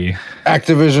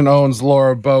Activision owns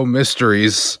Laura Bow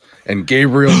Mysteries and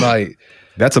Gabriel Knight.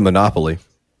 That's a monopoly.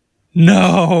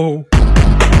 No.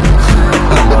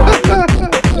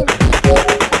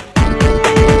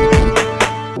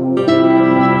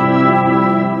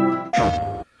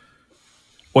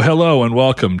 Well, hello and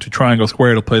welcome to Triangle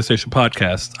Squared, a PlayStation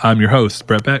podcast. I'm your host,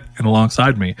 Brett Beck, and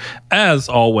alongside me, as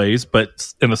always,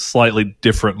 but in a slightly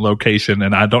different location,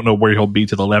 and I don't know where he'll be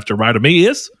to the left or right of me,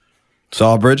 is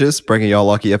Saul Bridges, bringing y'all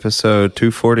lucky episode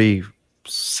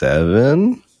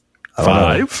 247?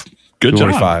 5. Good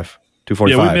job. 245.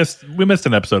 Yeah, we missed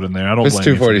an episode in there. I don't It's blame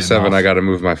you for 247. getting I got to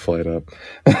move my flight up.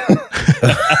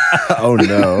 Oh,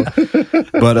 no.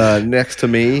 But next to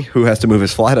me, who has to move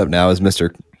his flight up now, is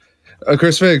Mr.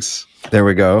 Chris Figs. There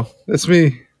we go. It's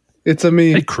me. It's a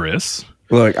me. Hey, Chris.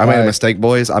 Look, I made a mistake,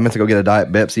 boys. I meant to go get a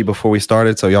Diet Pepsi before we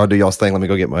started, so y'all do y'all's thing. Let me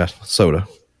go get my soda.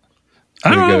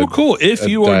 All right, well, cool. If a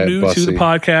you are Diet new Bussy. to the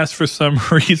podcast for some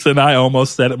reason, I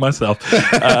almost said it myself.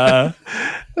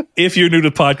 If you're new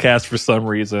to the podcast for some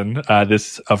reason,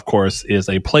 this, of course, is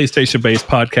a PlayStation-based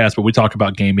podcast, but we talk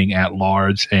about gaming at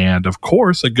large. And, of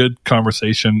course, a good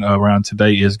conversation around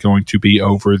today is going to be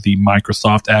over the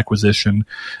Microsoft acquisition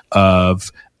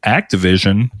of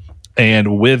Activision.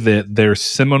 And with it, their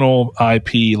seminal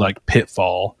IP like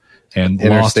Pitfall and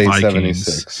Lost Interstate Vikings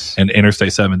 76. and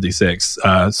Interstate 76,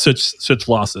 such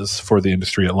losses for the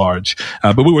industry at large.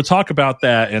 But we will talk about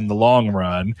that in the long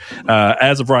run.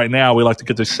 As of right now, we like to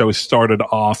get this show started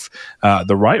off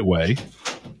the right way.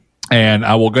 And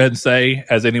I will go ahead and say,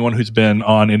 as anyone who's been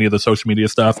on any of the social media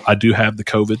stuff, I do have the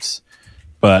COVIDs,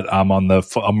 but I'm on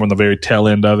the very tail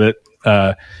end of it.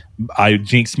 I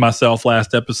jinxed myself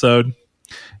last episode.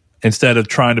 Instead of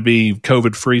trying to be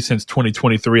COVID-free since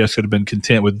 2023, I should have been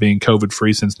content with being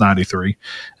COVID-free since 93.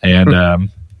 And,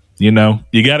 you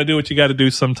got to do what you got to do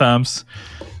sometimes.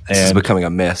 This is becoming a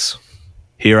mess.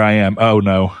 Here I am. Oh,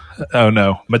 no.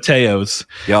 Mateo's.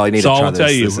 Y'all need So to try I'll this.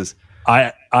 tell you, This is-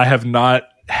 I have not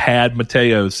had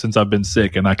Mateo's since I've been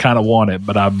sick, and I kind of want it,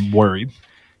 but I'm worried.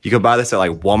 You can buy this at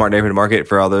like Walmart Neighborhood Market.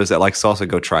 For all those that like salsa,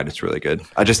 go try it. It's really good.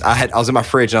 I was in my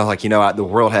fridge and I was like, the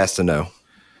world has to know.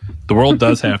 The world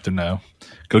does have to know.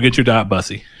 Go get your Diet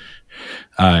Bussy.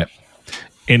 All right.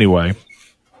 Anyway,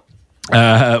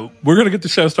 we're going to get the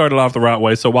show started off the right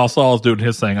way. So while Saul's doing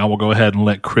his thing, I will go ahead and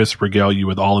let Chris regale you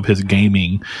with all of his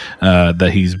gaming that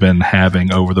he's been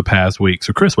having over the past week.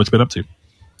 So, Chris, what you been up to?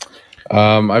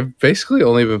 I've basically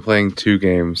only been playing 2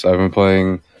 games. I've been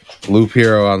playing Loop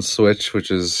Hero on Switch,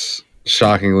 which is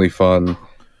shockingly fun,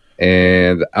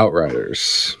 and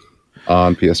Outriders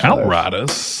on PS5.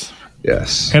 Outriders.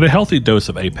 Yes. And a healthy dose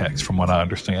of Apex, from what I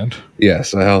understand.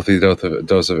 Yes, a healthy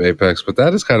dose of Apex, but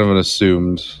that is kind of an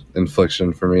assumed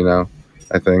infliction for me now,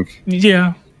 I think.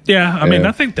 Yeah. I mean,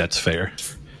 I think that's fair.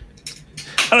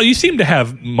 I don't know, you seem to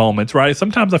have moments, right?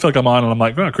 Sometimes I feel like I'm on and I'm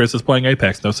like, oh, Chris is playing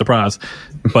Apex, no surprise.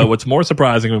 But what's more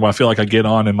surprising is when I feel like I get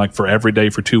on and like for every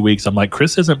day for 2 weeks, I'm like,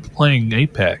 Chris isn't playing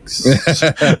Apex.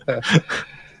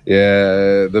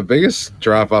 Yeah, the biggest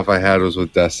drop off I had was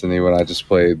with Destiny when I just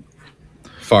played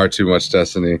far too much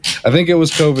Destiny. I think it was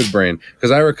COVID brain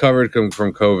because I recovered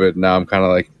from COVID. Now I'm kind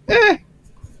of like,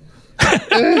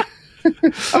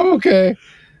 I'm okay.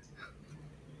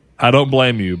 I don't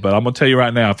blame you, but I'm going to tell you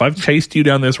right now, if I've chased you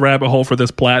down this rabbit hole for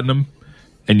this platinum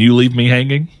and you leave me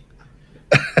hanging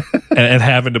and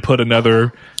having put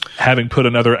another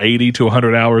 80 to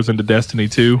 100 hours into Destiny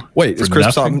 2. Is Chris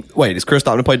starting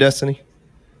to play Destiny?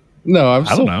 No,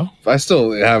 I don't know. I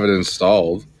still have it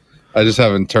installed. I just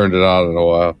haven't turned it on in a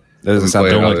while. That doesn't sound.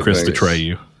 Don't let Chris betray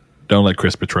you. Don't let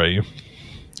Chris betray you.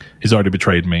 He's already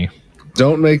betrayed me.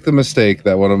 Don't make the mistake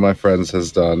that one of my friends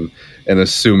has done in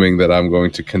assuming that I'm going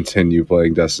to continue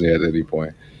playing Destiny at any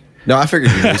point. No, I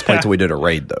figured you'd just play till we did a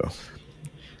raid, though.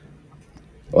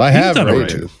 Well, I have done a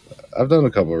raided. raid. I've done a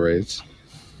couple of raids.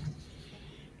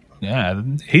 Yeah,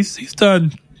 he's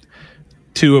done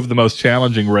 2 of the most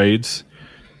challenging raids.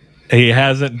 He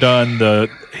hasn't done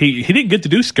he didn't get to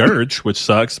do Scourge, which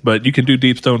sucks, but you can do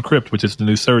Deepstone Crypt, which is the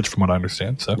new Surge from what I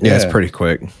understand. So Yeah, it's pretty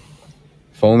quick.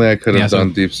 If only I could have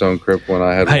done Deepstone Crypt when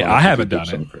I had. Hey, I haven't done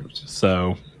it.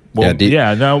 So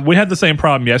no, we had the same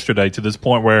problem yesterday to this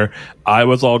point where I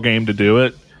was all game to do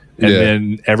it. And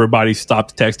then everybody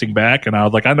stopped texting back, and I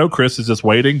was like, I know Chris is just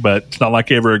waiting, but it's not like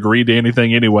he ever agreed to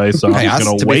anything anyway, so I'm just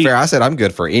going to wait. To be fair, I said I'm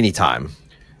good for any time.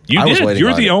 You did.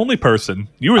 You're the only person.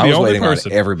 You were the only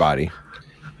person. Everybody.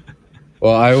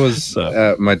 Well, I was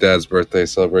at my dad's birthday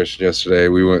celebration yesterday.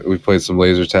 We played some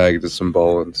laser tag, did some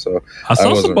bowling. So I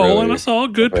saw some bowling. I saw a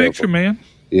good picture, man.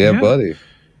 Yeah, buddy.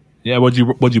 Yeah,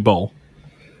 what'd you bowl?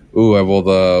 Ooh, I bowled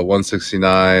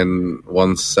 169,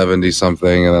 170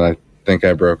 something, and then I think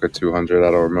I broke a 200.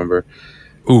 I don't remember.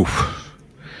 Oof.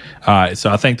 All right, so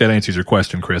I think that answers your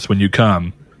question, Chris. When you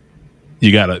come,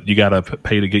 you gotta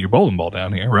pay to get your bowling ball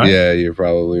down here, right? Yeah, you're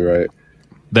probably right.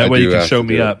 That I way do you can have show to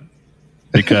me do it. up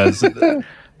because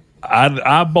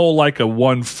I bowl like a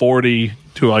 140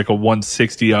 to like a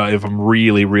 160 if I'm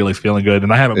really, really feeling good,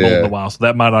 and I haven't bowled in Yeah. a while, so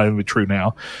that might not even be true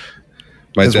now.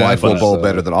 My His dad wife will was, bowl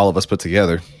better than all of us put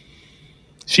together.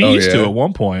 She Oh, used to yeah? at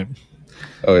one point.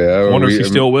 Oh yeah, I wonder if she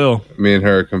still will. Me and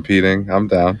her are competing. I'm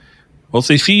down. Well,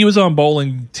 see, she was on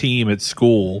bowling team at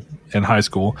school in high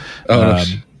school. Oh,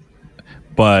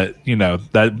 But you know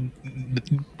that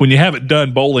when you haven't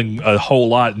done bowling a whole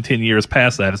lot in 10 years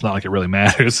past that, it's not like it really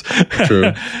matters.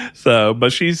 True. So,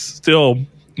 but she's still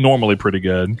normally pretty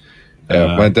good.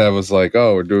 Yeah, my dad was like,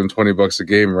 "Oh, we're doing $20 a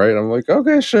game, right?" I'm like,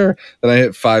 "Okay, sure." Then I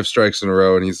hit 5 strikes in a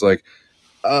row, and he's like,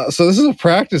 "So this is a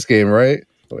practice game, right?"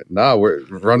 I'm like, "Nah,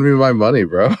 run me my money,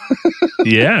 bro."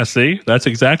 Yeah, see, that's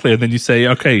exactly. And then you say,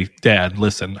 "Okay, Dad,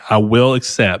 listen, I will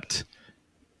accept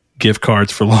gift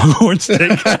cards for Longhorn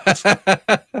Steakhouse."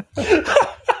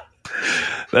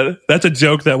 That's a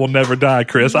joke that will never die,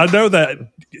 Chris. I know that.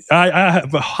 I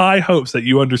have high hopes that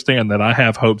you understand that I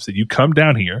have hopes that you come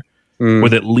down here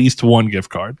with at least one gift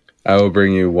card. I will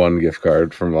bring you 1 gift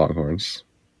card from Longhorns.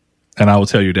 And I will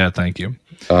tell your dad thank you.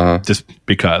 Just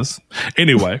because.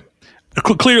 Anyway,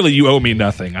 clearly you owe me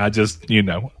nothing. I just,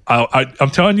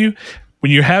 I'm telling you,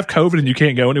 when you have COVID and you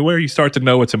can't go anywhere, you start to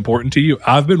know what's important to you.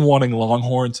 I've been wanting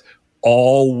Longhorns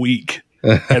all week.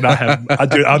 And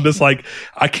I'm just like,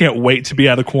 I can't wait to be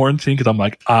out of quarantine because I'm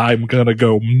like, I'm going to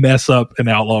go mess up an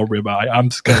outlaw ribeye.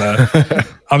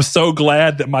 I'm so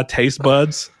glad that my taste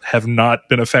buds have not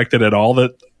been affected at all,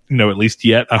 that, at least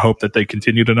yet. I hope that they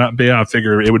continue to not be. I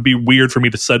figure it would be weird for me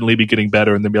to suddenly be getting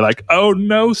better and then be like, oh,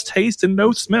 no taste and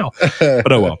no smell.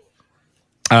 But oh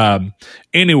well.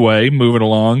 Anyway, moving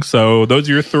along. So those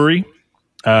are your 3.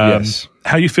 Yes.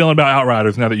 How you feeling about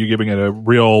Outriders now that you're giving it a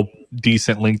real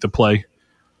decent length to play?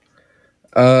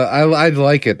 I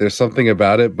like it. There's something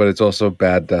about it, but it's also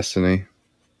bad Destiny.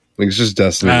 Like, it's just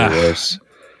Destiny worse.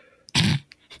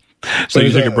 So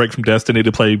you took a break from Destiny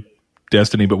to play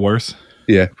Destiny, but worse?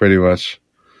 Yeah, pretty much.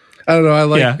 I don't know. I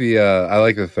like Yeah. I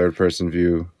like the 3rd-person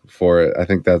view for it. I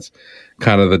think that's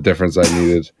kind of the difference I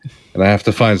needed, and I have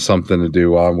to find something to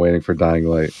do while I'm waiting for Dying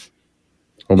Light.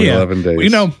 Only 11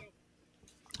 days. Well,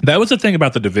 that was the thing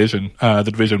about the Division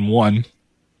 1.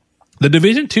 The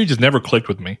Division 2 just never clicked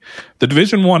with me. The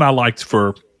Division 1 I liked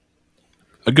for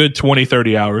a good 20,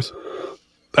 30 hours.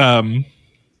 And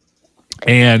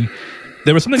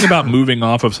there was something about moving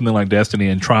off of something like Destiny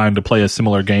and trying to play a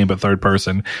similar game but 3rd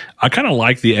person. I kind of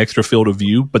like the extra field of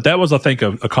view, but that was, I think,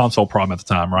 a console problem at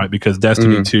the time, right? Because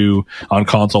Destiny 2 on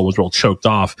console was real choked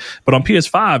off. But on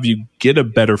PS5, you get a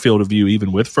better field of view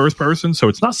even with 1st person, so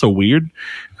it's not so weird.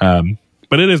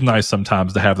 But it is nice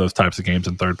sometimes to have those types of games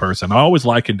in 3rd person. I always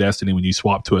like in Destiny when you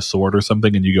swap to a sword or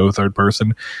something and you go 3rd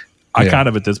person. I kind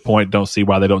of at this point don't see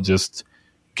why they don't just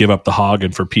give up the hog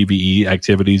and for PvE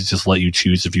activities just let you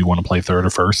choose if you want to play 3rd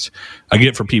or 1st. I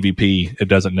get for PvP it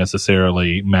doesn't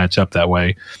necessarily match up that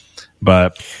way,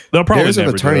 but they'll probably Dares of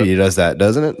never Eternity does that,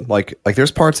 doesn't it? Like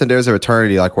there's parts in Dares of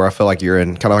Eternity like where I feel like you're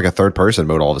in kind of like a 3rd person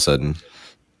mode all of a sudden.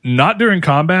 Not during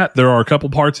combat. There are a couple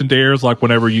parts in Dares, like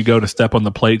whenever you go to step on the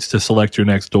plates to select your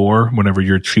next door, whenever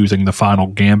you're choosing the final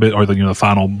gambit or the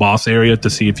final boss area to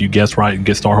see if you guess right and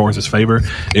get Star Horse's favor,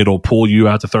 it'll pull you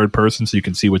out to 3rd person so you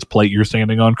can see which plate you're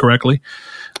standing on correctly.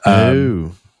 But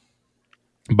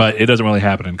it doesn't really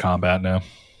happen in combat now.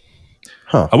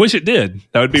 Huh. I wish it did.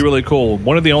 That would be really cool.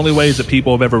 One of the only ways that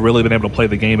people have ever really been able to play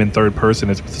the game in 3rd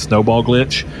person is with the snowball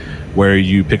glitch, where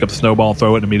you pick up the snowball,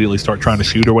 throw it, and immediately start trying to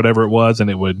shoot or whatever it was, and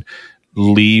it would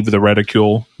leave the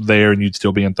reticule there, and you'd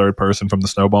still be in 3rd person from the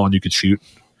snowball, and you could shoot.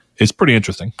 It's pretty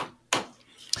interesting.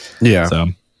 Yeah. So,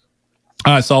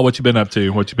 all right, Saul, what you been up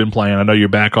to? What you been playing? I know you're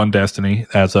back on Destiny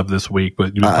as of this week,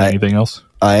 but you been playing anything else?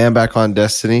 I am back on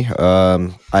Destiny.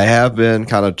 I have been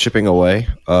kind of chipping away.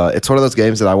 It's one of those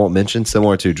games that I won't mention,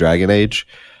 similar to Dragon Age.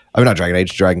 I mean, not Dragon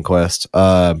Age, Dragon Quest.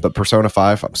 But Persona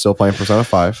 5, I'm still playing Persona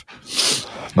 5.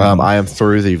 I am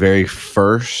through the very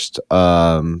first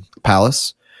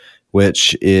palace,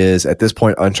 which is at this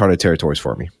point uncharted territories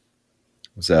for me.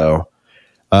 So,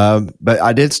 but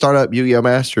I did start up Yu-Gi-Oh!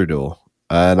 Master Duel,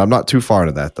 and I'm not too far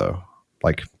into that though.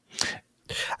 Like,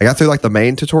 I got through like the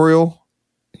main tutorial,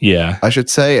 yeah, I should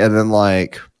say, and then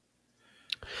like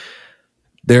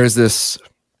there's this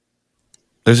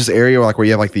area where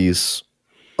you have like these,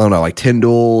 I don't know, like 10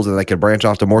 duels, and they can branch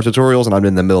off to more tutorials, and I'm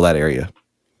in the middle of that area.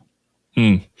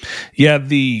 Yeah,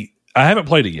 I haven't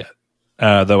played it yet.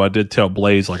 though I did tell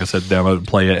Blaze, like I said, download and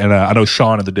play it. And I know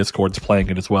Sean in the Discord's playing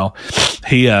it as well.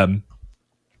 He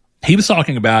was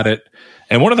talking about it.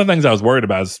 And one of the things I was worried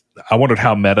about is I wondered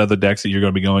how meta the decks that you're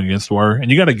going to be going against were.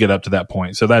 And you got to get up to that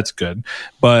point. So that's good.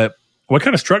 But what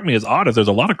kind of struck me as odd is there's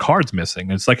a lot of cards missing.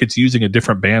 It's like it's using a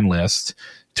different ban list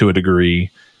to a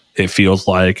degree, it feels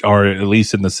like, or at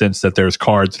least in the sense that there's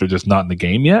cards that are just not in the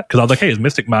game yet. Because I was like, hey, is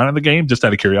Mystic Mine in the game? Just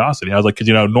out of curiosity. I was like, because,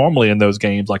 normally in those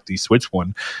games like the Switch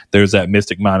one, there's that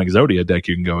Mystic Mine Exodia deck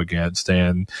you can go against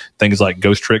and things like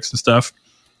Ghost Tricks and stuff.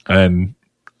 And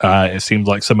it seems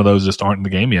like some of those just aren't in the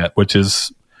game yet, which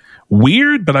is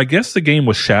weird, but I guess the game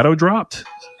was shadow dropped.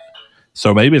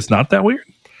 So maybe it's not that weird.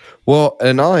 Well,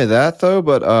 and not only that, though,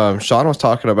 but Sean was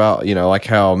talking about, like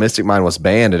how Mystic Mine was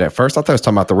banned. And at first I thought he was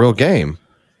talking about the real game.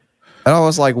 And I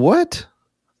was like, what?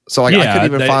 So I couldn't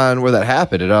even find where that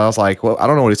happened. And I was like, well, I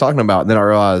don't know what he's talking about. And then I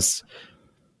realized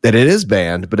that it is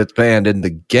banned, but it's banned in the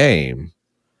game.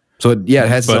 So, it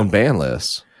has its own ban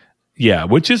list. Yeah,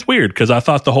 which is weird because I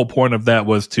thought the whole point of that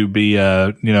was to be,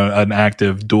 an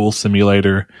active duel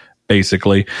simulator,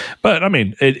 basically. But I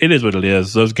mean, it is what it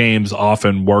is. Those games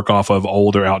often work off of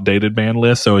older, outdated ban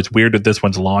lists. So it's weird that this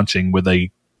one's launching with a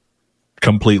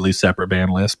completely separate ban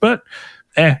list. But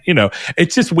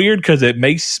it's just weird because it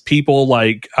makes people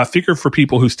I figure for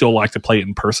people who still like to play it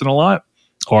in person a lot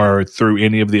or through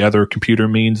any of the other computer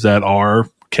means that are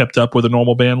kept up with a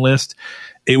normal ban list,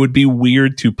 it would be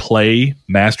weird to play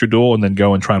Master Duel and then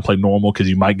go and try and play normal because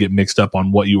you might get mixed up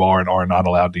on what you are and are not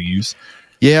allowed to use.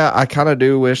 Yeah, I kind of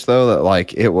do wish, though,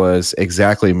 that it was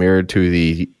exactly mirrored to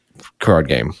the card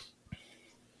game.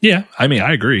 Yeah, I mean,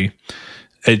 I agree.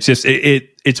 It's just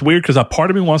it's weird because a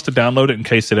part of me wants to download it in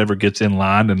case it ever gets in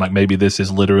line, and maybe this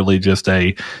is literally just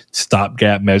a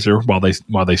stopgap measure while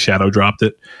they shadow dropped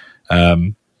it.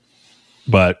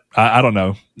 But I don't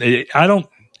know.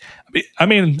 I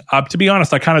mean, to be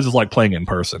honest, I kind of just like playing it in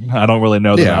person. I don't really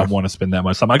know that I want to spend that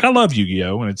much time. I love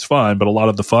Yu-Gi-Oh! And it's fun, but a lot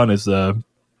of the fun is the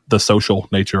social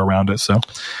nature around it. So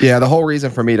yeah, the whole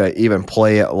reason for me to even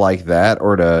play it like that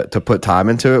or to put time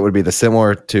into it would be the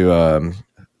similar to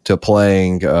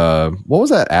playing what was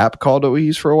that app called that we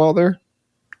used for a while there?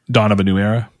 Dawn of a New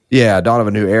Era. Yeah, Dawn of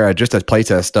a New Era, just to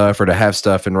playtest stuff or to have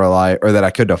stuff in real life or that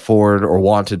I could afford or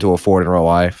wanted to afford in real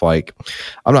life. I'm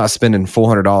not spending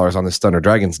 $400 on this Thunder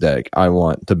Dragons deck I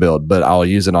want to build, but I'll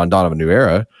use it on Dawn of a New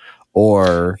Era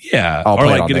or I'll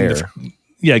play it on there.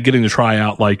 Getting to try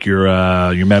out your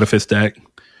Metaphys deck.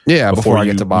 Yeah, before I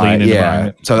get to buy it.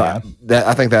 Yeah. So that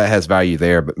I think that has value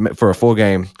there. But for a full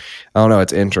game, I don't know.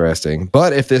 It's interesting.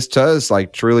 But if this does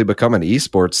truly become an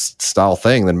esports style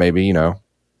thing, then maybe,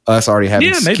 us already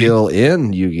having skill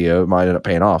in Yu-Gi-Oh! Might end up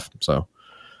paying off. So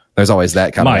there's always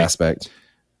that kind of aspect.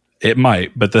 It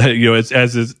might, but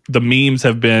the memes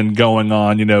have been going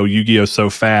on, Yu-Gi-Oh! So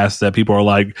fast that people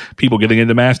are people getting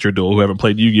into Master Duel who haven't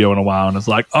played Yu-Gi-Oh! In a while. And it's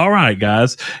all right,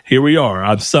 guys, here we are.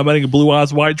 I'm summoning a Blue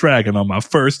Eyes White Dragon on my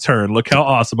first turn. Look how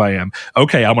awesome I am.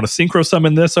 Okay, I'm going to synchro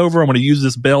summon this over. I'm going to use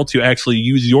this bell to actually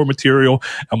use your material.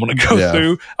 I'm going to go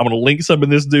through. I'm going to link summon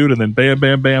this dude and then bam,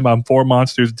 bam, bam. I'm 4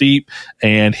 monsters deep.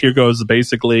 And here goes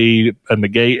basically a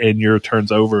negate and your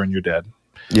turn's over and you're dead.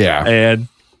 Yeah. And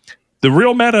the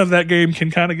real meta of that game can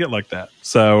kind of get like that.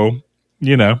 So,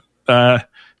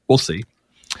 we'll see.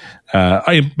 Have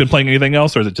you been playing anything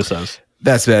else, or is it just us?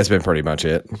 That's been pretty much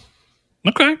it.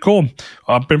 Okay, cool.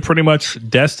 I've been pretty much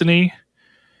Destiny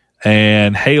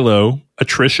and Halo.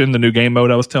 Attrition, the new game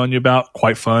mode I was telling you about,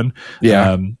 quite fun.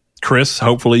 Yeah. Chris,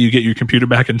 hopefully you get your computer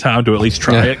back in time to at least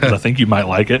try it, because I think you might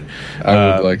like it.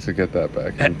 I would like to get that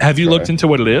back. Have you looked into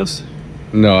what it is?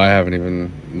 No, I haven't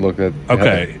even looked at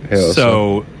Halo.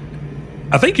 So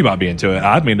I think you might be into it.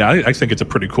 I mean, I think it's a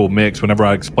pretty cool mix. Whenever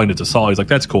I explained it to Saul, he's like,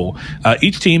 that's cool.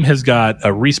 Each team has got a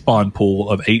respawn pool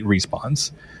of 8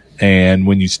 respawns. And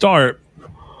when you start,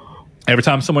 every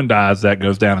time someone dies, that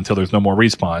goes down until there's no more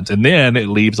respawns. And then it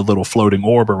leaves a little floating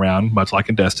orb around, much like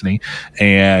in Destiny.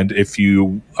 And if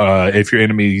your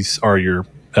enemies or your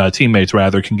teammates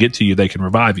rather can get to you, they can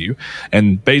revive you.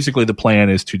 And basically the plan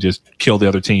is to just kill the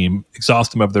other team,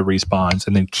 exhaust them of their respawns,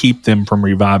 and then keep them from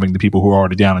reviving the people who are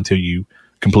already down until you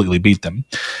completely beat them.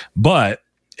 But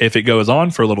if it goes on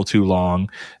for a little too long,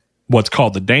 what's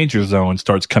called the danger zone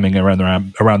starts coming around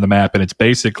the map, and it's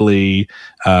basically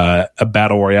a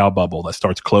battle royale bubble that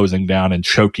starts closing down and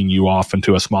choking you off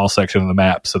into a small section of the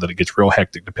map so that it gets real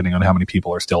hectic depending on how many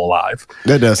people are still alive.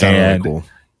 That does sound really cool.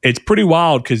 It's pretty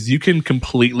wild because you can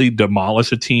completely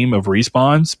demolish a team of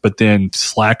respawns, but then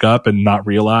slack up and not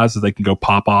realize that they can go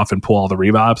pop off and pull all the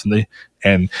revives,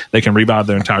 and they can revive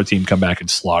their entire team, come back and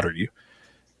slaughter you.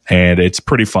 And it's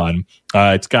pretty fun.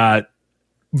 It's got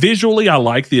visually I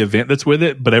like the event that's with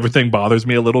it, but everything bothers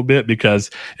me a little bit because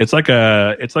it's like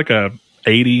a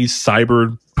 80s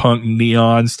cyberpunk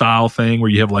neon style thing where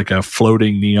you have like a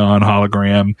floating neon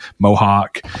hologram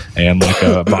mohawk and like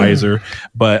a visor,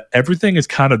 but everything is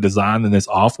kind of designed in this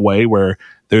off way where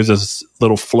there's this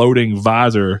little floating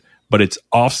visor, but it's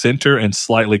off center and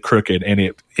slightly crooked, and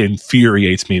it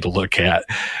infuriates me to look at,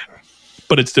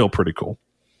 but it's still pretty cool.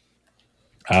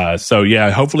 So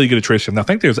yeah, hopefully you get attrition. I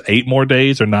think there's 8 more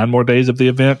days or 9 more days of the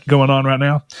event going on right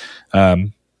now.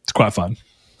 It's quite fun.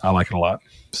 I like it a lot.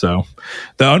 So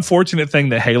the unfortunate thing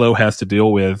that Halo has to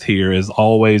deal with here is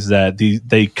always that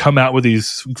they come out with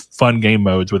these fun game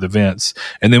modes with events,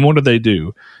 and then what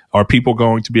do? Are people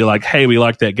going to be like, hey, we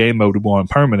like that game mode, we want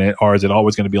permanent? Or is it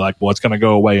always going to be like, well, it's going to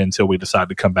go away until we decide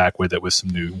to come back with it with some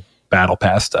new battle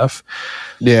pass stuff?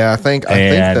 Yeah, I think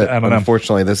that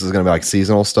unfortunately this is going to be like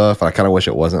seasonal stuff. I kind of wish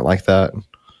it wasn't like that.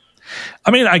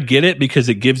 I mean, I get it because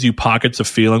it gives you pockets of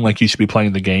feeling like you should be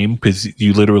playing the game because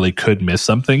you literally could miss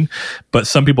something. But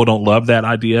some people don't love that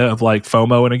idea of like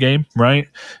FOMO in a game, right?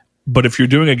 But if you're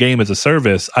doing a game as a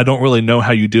service, I don't really know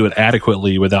how you do it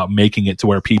adequately without making it to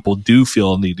where people do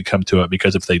feel a need to come to it,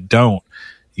 because if they don't,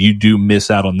 you do miss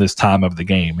out on this time of the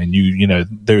game. And you know,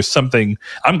 there's something,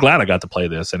 I'm glad I got to play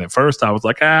this. And at first I was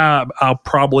like, I'll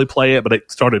probably play it, but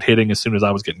it started hitting as soon as I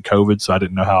was getting COVID. So I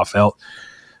didn't know how I felt.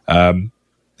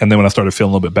 And then when I started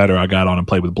feeling a little bit better, I got on and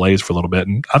played with Blaze for a little bit.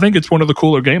 And I think it's one of the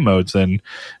cooler game modes, and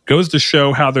goes to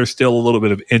show how there's still a little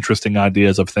bit of interesting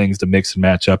ideas of things to mix and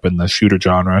match up in the shooter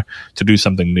genre to do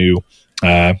something new.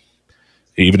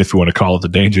 Even if you want to call it the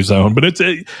danger zone. But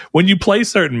when you play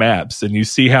certain maps and you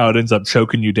see how it ends up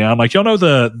choking you down, like y'all know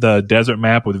the desert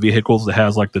map with vehicles that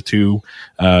has like the 2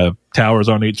 towers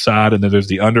on each side, and then there's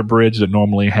the underbridge that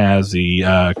normally has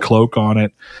the cloak on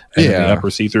it, and the upper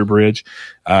see-through bridge.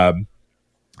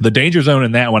 The danger zone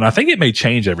in that one, I think it may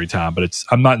change every time, but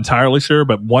I'm not entirely sure.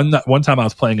 But one time I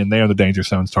was playing in there, the danger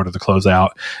zone started to close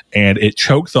out, and it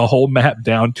choked the whole map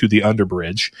down to the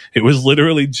underbridge. It was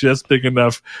literally just big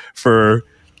enough for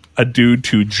a dude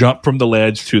to jump from the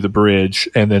ledge to the bridge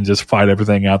and then just fight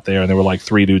everything out there. And there were like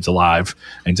 3 dudes alive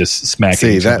and just smacking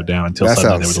each other down until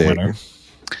suddenly there was a winner.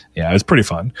 Yeah, it was pretty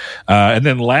fun. And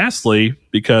then lastly,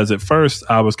 because at first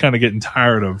I was kind of getting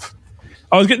tired of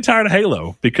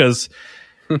Halo because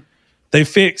they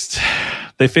fixed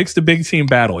the big team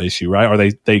battle issue, right? Or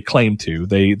they claimed to.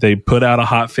 They put out a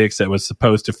hot fix that was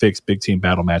supposed to fix big team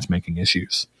battle matchmaking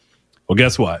issues. Well,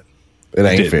 guess what? It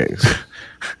ain't fixed.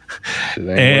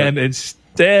 And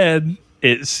instead,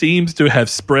 it seems to have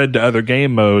spread to other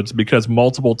game modes because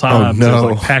multiple times there's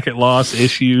like packet loss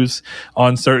issues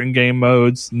on certain game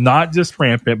modes, not just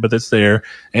rampant, but it's there.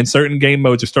 And certain game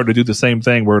modes are starting to do the same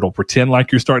thing where it'll pretend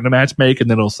like you're starting to match make,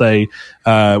 and then it'll say,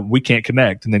 we can't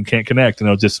connect, and then can't connect.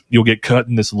 And you'll get cut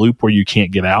in this loop where you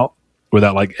can't get out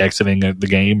without like exiting the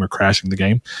game or crashing the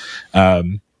game.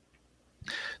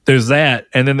 There's that.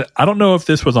 And then I don't know if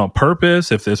this was on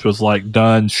purpose, if this was like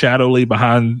done shadowly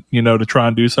behind, to try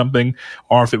and do something,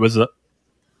 or if it was an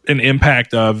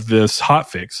impact of this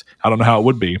hotfix. I don't know how it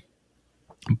would be.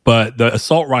 But the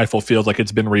assault rifle feels like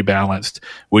it's been rebalanced,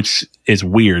 which is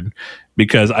weird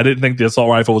because I didn't think the assault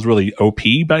rifle was really OP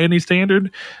by any standard.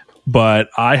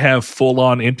 But I have full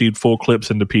on emptied full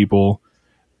clips into people.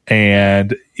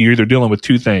 And you're either dealing with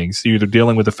 2 things. You're either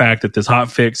dealing with the fact that this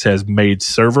hotfix has made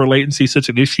server latency such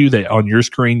an issue that on your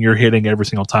screen you're hitting every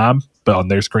single time, but on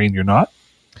their screen you're not.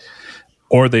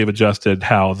 Or they've adjusted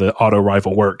how the auto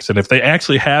rifle works. And if they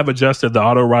actually have adjusted the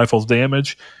auto rifle's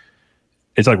damage,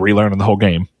 it's like relearning the whole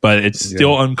game. But it's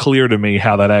still unclear to me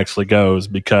how that actually goes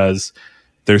because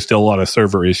there's still a lot of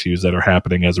server issues that are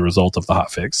happening as a result of the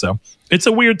hotfix. So it's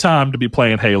a weird time to be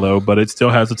playing Halo, but it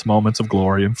still has its moments of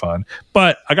glory and fun.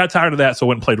 But I got tired of that, so I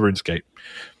went and played RuneScape.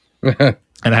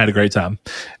 And I had a great time.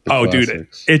 Dude,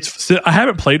 I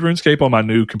haven't played RuneScape on my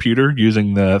new computer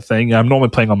using the thing. I'm normally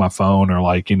playing on my phone or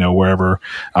wherever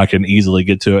I can easily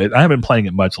get to it. I haven't been playing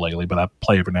it much lately, but I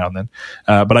play every now and then.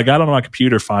 But I got on my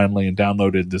computer finally and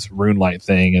downloaded this RuneLite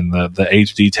thing and the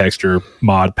HD texture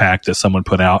mod pack that someone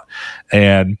put out.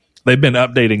 And they've been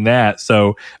updating that.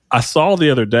 So I saw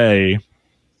the other day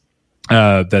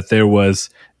that there was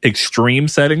extreme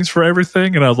settings for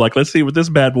everything, and I was like, let's see what this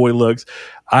bad boy looks.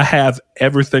 I have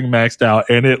everything maxed out,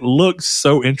 and it looks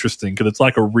so interesting because it's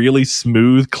like a really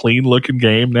smooth, clean looking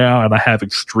game now, and I have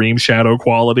extreme shadow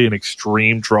quality and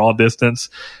extreme draw distance,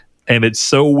 and it's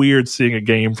so weird seeing a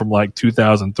game from like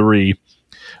 2003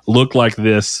 look like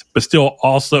this, but still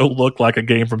also look like a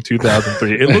game from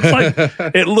 2003.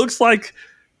 It looks like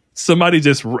somebody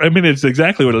it's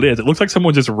exactly what it is. It looks like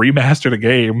someone just remastered a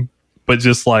game, but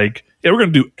just like, yeah, we're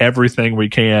going to do everything we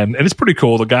can. And it's pretty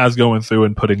cool. The guy's going through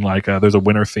and putting like, there's a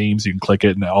winter theme, so you can click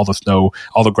it and all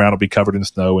the ground will be covered in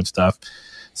snow and stuff.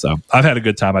 So I've had a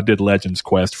good time. I did Legends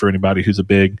Quest for anybody who's a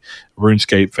big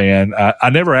RuneScape fan. I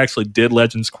never actually did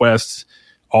Legends Quest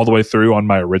all the way through on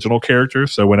my original character.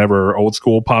 So whenever Old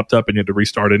School popped up and you had to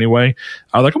restart anyway,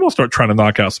 I was like, I'm going to start trying to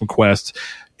knock out some quests.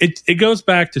 It goes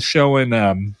back to showing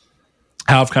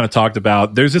how I've kind of talked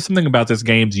about, there's just something about this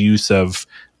game's use of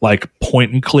like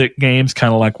point and click games,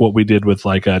 kind of like what we did with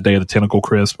like Day of the Tentacle,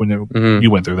 Chris, when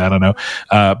you went through that, I know.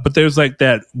 But there's like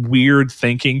that weird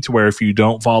thinking to where if you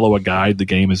don't follow a guide, the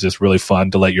game is just really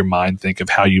fun to let your mind think of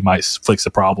how you might fix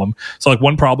a problem. So like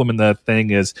one problem in the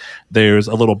thing is there's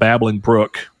a little babbling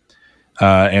brook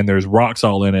and there's rocks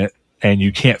all in it. And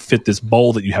you can't fit this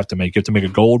bowl that you have to make. You have to make a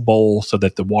gold bowl so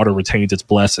that the water retains its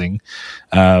blessing.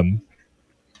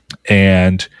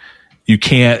 And you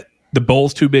can't, the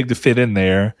bowl's too big to fit in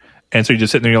there. And so you're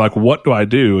just sitting there, you're like, what do I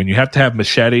do? And you have to have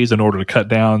machetes in order to cut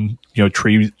down,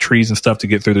 trees and stuff to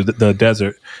get through the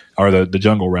desert, or the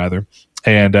jungle rather.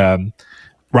 And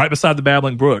right beside the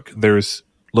babbling brook, there's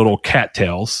little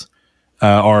cattails,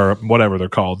 or whatever they're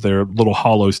called. They're little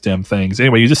hollow stem things.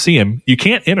 Anyway, you just see them. You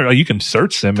can't enter, you can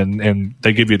search them and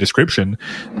they give you a description,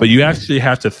 but you actually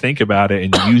have to think about it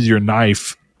and use your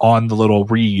knife on the little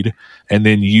reed and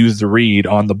then use the reed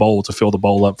on the bowl to fill the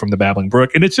bowl up from the babbling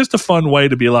brook. And it's just a fun way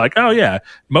to be like, oh yeah,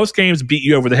 most games beat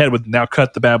you over the head with now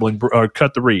cut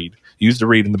the reed, use the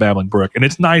reed in the babbling brook. And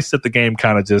it's nice that the game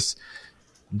kind of just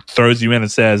throws you in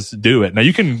and says, do it. Now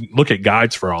you can look at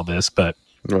guides for all this, but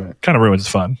kind of ruins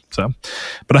fun. So,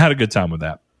 but I had a good time with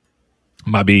that.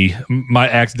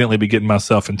 Might accidentally be getting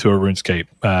myself into a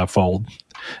RuneScape fold.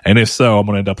 And if so, I'm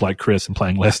going to end up like Chris and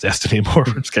playing less Destiny and more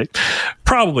RuneScape.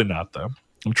 Probably not, though.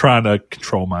 I'm trying to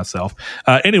control myself.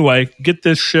 Anyway, get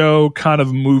this show kind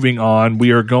of moving on.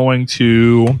 We are going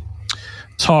to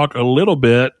talk a little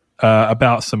bit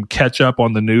about some catch up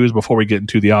on the news before we get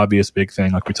into the obvious big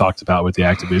thing, like we talked about with the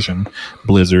Activision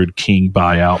Blizzard King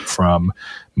buyout from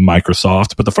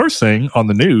Microsoft. But the first thing on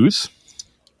the news,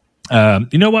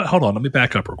 you know what? Hold on. Let me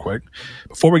back up real quick.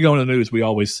 Before we go into the news, we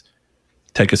always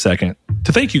take a second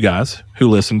to thank you guys who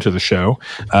listen to the show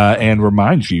and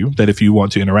remind you that if you want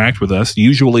to interact with us,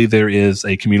 usually there is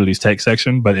a communities tech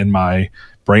section, but in my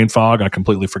brain fog, I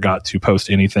completely forgot to post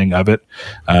anything of it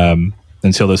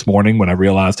until this morning when I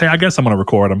realized, hey, I guess I'm going to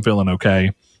record. I'm feeling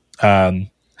okay.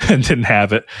 And didn't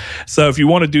have it. So if you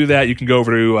want to do that, you can go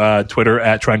over to Twitter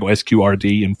at Triangle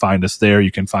SQRD and find us there. You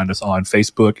can find us on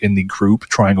Facebook in the group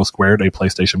Triangle Squared, a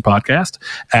PlayStation podcast.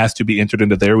 Asked to be entered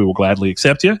into there, we will gladly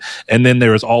accept you. And then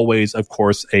there is always, of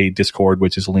course, a Discord,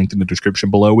 which is linked in the description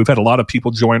below. We've had a lot of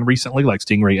people join recently, like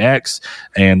Stingray X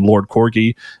and Lord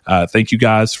Corgi. Thank you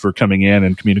guys for coming in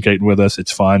and communicating with us.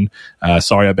 It's fun.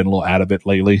 Sorry I've been a little out of it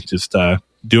lately. Just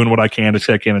doing what I can to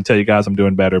check in and tell you guys I'm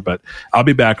doing better, but I'll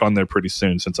be back on there pretty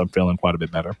soon since I'm feeling quite a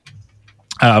bit better.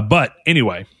 But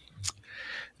anyway,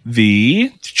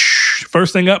 the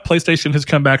first thing up, PlayStation has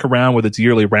come back around with its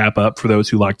yearly wrap up for those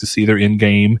who like to see their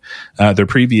in-game, their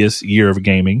previous year of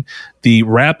gaming. The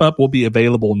wrap up will be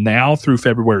available now through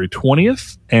February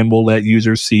 20th and will let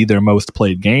users see their most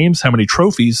played games, how many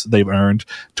trophies they've earned,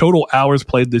 total hours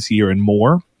played this year, and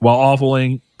more, while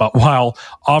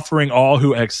offering all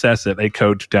who access it a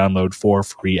code to download 4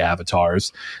 free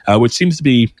avatars, which seems to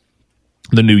be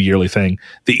the new yearly thing.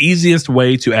 The easiest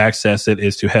way to access it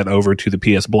is to head over to the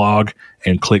PS blog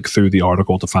and click through the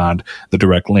article to find the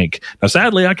direct link. Now,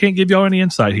 sadly, I can't give y'all any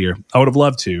insight here. I would have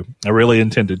loved to. I really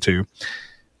intended to.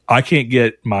 I can't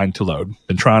get mine to load.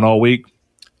 Been trying all week.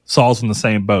 Saul's in the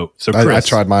same boat. So Chris, I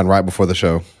tried mine right before the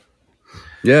show.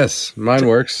 Yes, mine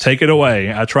works. Take it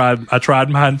away. I tried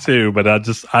mine too, but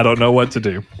I don't know what to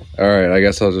do. All right, I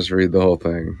guess I'll just read the whole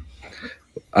thing.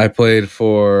 I played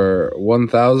for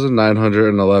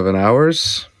 1,911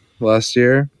 hours last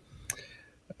year.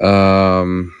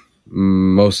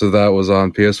 Most of that was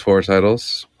on PS4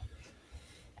 titles.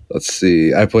 Let's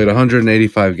see. I played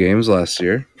 185 games last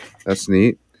year. That's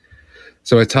neat.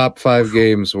 So my top 5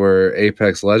 games were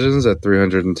Apex Legends at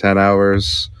 310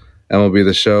 hours, MLB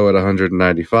The Show at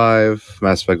 195,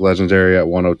 Mass Effect Legendary at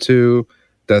 102,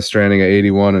 Death Stranding at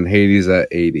 81, and Hades at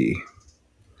 80.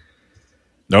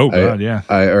 Oh, God, yeah.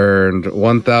 I earned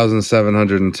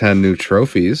 1,710 new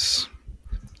trophies,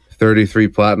 33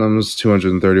 platinums,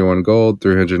 231 gold,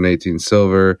 318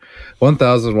 silver,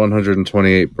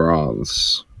 1,128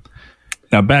 bronze.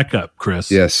 Now, back up, Chris.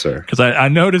 Yes, sir. Because I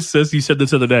noticed this. You said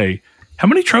this the other day. How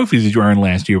many trophies did you earn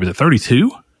last year? Was it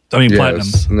 32? I mean,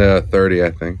 platinums. No, 30,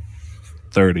 I think.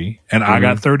 30. And I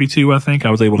got 32, I think.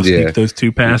 I was able to sneak those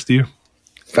 2 past you.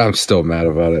 I'm still mad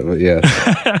about it, but yeah.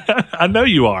 I know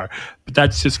you are, but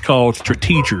that's just called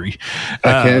strategery.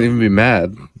 I can't even be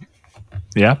mad.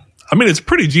 Yeah. I mean, it's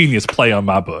pretty genius play on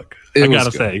my book. I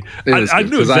gotta say, I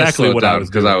knew exactly what I was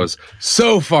doing because I was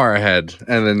so far ahead,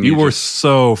 and then you were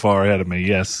so far ahead of me.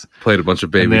 Yes, played a bunch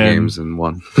of baby games and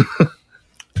won.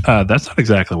 That's not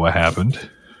exactly what happened,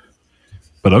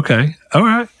 but okay, all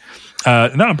right.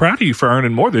 No, I'm proud of you for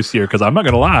earning more this year because I'm not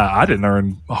gonna lie, I didn't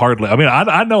earn hardly. I mean,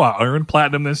 I know I earned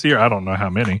platinum this year. I don't know how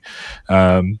many.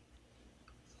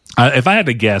 If I had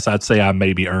to guess, I'd say I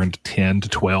maybe earned 10 to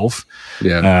 12.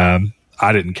 Yeah.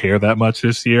 I didn't care that much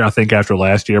this year. I think after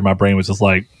last year, my brain was just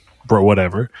like, bro,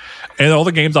 whatever. And all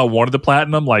the games I wanted the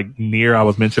platinum, like Nier, I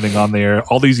was mentioning on there,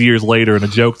 all these years later, and a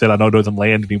joke that I know doesn't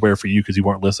land anywhere for you because you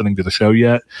weren't listening to the show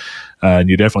yet,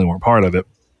 and you definitely weren't part of it.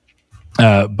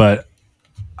 But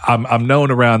I'm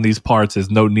known around these parts as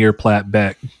no Nier Plat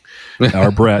Beck or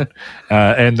Brett.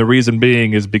 And the reason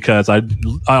being is because I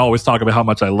always talk about how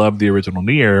much I love the original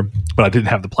Nier, but I didn't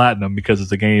have the platinum because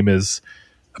the game is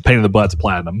a pain in the butt's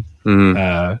platinum.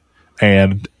 Mm-hmm.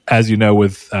 And as you know,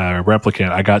 with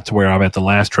Replicant, I got to where I'm at the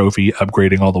last trophy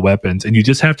upgrading all the weapons, and you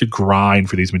just have to grind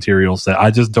for these materials that I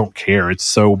just don't care. It's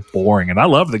so boring, and I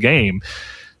love the game.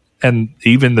 And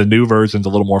even the new version's a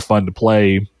little more fun to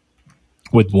play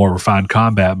with more refined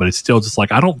combat, but it's still just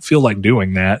like, I don't feel like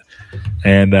doing that.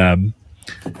 And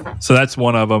so that's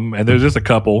one of them. And there's just a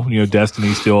couple,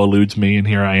 Destiny still eludes me, and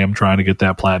here I am trying to get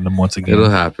that platinum once again. It'll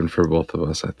happen for both of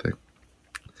us, I think.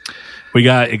 We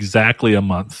got exactly a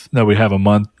month. No, we have a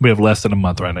month. We have less than a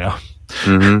month right now.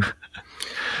 Mm-hmm.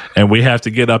 And we have to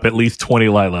get up at least 20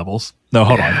 light levels. No,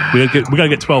 hold on. We got to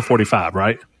get 1245,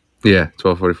 right? Yeah,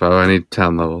 1245. I need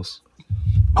 10 levels.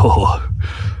 Oh.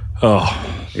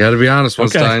 I got to be honest.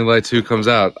 Once Dying Light 2 comes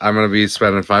out, I'm going to be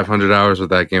spending 500 hours with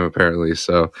that game, apparently.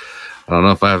 So I don't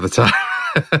know if I have the time.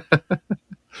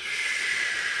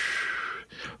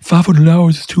 500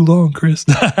 hours is too long, Chris.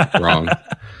 Wrong.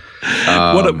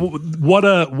 What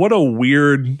a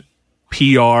weird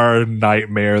PR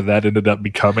nightmare that ended up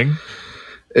becoming.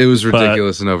 It was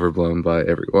ridiculous and overblown by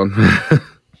everyone.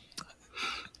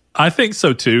 I think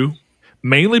so too.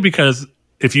 Mainly because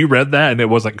if you read that and it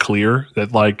wasn't clear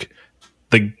that like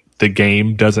the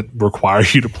game doesn't require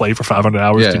you to play for 500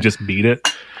 hours to just beat it.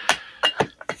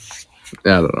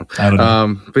 Yeah, I don't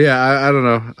know. But yeah, I don't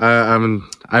know.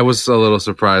 I was a little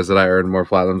surprised that I earned more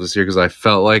platinums this year because I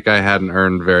felt like I hadn't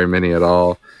earned very many at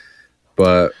all.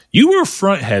 But you were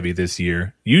front heavy this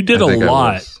year. You did a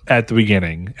lot at the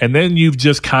beginning, and then you've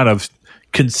just kind of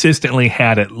consistently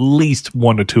had at least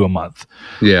 1 to 2 a month.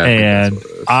 Yeah, and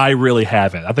I really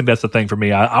haven't. I think that's the thing for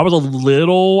me. I was a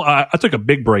little. I took a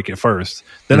big break at first,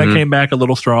 then I came back a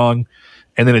little strong,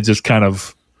 and then it just kind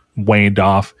of waned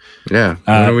off. Yeah.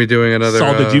 When are we doing another?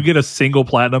 Saul, did you get a single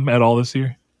platinum at all this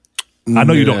year? I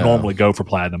know you don't normally go for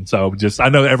platinum, so I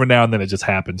know every now and then it just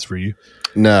happens for you.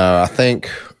 No, I think,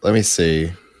 let me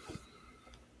see.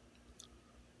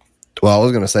 Well, I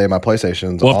was going to say my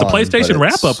PlayStation's Well, if the PlayStation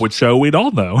wrap-up would show, we'd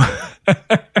all know.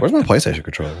 Where's my PlayStation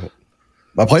controller?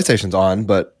 My PlayStation's on,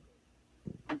 but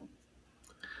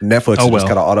Netflix is just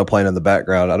kind of auto-playing in the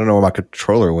background. I don't know where my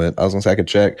controller went. I was going to say I could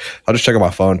check. I'll just check on my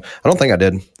phone. I don't think I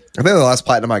did. I think the last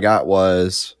platinum I got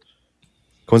was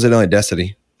coincidentally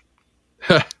Destiny.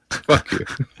 Fuck you.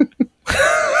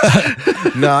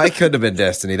 No, it couldn't have been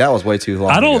Destiny. That was way too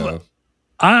long ago.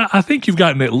 I think you've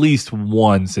gotten at least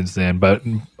one since then, but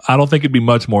I don't think it'd be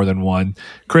much more than one.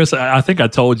 Chris, I think I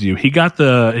told you he got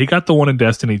the one in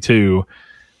Destiny 2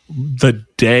 the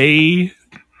day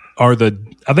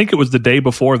I think it was the day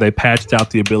before they patched out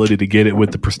the ability to get it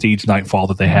with the Prestige Nightfall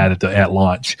that they had at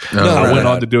launch. I went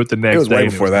on to do it the next day. It was way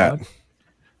before that.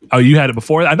 Oh, you had it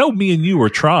before? I know me and you were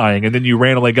trying, and then you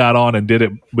randomly got on and did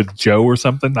it with Joe or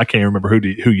something. I can't remember who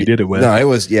you did it with. No, it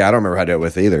was, I don't remember how to do it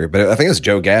with either, but I think it was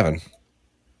Joe Gavin.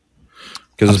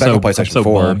 Because it was back on PlayStation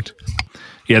 4. Bummed.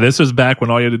 Yeah, this was back when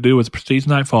all you had to do was Prestige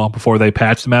Nightfall before they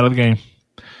patched them out of the game.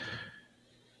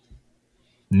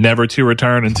 Never to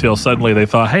return until suddenly they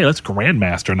thought, hey, let's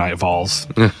Grandmaster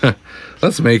Nightfalls.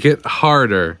 Let's make it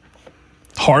harder.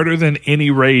 Harder than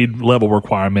any raid level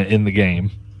requirement in the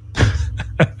game.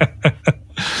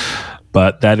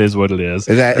 But that is what it is.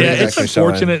 It's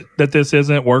unfortunate that this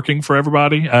isn't working for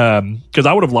everybody because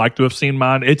I would have liked to have seen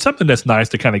mine. It's something that's nice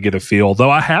to kind of get a feel, though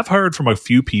I have heard from a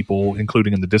few people,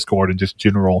 including in the Discord and just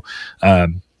general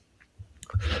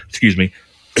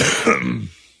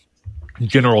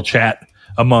general chat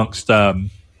amongst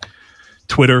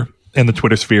Twitter and the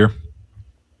Twitter sphere,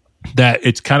 that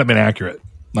it's kind of inaccurate,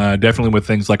 definitely with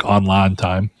things like online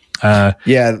time.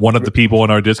 Yeah. One of the people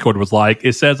in our Discord was like,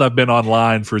 it says I've been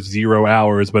online for 0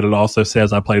 hours, but it also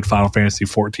says I played Final Fantasy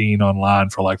 14 online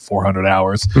for like 400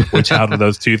 hours, which how do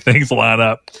those two things line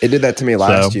up? It did that to me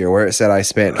last year where it said I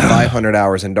spent 500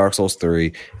 hours in Dark Souls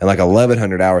 3 and like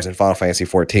 1,100 hours in Final Fantasy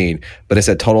 14, but it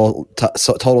said total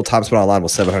time spent online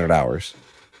was 700 hours.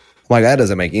 I'm like, that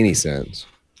doesn't make any sense.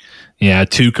 Yeah,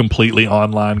 2 completely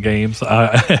online games.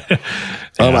 I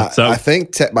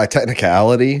think by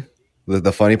technicality,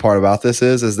 the funny part about this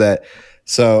is that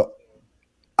so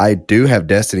I do have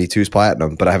Destiny 2's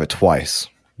Platinum, but I have it twice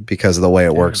because of the way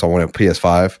it works on a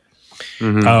PS5.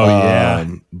 Mm-hmm. Oh, yeah.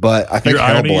 But I think your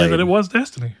irony is that it was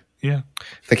Destiny. Yeah.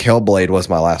 I think Hellblade was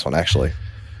my last one, actually.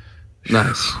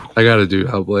 Nice. I got to do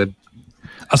Hellblade.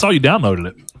 I saw you downloaded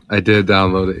it. I did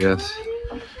download it, yes.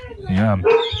 Yeah.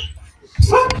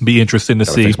 Be interesting to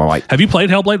see. Have you played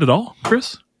Hellblade at all,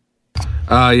 Chris?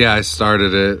 Yeah, I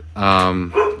started it.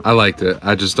 I liked it.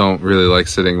 I just don't really like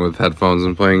sitting with headphones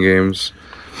and playing games.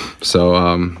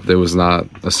 So there was not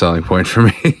a selling point for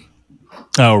me.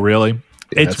 Oh, really?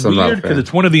 Yeah, it's weird because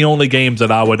it's one of the only games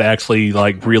that I would actually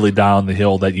like really die on the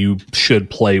hill that you should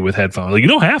play with headphones. Like, you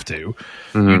don't have to.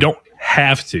 Mm-hmm. You don't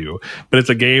have to, but it's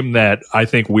a game that I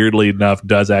think weirdly enough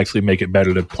does actually make it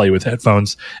better to play with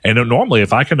headphones. And normally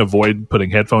if I can avoid putting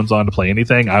headphones on to play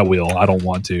anything, I will. I don't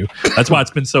want to. That's why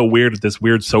it's been so weird at this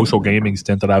weird social gaming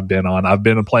stint that I've been on. I've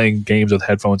been playing games with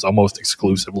headphones almost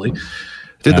exclusively.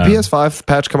 Did the PS5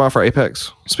 patch come out for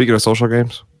Apex? Speaking of social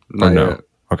games? Not no. Yet.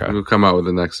 Okay. It'll come out with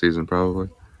the next season probably.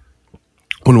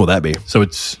 When will that be? So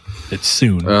it's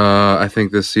soon. I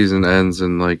think this season ends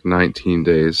in like 19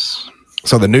 days.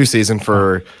 So the new season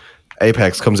for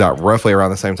Apex comes out roughly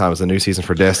around the same time as the new season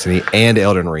for Destiny and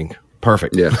Elden Ring.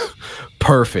 Perfect. Yeah.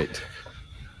 Perfect.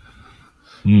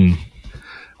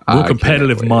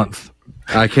 Competitive month.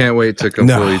 I can't wait to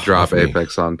completely drop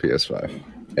Apex on PS5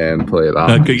 and play it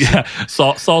on. Yeah.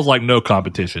 Saul's like no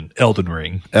competition. Elden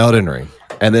Ring.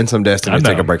 And then some Destiny to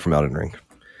take a break from Elden Ring.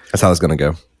 That's how it's going to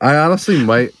go. I honestly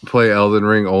might play Elden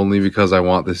Ring only because I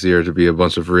want this year to be a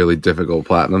bunch of really difficult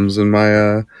platinums in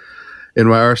my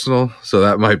arsenal. So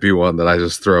that might be one that I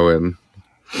just throw in.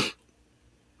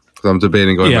 I'm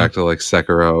debating going back to like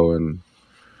Sekiro and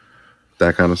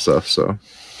that kind of stuff. So,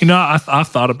 I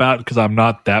thought about it because I'm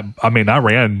not that. I mean, I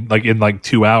ran like in like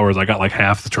 2 hours. I got like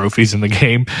half the trophies in the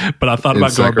game. But I thought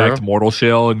about going back to Mortal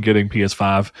Shell and getting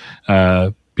PS5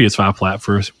 plat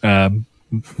first.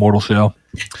 Mortal Shell.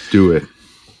 Do it.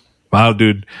 Wow,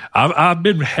 dude. I've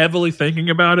been heavily thinking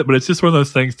about it, but it's just one of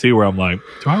those things too where I'm like,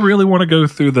 do I really want to go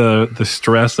through the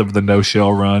stress of the no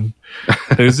shell run?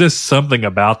 There's just something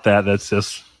about that that's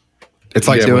just. It's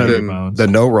like doing the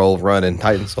no roll run in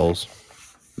Titan Souls.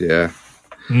 Yeah.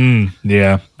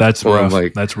 Yeah, that's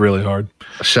rough. That's really hard.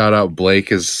 Shout out Blake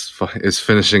is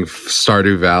finishing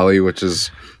Stardew Valley, which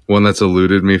is one that's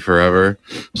eluded me forever.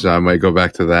 So I might go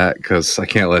back to that because I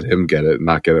can't let him get it and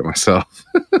not get it myself.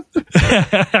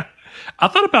 I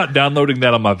thought about downloading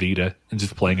that on my Vita and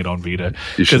just playing it on Vita.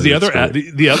 Because the other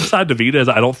side to Vita is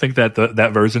I don't think that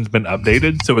that version's been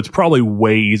updated, so it's probably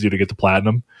way easier to get the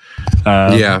platinum.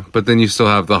 Yeah, but then you still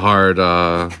have the hard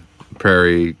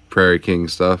Prairie King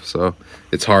stuff, so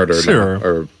it's harder now,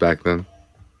 or back then.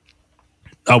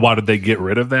 Why did they get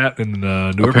rid of that in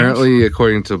the newer Apparently, games?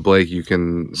 According to Blake, you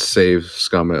can save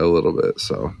scum it a little bit.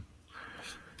 So,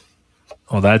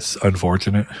 that's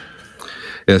unfortunate.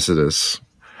 Yes, it is.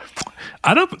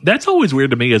 That's always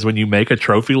weird to me is when you make a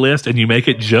trophy list and you make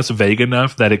it just vague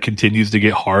enough that it continues to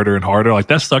get harder and harder. Like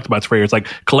that sucked about Terraria. It's like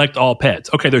collect all pets.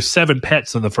 Okay, there's 7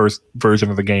 pets in the first version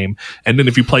of the game, and then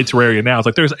if you play Terraria now, it's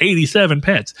like there's 87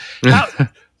 pets.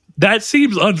 That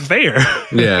seems unfair.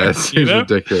 Yeah, it seems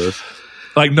ridiculous.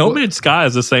 Like No Man's Sky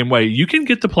is the same way. You can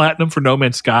get the platinum for No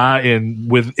Man's Sky,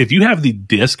 and if you have the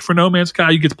disc for No Man's Sky,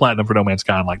 you get the platinum for No Man's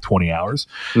Sky in like 20 hours.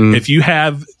 If you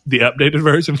have the updated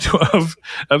version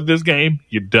of this game,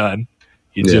 you're done.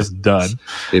 You're just done.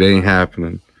 It ain't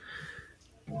happening.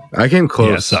 I came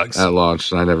close at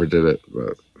launch, and I never did it.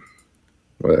 But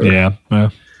whatever. Yeah,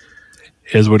 well,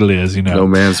 is what it is. No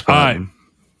Man's All Platinum.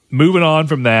 right, moving on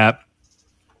from that.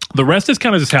 The rest is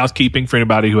kind of just housekeeping for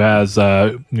anybody who has, who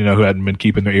hadn't been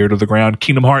keeping their ear to the ground.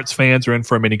 Kingdom Hearts fans are in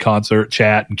for a mini concert,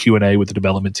 chat, and Q&A with the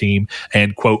development team,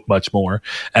 and quote, much more,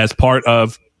 as part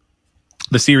of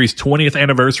the series' 20th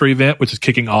anniversary event, which is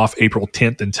kicking off April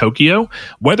 10th in Tokyo.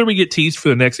 Whether we get teased for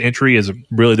the next entry is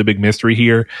really the big mystery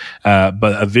here,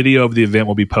 but a video of the event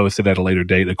will be posted at a later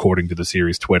date according to the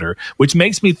series' Twitter, which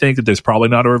makes me think that there's probably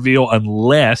not a reveal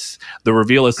unless the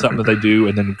reveal is something that they do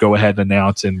and then go ahead and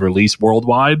announce and release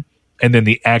worldwide, and then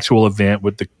the actual event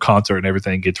with the concert and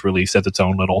everything gets released as its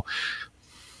own little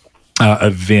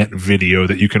event video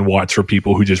that you can watch for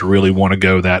people who just really want to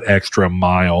go that extra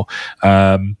mile.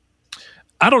 I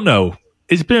don't know.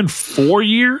 It's been 4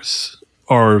 years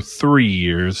or 3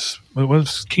 years. It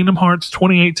was Kingdom Hearts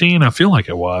 2018. I feel like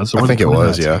it was. I think it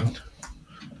was, yeah.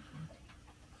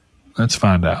 Let's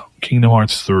find out. Kingdom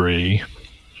Hearts 3.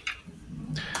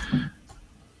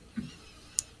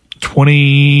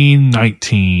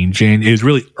 2019. It was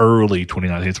really early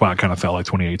 2019. That's why it kind of felt like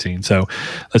 2018. So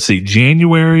let's see.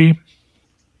 January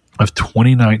of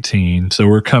 2019. So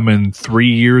we're coming 3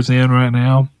 years in right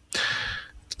now.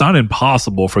 It's not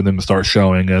impossible for them to start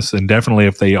showing us. And definitely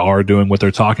if they are doing what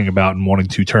they're talking about and wanting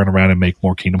to turn around and make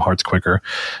more Kingdom Hearts quicker.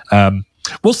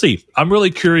 We'll see. I'm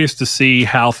really curious to see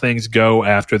how things go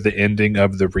after the ending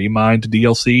of the Remind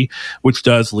DLC, which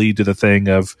does lead to the thing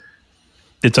of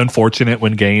it's unfortunate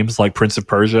when games like Prince of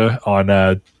Persia on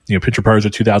Prince of Persia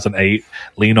 2008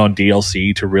 lean on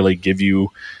DLC to really give you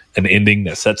an ending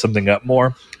that sets something up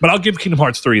more. But I'll give Kingdom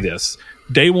Hearts 3 this.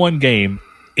 Day one game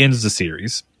ends the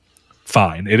series.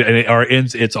 Fine. It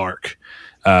ends its arc.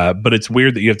 But it's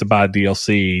weird that you have to buy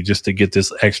DLC just to get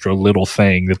this extra little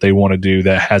thing that they want to do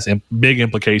that has big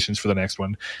implications for the next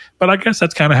one. But I guess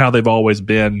that's kind of how they've always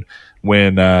been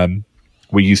when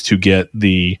we used to get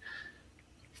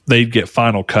they'd get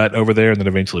Final Cut over there, and then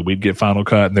eventually we'd get Final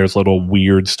Cut, and there's little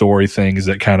weird story things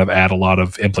that kind of add a lot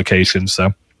of implications.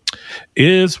 So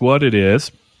is what it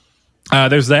is.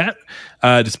 There's that.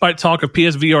 Despite talk of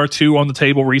PSVR 2 on the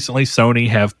table recently, Sony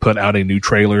have put out a new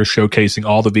trailer showcasing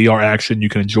all the VR action you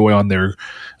can enjoy on their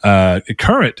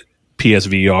current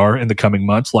PSVR in the coming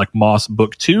months, like Moss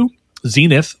Book 2,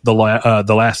 Zenith, the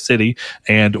Last City,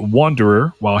 and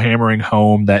Wanderer, while hammering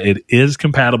home that it is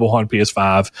compatible on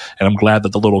PS5. And I'm glad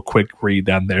that the little quick read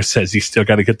down there says you still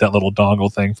got to get that little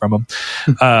dongle thing from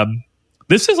them.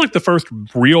 This is like the first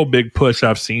real big push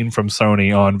I've seen from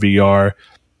Sony on VR.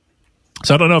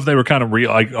 So I don't know if they were kind of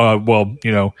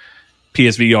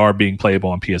PSVR being playable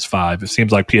on PS5. It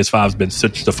seems like PS5 has been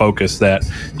such the focus that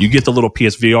you get the little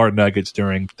PSVR nuggets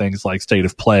during things like State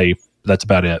of Play. That's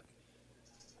about it.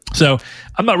 So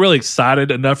I'm not really excited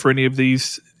enough for any of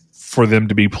these for them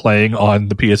to be playing on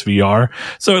the PSVR.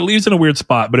 So it leaves in a weird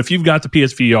spot. But if you've got the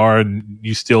PSVR and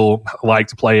you still like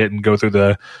to play it and go through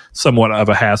the somewhat of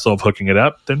a hassle of hooking it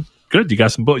up, then good. You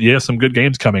got some good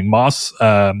games coming. Moss,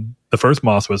 the first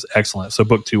Moss was excellent. So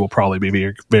Book 2 will probably be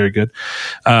very, very good.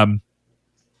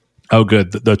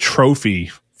 Good. The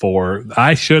trophy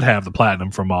I should have the platinum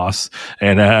for Moss.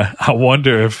 And I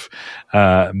wonder if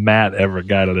Matt ever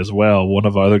got it as well. One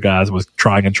of our other guys was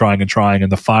trying. And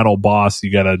the final boss,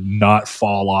 you got to not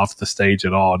fall off the stage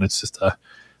at all. And it's just a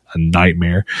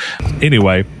nightmare.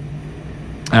 Anyway.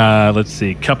 Let's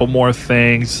see. Couple more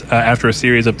things. After a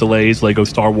series of delays, Lego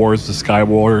Star Wars The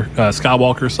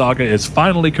Skywalker Saga is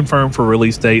finally confirmed for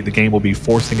release date. The game will be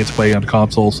forcing its way on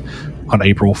consoles on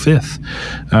April 5th.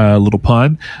 Little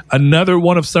pun. Another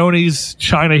one of Sony's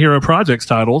China Hero Projects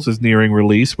titles is nearing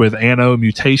release with Anno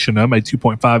Mutationum, a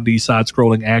 2.5D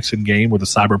side-scrolling action game with a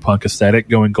cyberpunk aesthetic,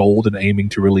 going gold and aiming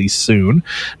to release soon.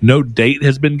 No date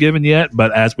has been given yet,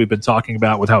 but as we've been talking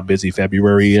about with how busy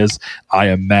February is, I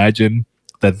imagine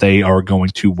that they are going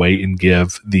to wait and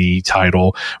give the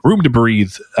title room to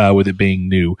breathe with it being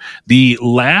new. The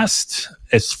last,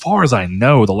 as far as I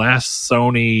know, the last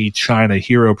Sony China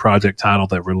Hero Project title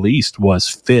that released was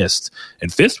Fist.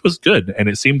 And Fist was good, and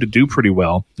it seemed to do pretty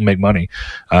well and make money.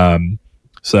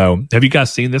 So have you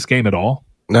guys seen this game at all?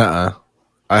 Nuh-uh.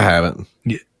 I haven't.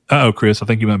 Yeah. Uh-oh, Chris, I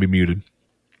think you might be muted.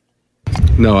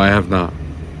 No, I have not.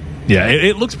 Yeah,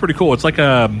 it looks pretty cool. It's like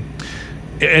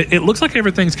it looks like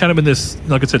everything's kind of in this,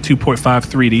 like I said, 2.5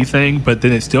 3D thing, but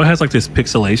then it still has like this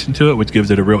pixelation to it, which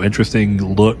gives it a real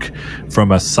interesting look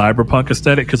from a cyberpunk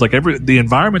aesthetic. Because like the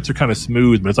environments are kind of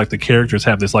smooth, but it's like the characters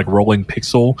have this like rolling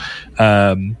pixel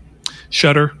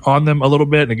shutter on them a little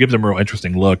bit, and it gives them a real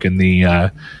interesting look. And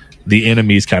the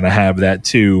enemies kind of have that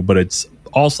too, but it's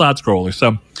all side scrollers.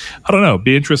 So I don't know.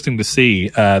 Be interesting to see.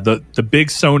 The big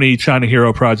Sony China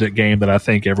Hero Project game that I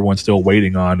think everyone's still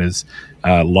waiting on is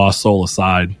Lost Soul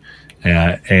Aside.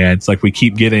 And it's like we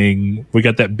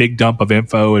got that big dump of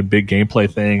info and big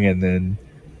gameplay thing, and then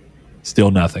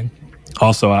still nothing.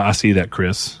 Also, I see that,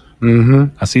 Chris.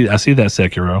 Mm-hmm. I see that,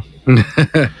 Sekiro.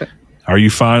 Are you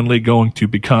finally going to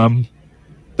become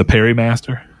the parry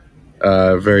master?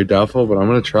 Very doubtful, but I'm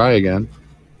going to try again.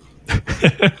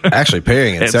 Actually,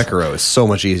 parrying in Sekiro is so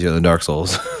much easier than Dark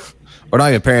Souls. Or not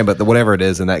even parrying, but whatever it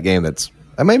is in that game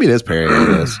maybe it is parrying, I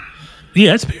guess.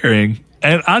 Yeah, it's parrying.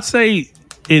 And I'd say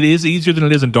it is easier than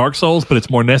it is in Dark Souls, but it's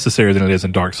more necessary than it is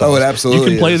in Dark Souls. Oh, it absolutely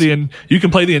you can play is. You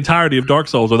can play the entirety of Dark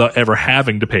Souls without ever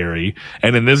having to parry,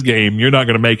 and in this game, you're not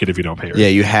going to make it if you don't parry. Yeah,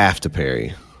 you have to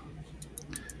parry.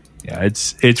 Yeah,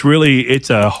 it's really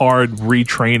a hard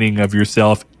retraining of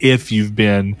yourself if you've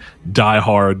been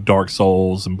diehard Dark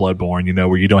Souls and Bloodborne,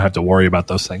 where you don't have to worry about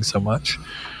those things so much.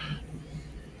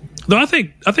 Though I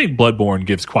think Bloodborne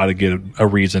gives quite a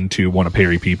reason to want to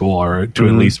parry people or to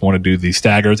at least want to do the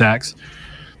stagger attacks.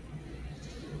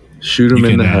 Shoot him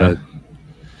in the head.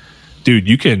 Dude,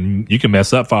 you can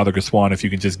mess up Father Gaswan if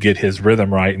you can just get his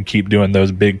rhythm right and keep doing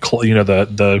those big,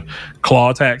 the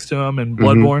claw attacks to him in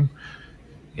Bloodborne.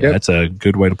 Yeah, that's a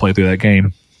good way to play through that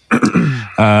game.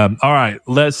 All right,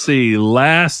 let's see.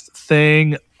 Last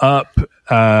thing up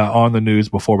on the news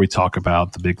before we talk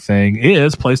about the big thing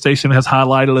is PlayStation has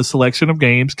highlighted a selection of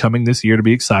games coming this year to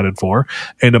be excited for.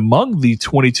 And among the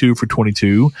 22 for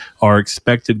 22 are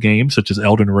expected games such as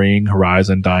Elden Ring,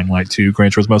 Horizon, Dying Light 2,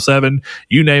 Gran Turismo 7.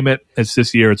 You name it, it's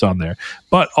this year, it's on there.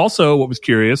 But also what was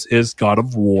curious is God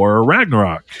of War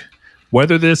Ragnarok.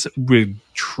 Whether this would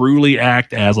truly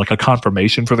act as like a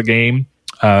confirmation for the game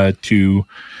to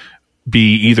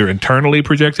be either internally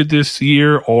projected this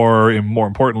year or, more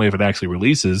importantly, if it actually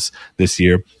releases this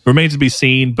year, remains to be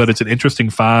seen, but it's an interesting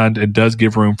find and does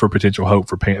give room for potential hope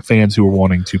for fans who are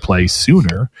wanting to play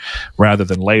sooner rather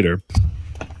than later.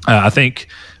 I think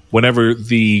whenever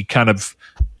the kind of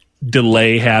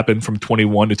delay happened from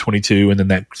 21 to 22 and then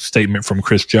that statement from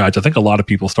Chris Judge, I think a lot of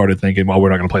people started thinking, well,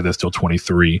 we're not going to play this till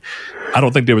 23. I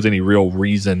don't think there was any real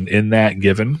reason in that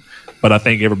given, but I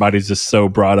think everybody's just so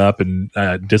brought up and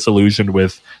disillusioned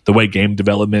with the way game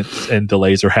development and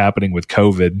delays are happening with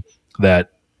COVID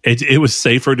that it was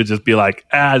safer to just be like,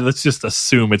 let's just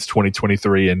assume it's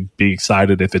 2023 and be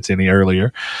excited if it's any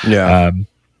earlier. Yeah.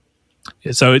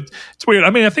 So it's weird. I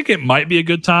mean, I think it might be a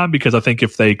good time because I think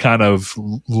if they kind of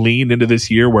lean into this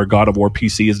year where God of War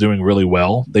PC is doing really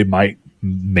well, they might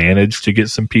manage to get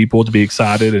some people to be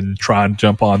excited and try and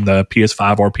jump on the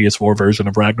PS5 or PS4 version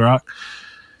of Ragnarok.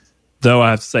 Though I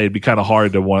have to say it'd be kind of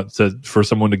hard for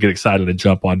someone to get excited and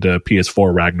jump onto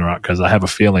PS4 Ragnarok because I have a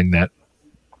feeling that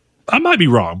I might be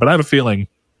wrong, but I have a feeling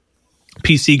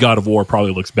PC God of War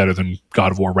probably looks better than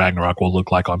God of War Ragnarok will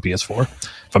look like on PS4,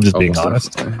 if I'm just being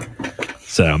honest.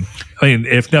 So, I mean,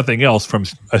 if nothing else from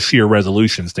a sheer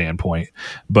resolution standpoint,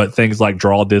 but things like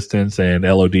draw distance and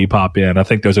LOD pop in, I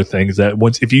think those are things that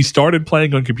if you started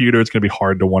playing on computer, it's going to be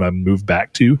hard to want to move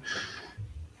back to.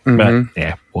 But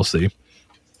yeah, we'll see.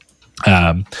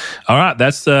 All right,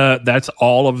 that's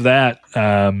all of that.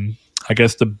 I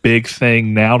guess the big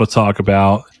thing now to talk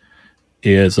about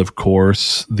is, of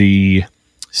course, the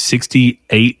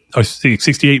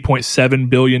 $68.7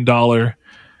 billion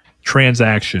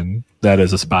transaction that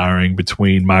is aspiring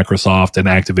between Microsoft and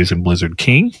Activision Blizzard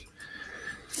King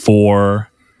for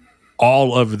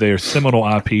all of their seminal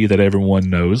IP that everyone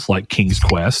knows, like King's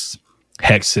Quest,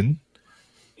 Hexen,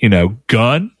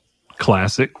 Gun,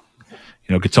 classic,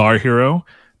 Guitar Hero.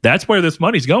 That's where this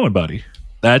money's going, buddy.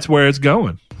 That's where it's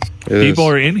going. People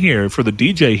are in here for the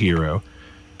DJ Hero.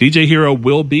 DJ Hero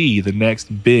will be the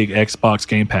next big Xbox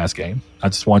Game Pass game. I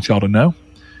just want y'all to know.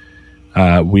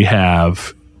 We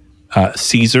have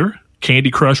Caesar.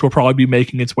 Candy Crush will probably be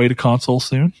making its way to console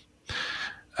soon.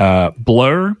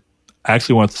 Blur. I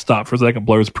actually want to stop for a second.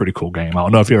 Blur is a pretty cool game. I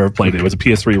don't know if you ever played it. It was a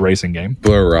PS3 racing game.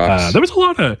 Blur rocks. There was a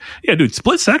lot of... Yeah, dude,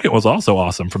 Split Second was also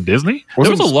awesome from Disney. There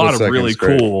was a lot of really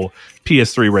cool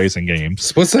PS3 racing games.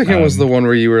 Split Second was the one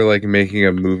where you were like making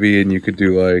a movie and you could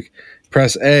do like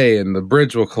press A and the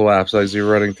bridge will collapse as you're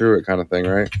running through it kind of thing,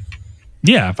 right?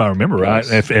 Yeah, if I remember right.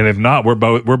 If not, we're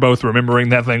both remembering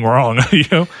that thing wrong.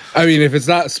 I mean, if it's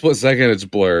not Split Second, it's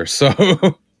Blur. So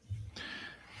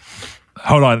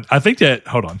hold on.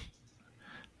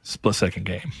 Split Second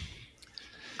game.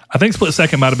 I think Split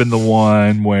Second might have been the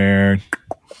one where.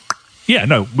 Yeah,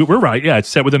 no, we're right. Yeah, it's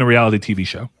set within a reality TV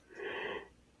show.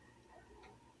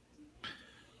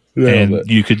 Yeah, and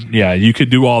you could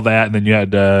do all that, and then you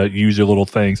had to use your little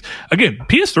things. Again,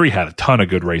 PS3 had a ton of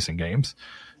good racing games.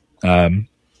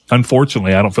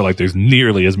 Unfortunately, I don't feel like there's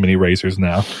nearly as many racers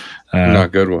now.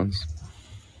 Not good ones.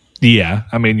 Yeah,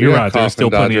 I mean, you're right. There's still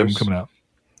plenty of them coming out.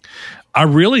 I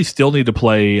really still need to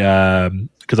play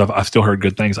because I've still heard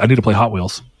good things. I need to play Hot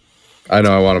Wheels. I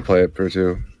know I want to play it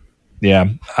too. Yeah.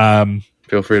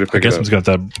 Feel free to pick it up. I guess I'm just going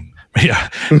to.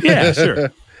 Yeah,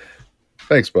 sure.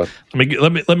 Thanks, bud.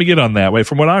 Let me get on that. Wait,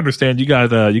 from what I understand, you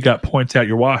got points out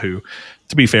your wahoo.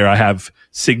 To be fair, I have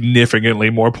significantly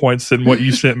more points than what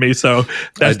you sent me, so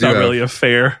that's not really a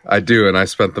fair. I do, and I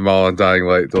spent them all on Dying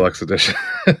Light Deluxe Edition.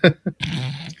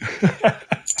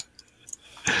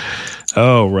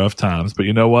 Oh, rough times. But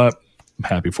you know what? I'm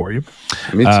happy for you.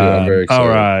 Me too. I'm very excited. All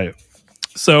right.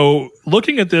 So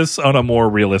looking at this on a more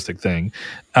realistic thing,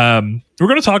 we're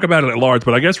going to talk about it at large,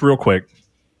 but I guess real quick,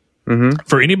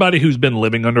 for anybody who's been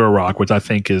living under a rock, which I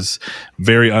think is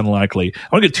very unlikely, I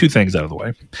want to get two things out of the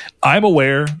way. I'm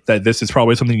aware that this is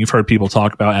probably something you've heard people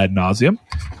talk about ad nauseum,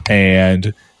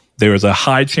 and there is a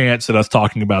high chance that us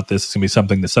talking about this is going to be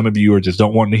something that some of you are just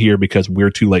don't want to hear because we're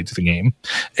too late to the game.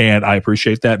 And I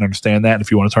appreciate that and understand that. And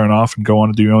if you want to turn off and go on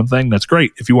and do your own thing, that's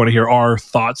great. If you want to hear our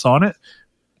thoughts on it,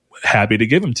 happy to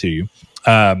give them to you.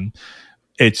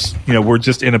 It's, we're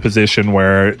just in a position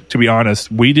where, to be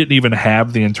honest, we didn't even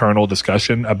have the internal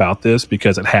discussion about this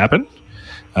because it happened.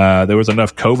 There was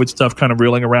enough COVID stuff kind of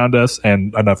reeling around us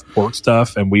and enough work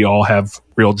stuff, and we all have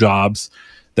real jobs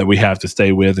that we have to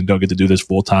stay with and don't get to do this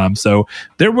full time. So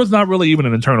there was not really even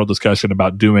an internal discussion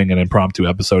about doing an impromptu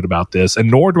episode about this,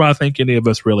 and nor do I think any of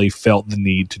us really felt the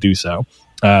need to do so.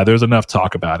 There's enough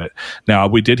talk about it. Now,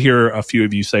 we did hear a few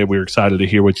of you say we're excited to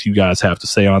hear what you guys have to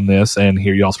say on this and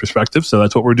hear y'all's perspective. So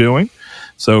that's what we're doing.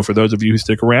 So for those of you who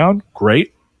stick around,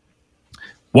 great.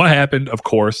 What happened, of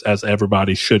course, as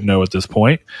everybody should know at this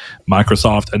point,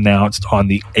 Microsoft announced on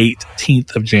the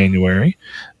 18th of January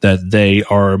that they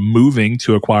are moving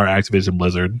to acquire Activision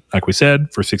Blizzard, like we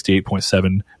said, for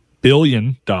 $68.7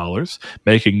 billion,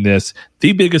 making this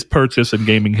the biggest purchase in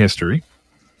gaming history.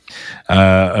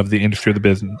 Of the industry of the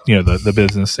business, the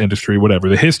business industry, whatever,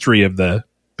 the history of the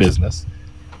business.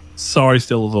 Sorry,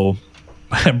 still a little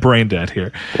brain dead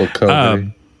here.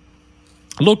 A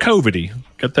little COVID-y.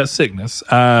 Got that sickness.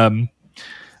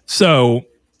 So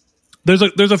there's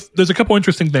a couple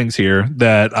interesting things here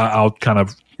that I'll kind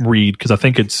of read because I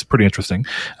think it's pretty interesting.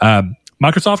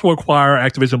 Microsoft will acquire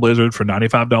Activision Blizzard for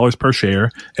 $95 per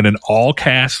share in an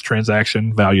all-cash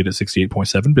transaction valued at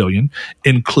 $68.7 billion,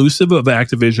 inclusive of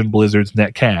Activision Blizzard's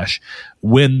net cash.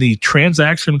 When the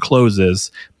transaction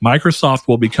closes, Microsoft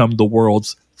will become the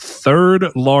world's third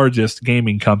largest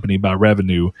gaming company by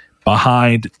revenue,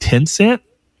 behind Tencent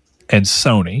and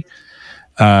Sony.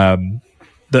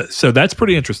 So that's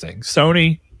pretty interesting.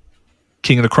 Sony,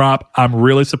 king of the crop. I'm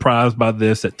really surprised by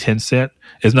this that Tencent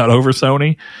is not over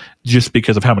Sony, just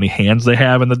because of how many hands they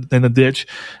have in the ditch,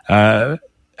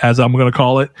 as I'm going to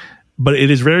call it. But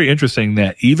it is very interesting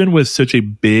that even with such a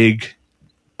big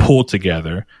pull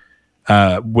together,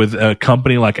 with a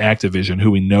company like Activision,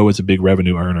 who we know is a big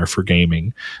revenue earner for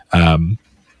gaming,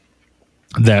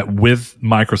 that with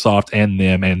Microsoft and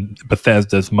them and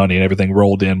Bethesda's money and everything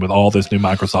rolled in with all this new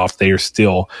Microsoft, they are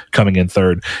still coming in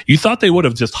third. You thought they would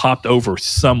have just hopped over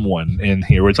someone in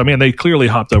here, which, I mean, they clearly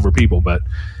hopped over people, but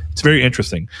it's very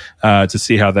interesting to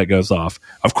see how that goes off.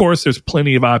 Of course, there's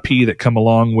plenty of IP that come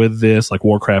along with this, like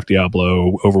Warcraft,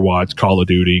 Diablo, Overwatch, Call of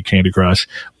Duty, Candy Crush,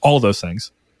 all those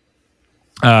things.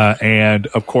 And,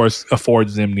 of course,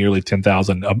 affords them nearly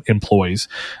 10,000 employees,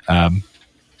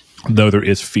 though there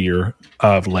is fear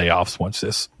of layoffs once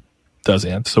this does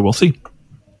end. So we'll see.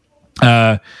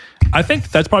 I think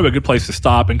that's probably a good place to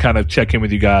stop and kind of check in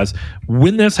with you guys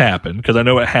when this happened, because I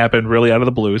know it happened really out of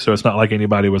the blue, so it's not like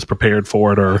anybody was prepared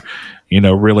for it or,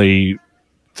 really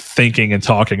thinking and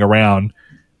talking around.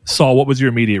 Saul, what was your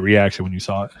immediate reaction when you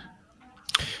saw it?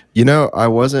 I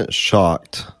wasn't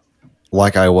shocked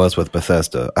like I was with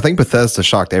Bethesda. I think Bethesda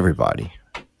shocked everybody.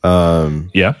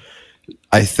 Yeah.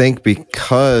 I think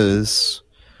because,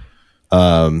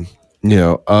 of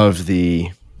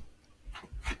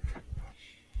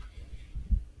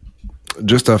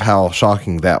how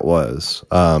shocking that was,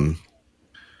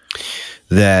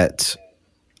 that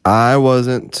I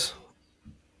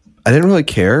didn't really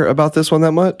care about this one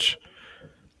that much,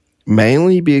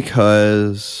 mainly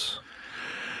because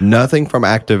nothing from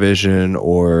Activision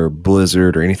or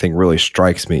Blizzard or anything really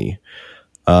strikes me.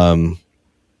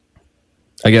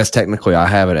 I guess technically I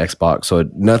have an Xbox, so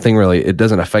it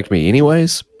doesn't affect me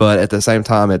anyways. But at the same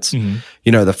time, it's,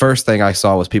 the first thing I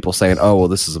saw was people saying, oh, well,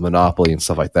 this is a monopoly and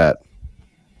stuff like that.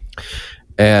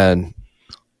 And,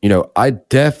 I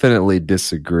definitely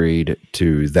disagreed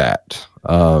to that.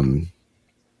 As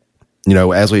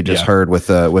we just heard with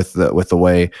the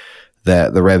way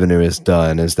that the revenue is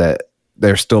done, is that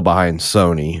they're still behind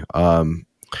Sony.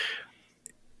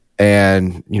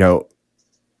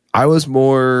 I was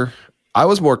more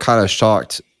kind of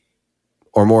shocked,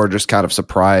 or more just kind of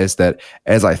surprised that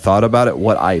as I thought about it,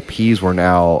 what IPs were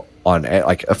now on,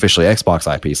 like, officially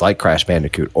Xbox IPs, like Crash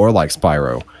Bandicoot or like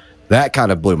Spyro. That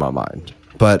kind of blew my mind.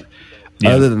 But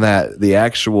other than that, the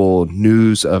actual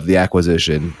news of the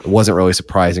acquisition wasn't really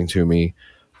surprising to me.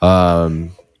 I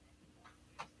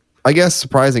guess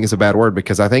surprising is a bad word,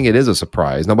 because I think it is a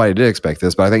surprise. Nobody did expect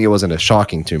this, but I think it wasn't as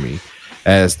shocking to me.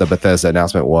 as the Bethesda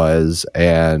announcement was.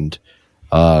 And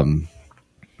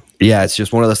it's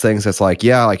just one of those things that's like,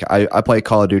 I play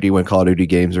Call of Duty when Call of Duty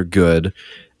games are good.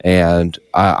 And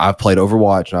I've played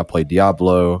Overwatch and I've played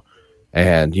Diablo.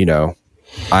 And,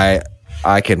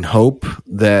 I can hope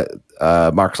that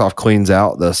Microsoft cleans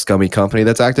out the scummy company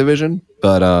that's Activision,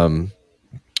 but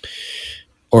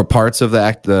or parts of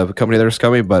the company that are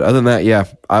scummy. But other than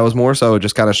that, I was more so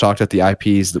just kind of shocked at the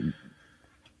IPs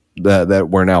that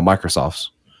were now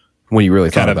Microsoft's when you really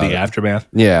thought about it. Kind of the aftermath.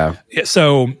 Yeah.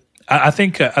 So I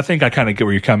think I kind of get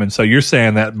where you're coming. So you're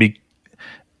saying that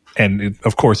and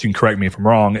of course you can correct me if I'm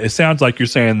wrong. It sounds like you're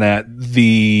saying that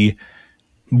the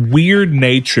weird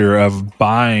nature of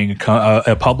buying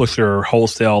a publisher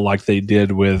wholesale like they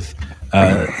did with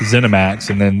ZeniMax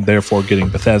and then therefore getting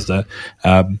Bethesda.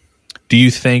 Do you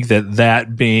think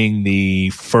that being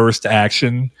the first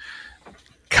action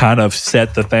kind of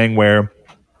set the thing where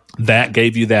that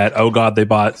gave you that, oh God,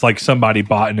 somebody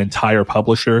bought an entire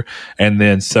publisher and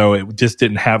then so it just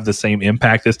didn't have the same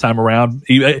impact this time around?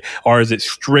 Or is it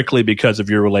strictly because of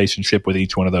your relationship with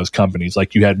each one of those companies?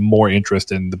 Like you had more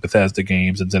interest in the Bethesda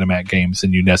games and ZeniMax games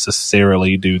than you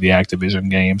necessarily do the Activision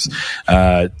games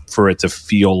for it to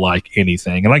feel like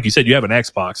anything. And like you said, you have an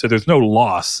Xbox, so there's no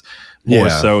loss more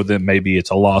so than maybe it's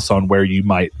a loss on where you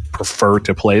might prefer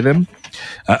to play them.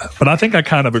 But I think I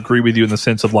kind of agree with you in the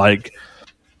sense of like,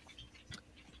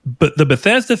 but the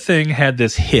Bethesda thing had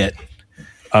this hit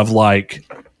of like,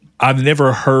 I've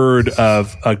never heard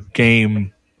of a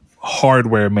game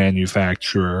hardware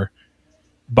manufacturer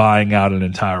buying out an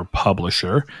entire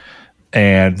publisher.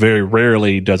 And very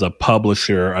rarely does a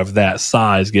publisher of that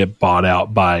size get bought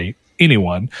out by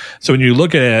anyone. So when you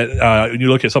look at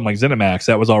something like ZeniMax,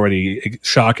 that was already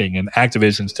shocking. And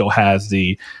Activision still has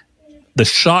the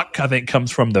shock, I think, comes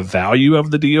from the value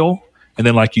of the deal. And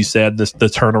then, like you said, the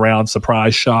turnaround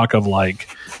surprise shock of like,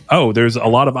 oh, there's a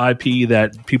lot of IP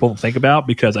that people don't think about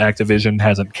because Activision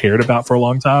hasn't cared about for a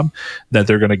long time that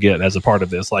they're going to get as a part of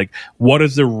this. Like, what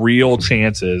is the real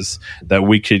chances that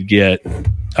we could get,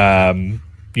 a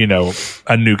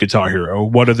new Guitar Hero?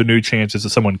 What are the new chances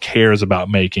that someone cares about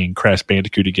making Crash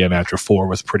Bandicoot again after 4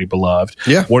 was pretty beloved?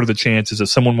 Yeah. What are the chances that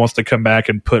someone wants to come back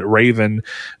and put Raven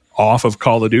off of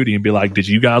Call of Duty and be like, did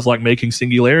you guys like making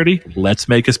Singularity? Let's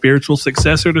make a spiritual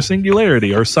successor to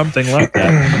Singularity or something like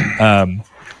that.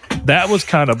 That was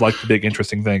kind of like the big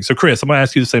interesting thing. So Chris, I'm going to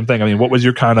ask you the same thing. I mean, what was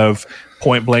your kind of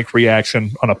point blank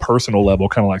reaction on a personal level,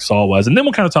 kind of like Saul was? And then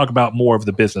we'll kind of talk about more of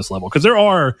the business level because there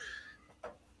are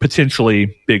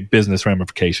potentially big business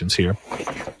ramifications here.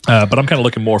 But I'm kind of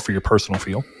looking more for your personal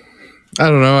feel. I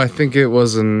don't know. I think it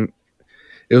was one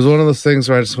of those things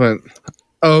where I just went,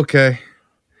 oh, okay.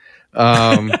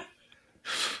 Because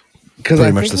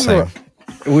pretty much the same.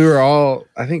 We were all.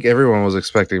 I think everyone was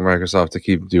expecting Microsoft to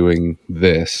keep doing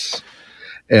this,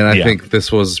 and I think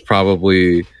this was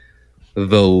probably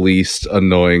the least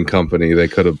annoying company they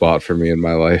could have bought for me in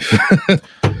my life.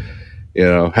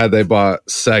 Had they bought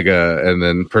Sega and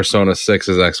then Persona 6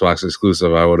 is Xbox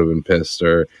exclusive, I would have been pissed.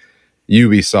 Or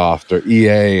Ubisoft or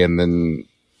EA and then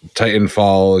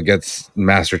Titanfall gets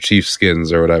Master Chief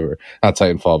skins or whatever. Not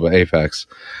Titanfall, but Apex.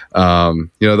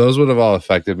 Those would have all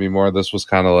affected me more. This was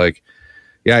kind of like,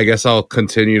 yeah, I guess I'll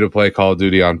continue to play Call of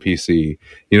Duty on PC.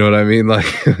 You know what I mean? Like,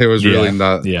 there was really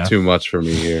not too much for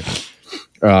me here.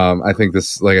 I think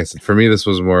this, like I said, for me, this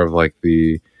was more of like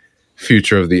the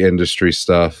future of the industry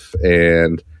stuff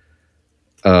and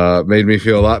made me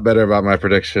feel a lot better about my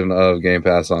prediction of Game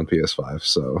Pass on PS5.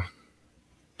 So...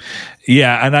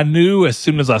 yeah, and I knew as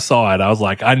soon as I saw it, I was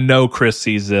like, I know Chris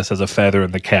sees this as a feather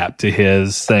in the cap to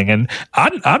his thing. And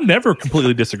I've never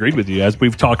completely disagreed with you, as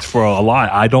we've talked for a lot.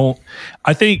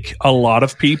 I think a lot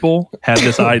of people had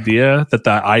this idea that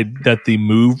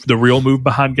the real move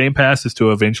behind Game Pass is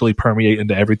to eventually permeate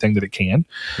into everything that it can.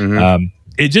 Mm-hmm.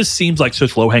 It just seems like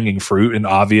such low-hanging fruit and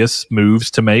obvious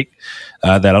moves to make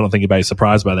that I don't think anybody's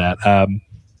surprised by that.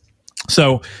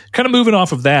 So kind of moving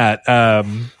off of that,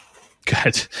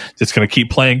 God, just going to keep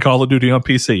playing Call of Duty on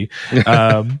PC.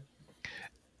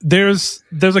 There's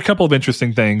a couple of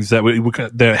interesting things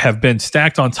that have been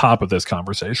stacked on top of this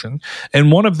conversation.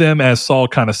 And one of them, as Saul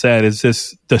kind of said,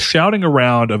 is the shouting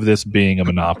around of this being a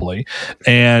monopoly.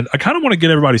 And I kind of want to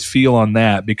get everybody's feel on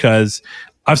that because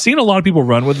I've seen a lot of people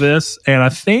run with this. And I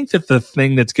think that the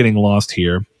thing that's getting lost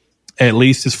here, at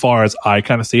least as far as I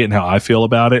kind of see it and how I feel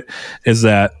about it, is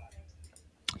that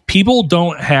people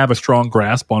don't have a strong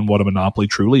grasp on what a monopoly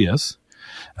truly is.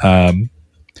 And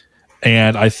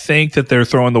I think that they're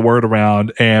throwing the word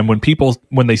around. And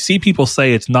when they see people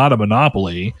say it's not a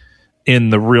monopoly,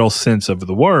 in the real sense of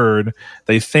the word.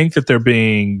 They think that they're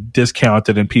being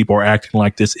discounted and people are acting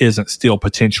like this isn't still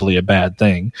potentially a bad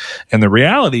thing. And the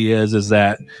reality is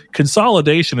that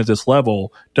consolidation at this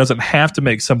level doesn't have to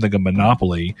make something a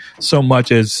monopoly so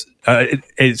much as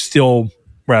it's still,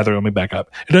 rather, let me back up.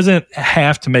 It doesn't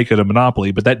have to make it a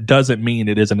monopoly, but that doesn't mean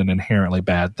it isn't an inherently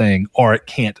bad thing, or it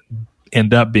can't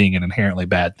end up being an inherently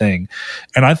bad thing.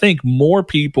 And I think more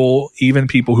people, even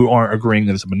people who aren't agreeing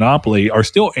that it's a monopoly, are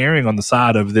still erring on the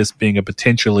side of this being a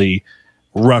potentially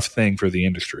rough thing for the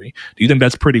industry. Do you think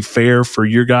that's pretty fair for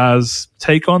your guys'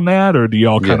 take on that, or do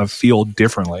y'all kind of feel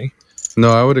differently?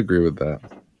 No, I would agree with that.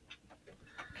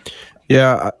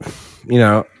 Yeah,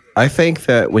 I think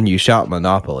that when you shout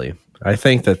monopoly, I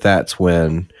think that that's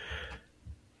when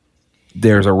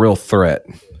there's a real threat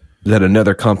that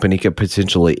another company could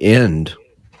potentially end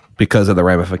because of the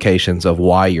ramifications of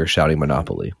why you're shouting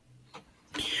monopoly.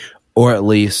 Or at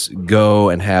least go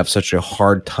and have such a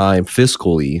hard time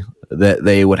fiscally that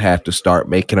they would have to start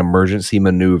making emergency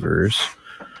maneuvers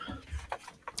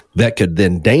that could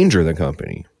then endanger the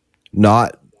company,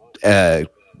 not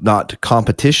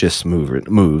competitious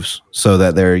moves, so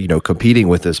that they're competing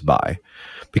with this buy,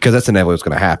 because that's inevitably what's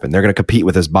going to happen. They're going to compete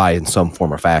with this buy in some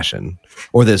form or fashion,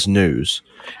 or this news.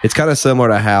 It's kind of similar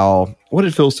to how, what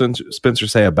did Phil Spencer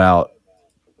say about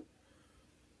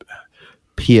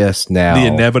PS Now? The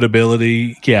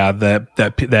inevitability,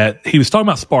 that he was talking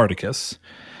about Spartacus,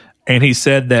 and he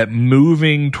said that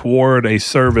moving toward a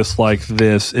service like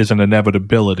this is an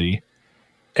inevitability.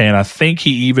 And I think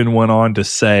he even went on to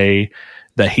say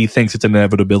that he thinks it's an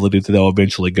inevitability that they'll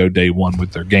eventually go day one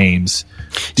with their games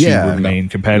to remain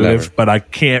competitive. Never. But I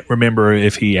can't remember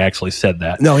if he actually said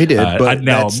that. No, he did. But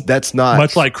that's not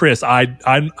much like Chris. I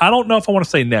don't know if I want to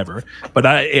say never, but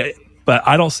I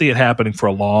don't see it happening for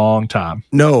a long time.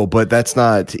 No, but that's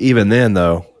not even then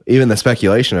though. Even the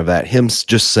speculation of that, him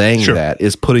just saying that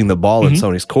is putting the ball in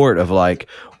Sony's court of like,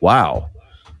 wow.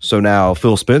 So now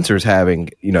Phil Spencer's having,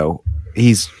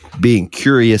 he's being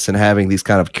curious and having these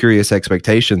kind of curious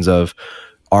expectations of,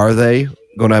 are they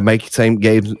going to make same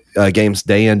games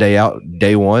day in, day out,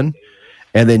 day one?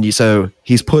 And then so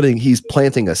he's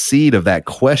planting a seed of that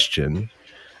question,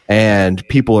 and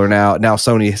people are now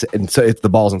Sony, and so it's the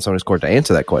ball's in Sony's court to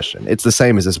answer that question. It's the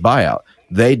same as this buyout.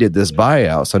 They did this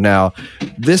buyout, so now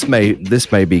this may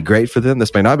be great for them.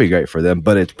 This may not be great for them,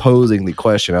 but it's posing the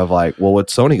question of like, well,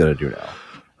 what's Sony going to do now?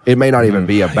 It may not even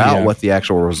be about what the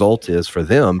actual result is for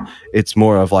them. It's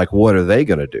more of like, what are they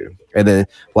going to do? And then,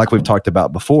 like we've talked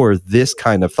about before, this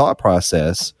kind of thought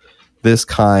process, this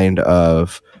kind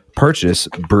of purchase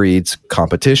breeds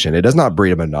competition. It does not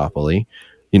breed a monopoly.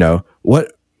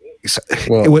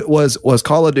 Was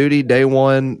Call of Duty day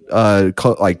one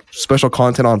like special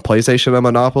content on PlayStation a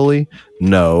monopoly?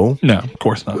 No, of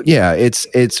course not. Yeah,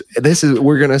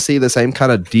 we're gonna see the same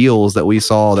kind of deals that we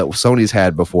saw that Sony's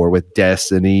had before with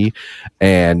Destiny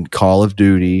and Call of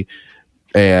Duty,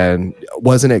 and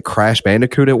wasn't it Crash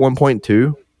Bandicoot at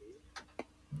 1.2?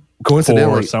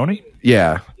 Coincidentally, for Sony.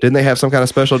 Yeah, didn't they have some kind of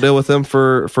special deal with them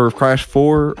for Crash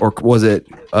 4, or was it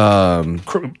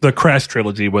the Crash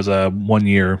trilogy was a 1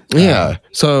 year? Yeah,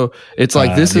 so it's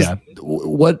like this is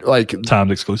what like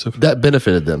timed exclusive that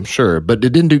benefited them, sure, but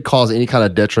it didn't cause any kind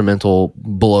of detrimental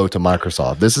blow to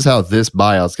Microsoft. This is how this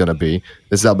buyout's going to be.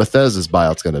 This is how Bethesda's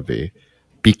buyout's going to be,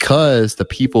 because the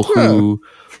people who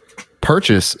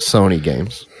purchase Sony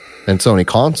games and Sony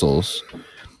consoles,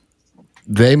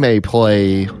 they may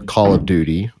play Call of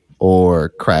Duty or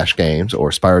Crash games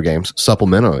or Spyro games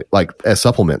supplementary, like as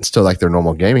supplements to like their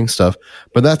normal gaming stuff,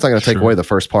 but that's not going to take away the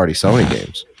first party Sony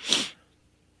games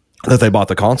that they bought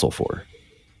the console for.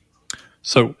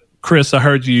 So, Chris, I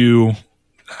heard you.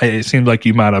 It seems like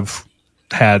you might have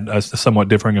had a somewhat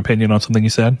differing opinion on something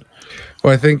you said.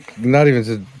 Well, I think not even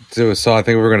to do a saw. I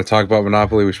think if we're going to talk about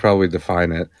monopoly, we should probably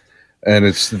define it, and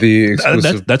it's the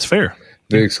exclusive. That's fair.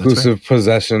 The exclusive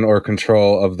possession or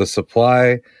control of the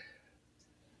supply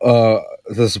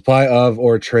of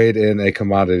or trade in a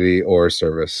commodity or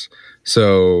service.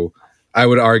 So I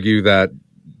would argue that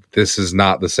this is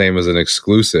not the same as an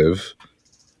exclusive,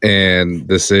 and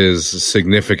this is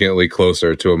significantly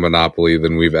closer to a monopoly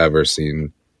than we've ever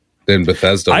seen, than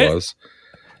Bethesda was.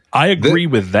 I agree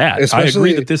with that. I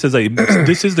agree that this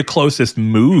is the closest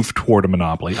move toward a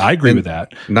monopoly. I agree with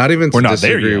that. Not even to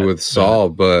disagree with Saul,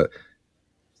 but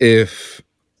if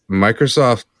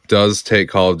Microsoft does take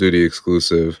Call of Duty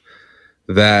exclusive,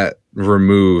 that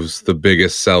removes the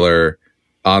biggest seller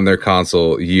on their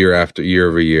console year after year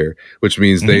over year, which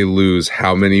means they lose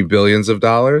how many billions of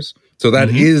dollars? So that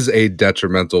is a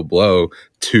detrimental blow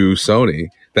to Sony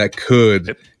that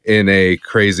could, in a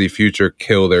crazy future,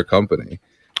 kill their company.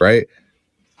 right?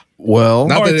 Well,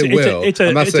 Not that it will.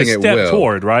 I'm not saying a it step will.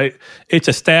 toward, right? It's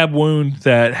a stab wound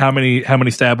that how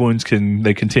many stab wounds can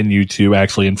they continue to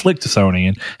actually inflict to Sony,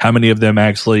 and how many of them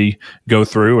actually go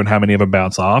through, and how many of them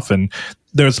bounce off. And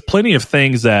there's plenty of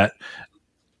things that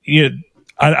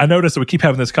I noticed that we keep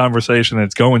having this conversation, and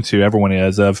it's going to everyone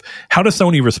is of how does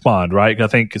Sony respond, right? I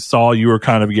think Saul, you were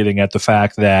kind of getting at the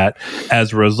fact that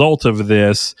as a result of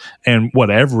this, and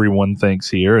what everyone thinks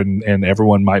here, and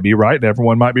everyone might be right and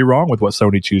everyone might be wrong with what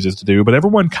Sony chooses to do, but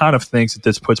everyone kind of thinks that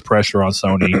this puts pressure on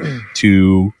Sony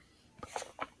to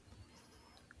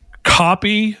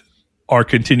copy or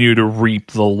continue to reap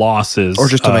the losses, or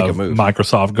just to make a move.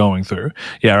 Microsoft going through.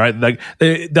 Yeah, right. Like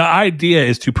the idea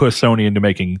is to push Sony into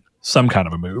making some kind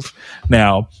of a move.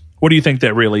 Now, what do you think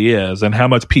that really is, and how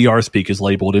much PR speak is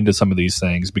labeled into some of these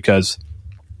things? Because,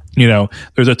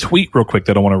 there's a tweet real quick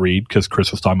that I want to read because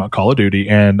Chris was talking about Call of Duty,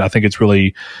 and I think it's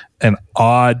really an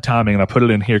odd timing, and I put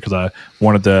it in here because I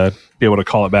wanted to be able to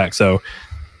call it back. So,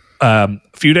 a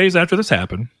few days after this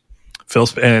happened,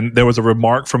 and there was a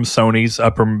remark from Sony's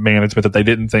upper management that they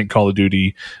didn't think Call of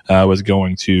Duty was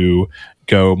going to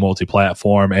go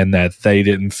multi-platform, and that they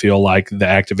didn't feel like the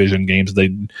Activision games they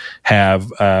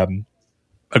have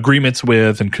agreements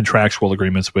with, and contractual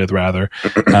agreements with rather,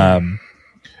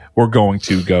 were going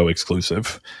to go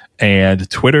exclusive. And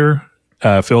Twitter,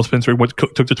 Phil Spencer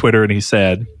took to Twitter and he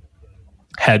said,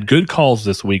 "Had good calls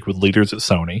this week with leaders at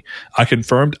Sony. I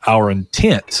confirmed our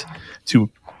intent to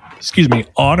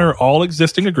honor all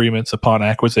existing agreements upon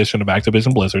acquisition of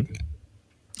Activision Blizzard."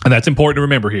 And that's important to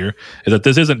remember here, is that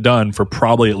this isn't done for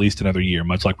probably at least another year,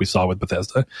 much like we saw with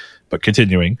Bethesda. But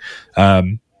continuing,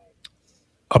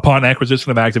 upon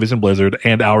acquisition of Activision Blizzard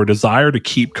and our desire to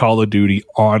keep Call of Duty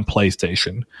on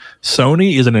PlayStation,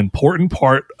 Sony is an important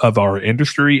part of our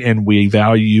industry, and we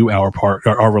value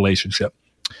our relationship.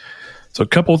 So a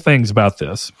couple of things about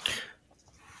this.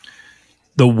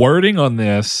 The wording on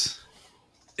this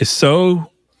is so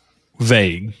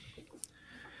vague,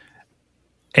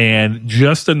 and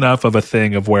just enough of a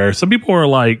thing of where some people are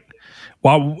like,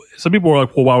 well,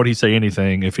 why would he say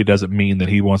anything if he doesn't mean that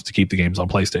he wants to keep the games on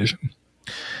PlayStation?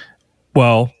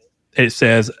 Well, it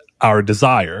says our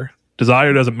desire.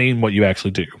 Desire doesn't mean what you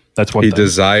actually do. That's what he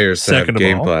desires to have Second of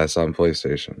Game all, Pass on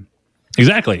PlayStation.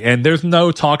 Exactly. And there's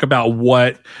no talk about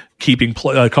what keeping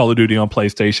Call of Duty on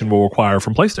PlayStation will require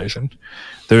from PlayStation.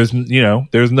 There's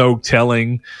no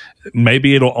telling.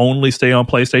 Maybe it'll only stay on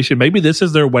PlayStation. Maybe this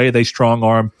is their way they strong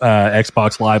arm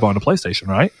Xbox Live onto PlayStation,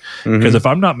 right? Because if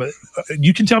I'm not,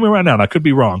 you can tell me right now, and I could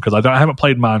be wrong because I haven't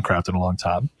played Minecraft in a long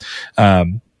time.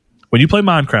 When you play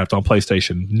Minecraft on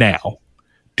PlayStation now,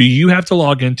 do you have to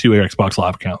log into your Xbox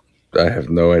Live account? I have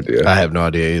no idea. I have no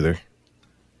idea either.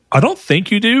 I don't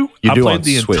think you do. You do played on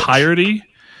the Switch. entirety.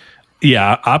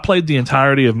 Yeah, I played the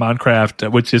entirety of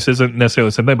Minecraft, which this isn't necessarily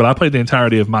the same thing, but I played the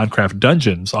entirety of Minecraft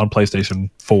Dungeons on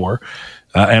PlayStation 4,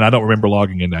 and I don't remember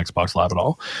logging into Xbox Live at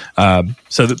all.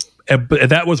 So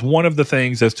that was one of the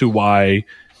things as to why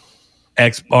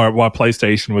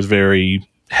PlayStation was very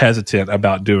hesitant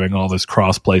about doing all this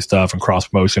cross-play stuff and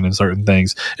cross-motion and certain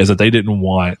things, is that they didn't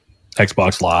want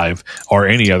Xbox Live or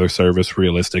any other service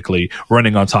realistically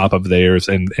running on top of theirs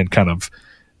and kind of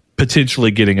potentially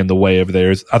getting in the way of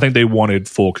theirs. I think they wanted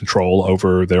full control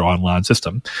over their online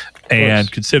system.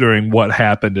 And considering what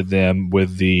happened to them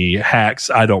with the hacks,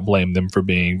 I don't blame them for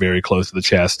being very close to the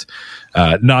chest.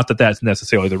 Not that that's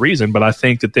necessarily the reason, but I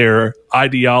think that their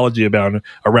ideology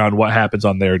around what happens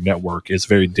on their network is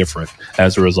very different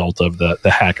as a result of the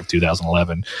hack of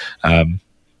 2011.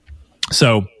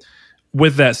 So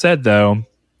with that said, though,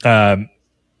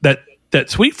 that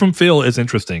tweet from Phil is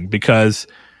interesting because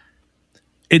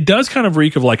it does kind of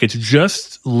reek of like it's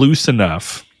just loose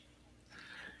enough.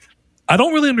 I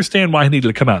don't really understand why he needed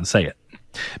to come out and say it,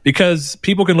 because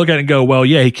people can look at it and go, well,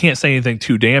 yeah, he can't say anything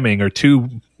too damning or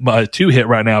too hit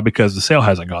right now because the sale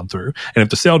hasn't gone through. And if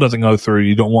the sale doesn't go through,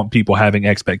 you don't want people having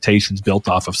expectations built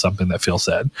off of something that Phil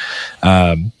said.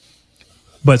 But at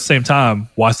the same time,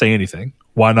 why say anything?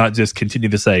 Why not just continue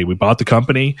to say, we bought the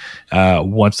company.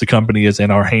 Once the company is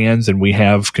in our hands and we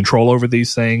have control over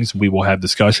these things, we will have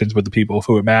discussions with the people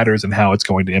who it matters and how it's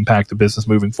going to impact the business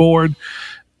moving forward,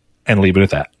 and leave it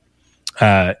at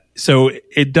that. So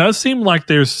it does seem like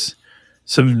there's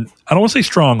some, I don't want to say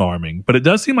strong arming, but it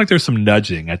does seem like there's some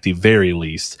nudging at the very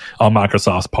least on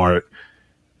Microsoft's part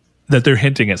that they're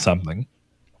hinting at something.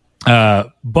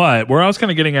 But where I was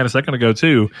kind of getting at a second ago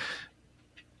too,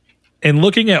 and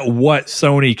looking at what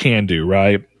Sony can do,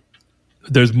 right?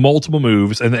 There's multiple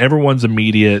moves, and everyone's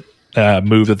immediate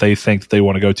move that they think that they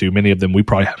want to go to, many of them we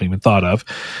probably haven't even thought of,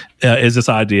 is this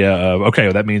idea of, okay,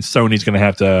 well, that means Sony's going to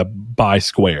have to buy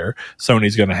Square.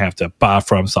 Sony's going to have to buy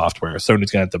From Software.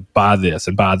 Sony's going to have to buy this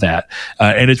and buy that.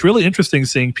 And it's really interesting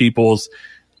seeing people's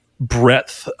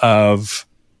breadth of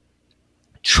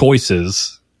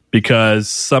choices, because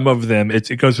some of them, it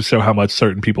goes to show how much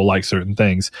certain people like certain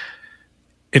things.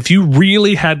 If you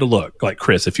really had to look, like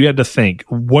Chris, if you had to think,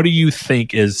 what do you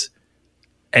think is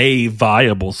a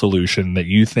viable solution that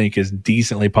you think is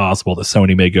decently possible that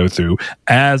Sony may go through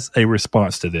as a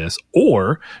response to this?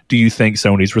 Or do you think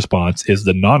Sony's response is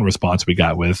the non-response we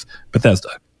got with Bethesda?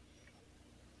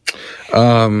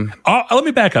 Let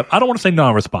me back up. I don't want to say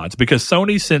non-response, because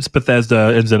Sony, since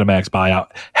Bethesda and ZeniMax buyout,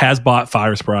 has bought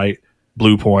Firesprite,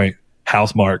 Bluepoint,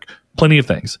 Housemarque, plenty of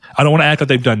things. I don't want to act like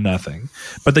they've done nothing,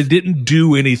 but they didn't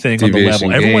do anything Deviation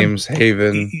on the level. Games,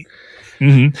 Haven.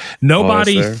 Mm-hmm.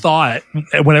 Nobody thought,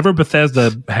 whenever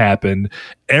Bethesda happened,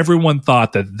 everyone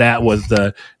thought that was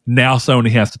now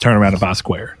Sony has to turn around and buy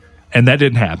Square, and that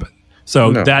didn't happen.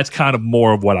 So that's kind of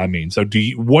more of what I mean. So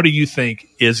what do you think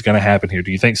is going to happen here?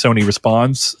 Do you think Sony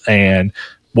responds, and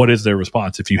what is their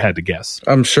response if you had to guess?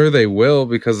 I'm sure they will,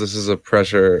 because this is a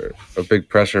big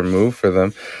pressure move for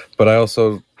them. But I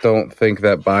also don't think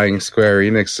that buying Square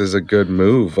Enix is a good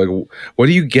move. Like, what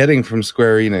are you getting from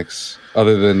Square Enix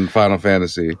other than Final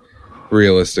Fantasy,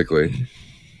 realistically?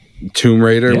 Tomb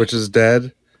Raider, which is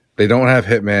dead. They don't have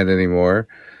Hitman anymore.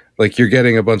 Like, you're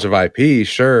getting a bunch of IP,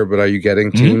 sure, but are you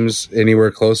getting teams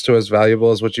anywhere close to as valuable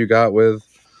as what you got with,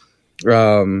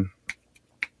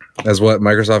 as what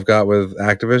Microsoft got with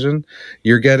Activision?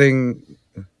 You're getting,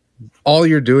 all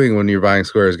you're doing when you're buying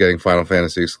Square is getting Final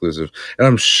Fantasy exclusive. And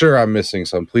I'm sure I'm missing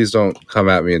some. Please don't come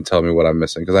at me and tell me what I'm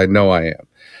missing, because I know I am.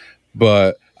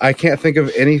 But I can't think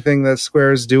of anything that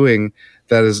Square is doing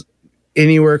that is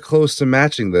anywhere close to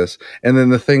matching this. And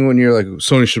then the thing when you're like,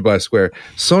 Sony should buy Square.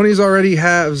 Sony's already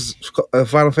has a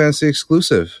Final Fantasy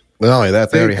exclusive. Not only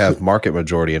that, they already have market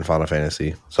majority in Final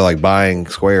Fantasy. So like buying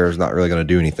Square is not really going to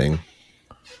do anything.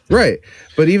 Right.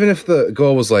 But even if the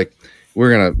goal was like, we're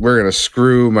gonna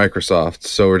screw Microsoft,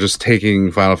 so we're just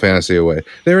taking Final Fantasy away.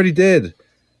 They already did.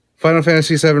 Final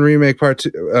Fantasy VII Remake Part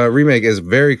 2 remake is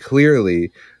very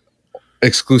clearly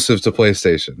exclusive to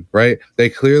PlayStation, right? They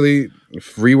clearly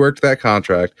reworked that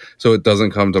contract so it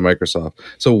doesn't come to Microsoft.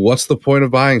 So what's the point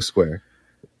of buying Square?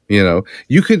 You know,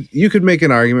 you could make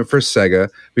an argument for Sega,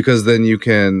 because then you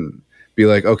can be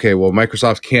like, okay, well,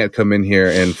 Microsoft can't come in here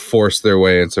and force their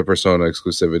way into Persona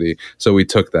exclusivity, so we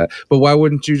took that. But why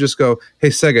wouldn't you just go, hey,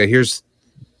 Sega, here's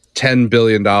 $10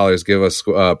 billion, give us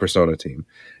a Persona team?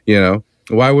 You know,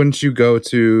 why wouldn't you go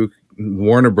to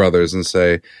Warner Brothers and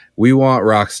say, we want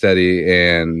Rocksteady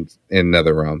and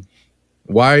NetherRealm?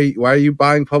 Why are you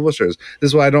buying publishers? This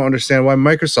is why I don't understand why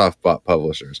Microsoft bought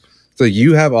publishers. So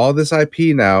you have all this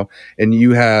IP now, and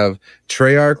you have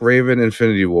Treyarch, Raven,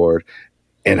 Infinity Ward,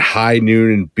 and High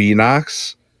Noon and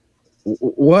Beenox.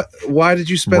 What? Why did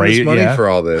you spend this money for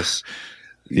all this?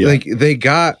 Yeah. Like, they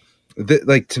got,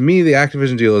 like, to me, the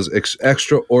Activision deal is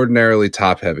extraordinarily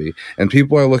top heavy, and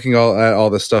people are looking at all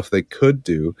the stuff they could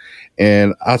do.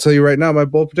 And I'll tell you right now, my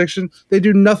bold prediction: they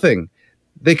do nothing.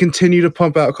 They continue to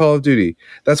pump out Call of Duty.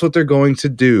 That's what they're going to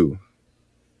do.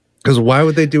 Because why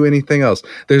would they do anything else?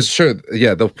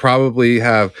 They'll probably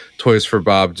have Toys for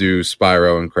Bob do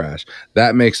Spyro and Crash.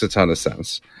 That makes a ton of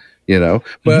sense, you know.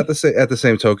 But at the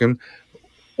same token,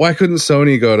 why couldn't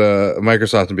Sony go to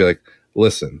Microsoft and be like,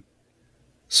 listen,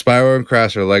 Spyro and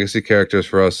Crash are legacy characters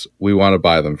for us. We want to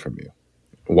buy them from you.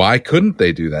 Why couldn't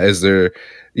they do that? Is there,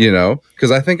 you know,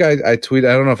 because I think I tweeted,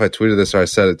 I don't know if I tweeted this or I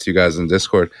said it to you guys in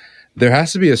Discord. There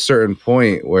has to be a certain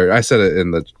point where, I said it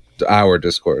in our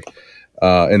Discord,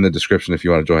 in the description if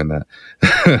you want to join that.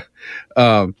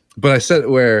 But I said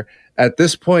where at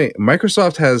this point,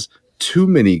 Microsoft has too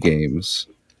many games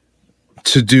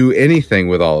to do anything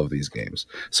with all of these games.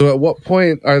 So at what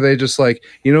point are they just like,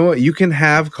 you know what, you can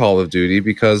have Call of Duty,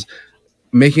 because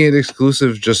making it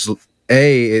exclusive just,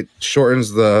 it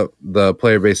shortens the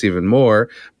player base even more,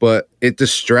 but it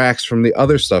distracts from the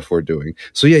other stuff we're doing.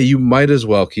 So yeah, you might as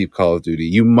well keep Call of Duty.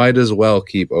 You might as well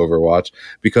keep Overwatch,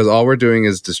 because all we're doing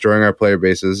is destroying our player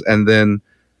bases. And then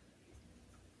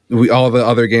all the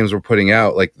other games we're putting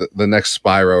out, like the next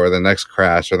Spyro or the next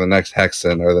Crash or the next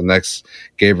Hexen or the next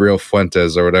Gabriel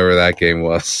Fuentes or whatever that game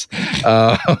was.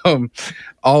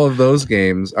 All of those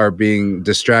games are being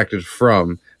distracted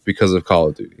from because of Call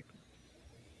of Duty.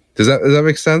 Does that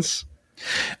make sense?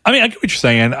 I mean, I get what you're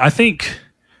saying. I think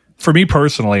for me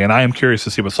personally, and I am curious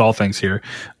to see what Saul thinks here,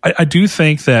 I do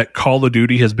think that Call of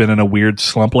Duty has been in a weird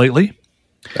slump lately.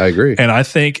 I agree. And I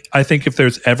think if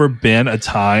there's ever been a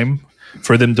time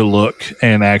for them to look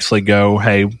and actually go,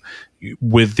 hey,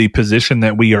 with the position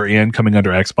that we are in coming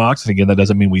under Xbox, and again, that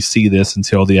doesn't mean we see this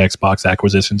until the Xbox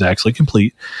acquisition's actually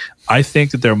complete. I think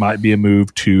that there might be a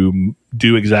move to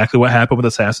do exactly what happened with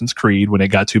Assassin's Creed when it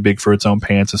got too big for its own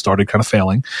pants and started kind of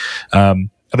failing. I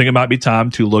think it might be time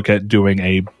to look at doing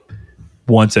a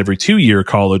once every 2 year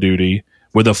Call of Duty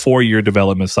with a 4-year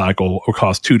development cycle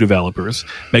across 2 developers.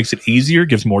 Makes it easier,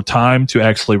 gives more time to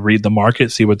actually read the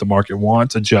market, see what the market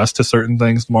wants, adjust to certain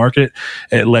things in the market.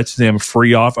 It lets them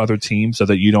free off other teams so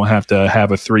that you don't have to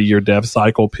have a 3-year dev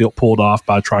cycle pulled off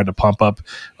by trying to pump up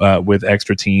with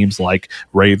extra teams like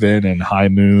Raven and High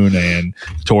Moon and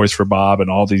Toys for Bob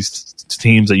and all these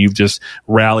teams that you've just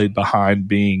rallied behind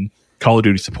being Call of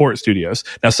Duty support studios.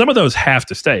 Now, some of those have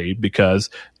to stay because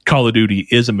Call of Duty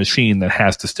is a machine that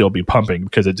has to still be pumping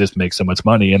because it just makes so much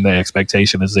money, and the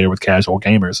expectation is there with casual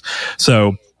gamers.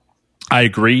 So I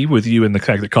agree with you in the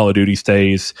fact that Call of Duty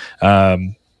stays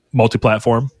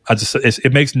multi-platform.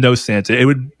 It makes no sense.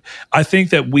 I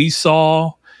think that we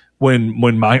saw when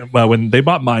they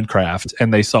bought Minecraft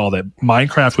and they saw that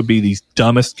Minecraft would be the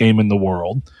dumbest game in the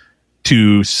world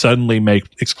to suddenly make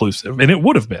exclusive, and it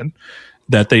would have been.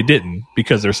 That they didn't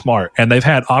because they're smart, and they've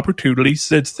had opportunities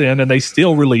since then, and they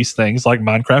still release things like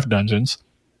Minecraft Dungeons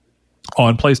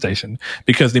on PlayStation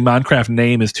because the Minecraft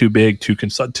name is too big to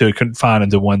confine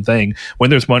into one thing. When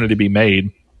there's money to be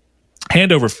made,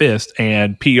 hand over fist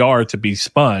and PR to be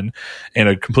spun in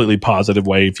a completely positive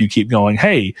way. If you keep going,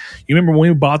 hey, you remember when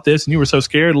we bought this and you were so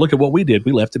scared? Look at what we did.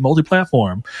 We left it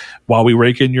multi-platform while we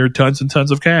rake in your tons and tons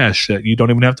of cash that you don't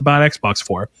even have to buy an Xbox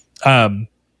for.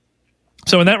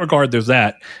 So in that regard, there's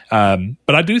that.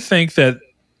 But I do think that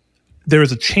there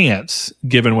is a chance,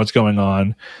 given what's going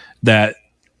on, that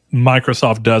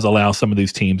Microsoft does allow some of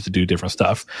these teams to do different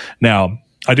stuff. Now,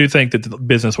 I do think that the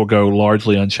business will go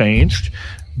largely unchanged.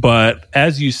 But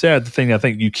as you said, the thing I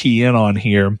think you key in on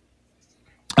here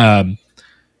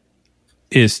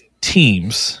is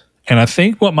teams. And I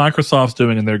think what Microsoft's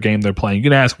doing in their game they're playing, you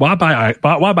can ask, why buy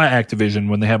Activision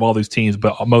when they have all these teams,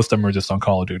 but most of them are just on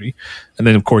Call of Duty? And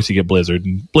then, of course, you get Blizzard.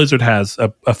 And Blizzard has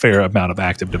a fair amount of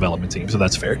active development teams, so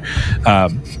that's fair. I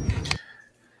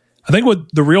think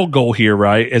what the real goal here,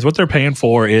 right, is what they're paying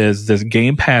for is this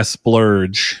Game Pass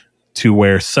splurge to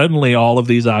where suddenly all of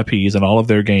these IPs and all of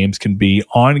their games can be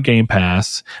on Game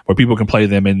Pass where people can play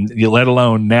them. And let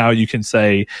alone now you can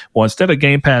say, well, instead of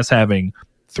Game Pass having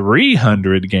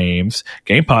 300 games,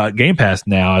 Game Pass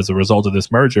now, as a result of this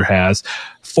merger, has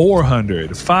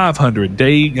 400, 500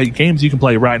 games you can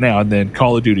play right now, and then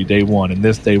Call of Duty day one and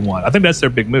this day one. I think that's their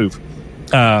big move.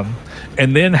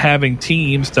 And then having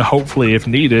teams to hopefully, if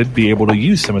needed, be able to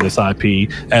use some of this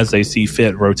IP as they see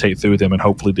fit, rotate through them, and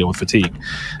hopefully deal with fatigue.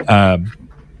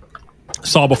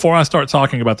 Saul, before I start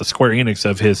talking about the Square Enix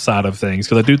of his side of things,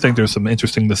 because I do think there's some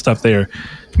interesting stuff there.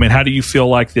 I mean, how do you feel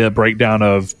like the breakdown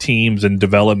of teams and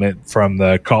development from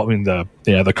the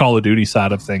Call of Duty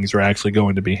side of things are actually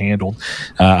going to be handled?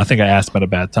 I think I asked him at a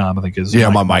bad time. I think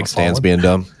my mic stands being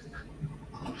dumb.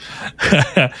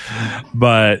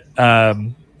 But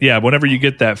whenever you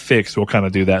get that fixed, we'll kind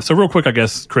of do that. So real quick, I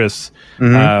guess, Chris,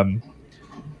 I'm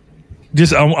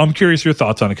curious your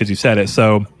thoughts on it because you said it.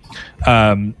 So.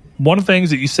 One of the things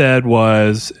that you said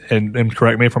was, and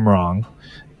correct me if I'm wrong,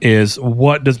 is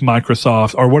what does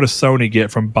Microsoft or what does Sony get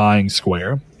from buying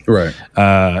Square? Right.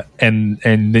 And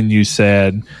then you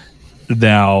said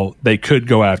now they could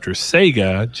go after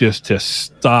Sega just to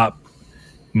stop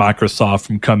Microsoft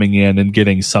from coming in and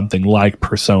getting something like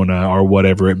Persona or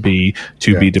whatever it be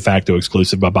to be de facto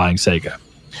exclusive by buying Sega.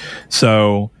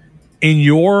 So in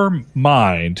your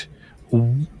mind,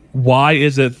 why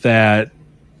is it that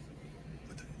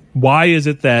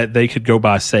they could go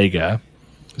buy Sega?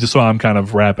 Just so I'm kind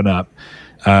of wrapping up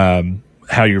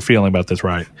how you're feeling about this,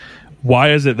 right?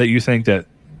 Why is it that you think that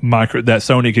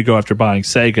Sony could go after buying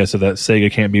Sega so that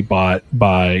Sega can't be bought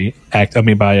by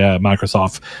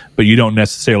Microsoft, but you don't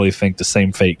necessarily think the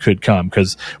same fate could come?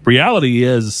 Because reality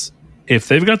is, if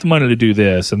they've got the money to do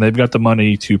this and they've got the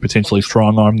money to potentially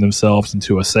strong arm themselves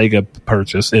into a Sega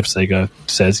purchase, if Sega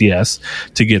says yes,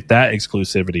 to get that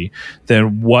exclusivity,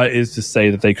 then what is to say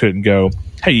that they couldn't go,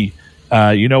 hey,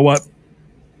 you know what?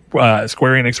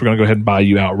 Square Enix, we're going to go ahead and buy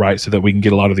you outright so that we can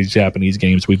get a lot of these Japanese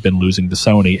games we've been losing to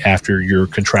Sony after your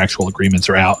contractual agreements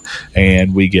are out,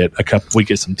 and we get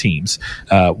some teams.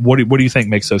 What do you think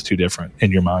makes those two different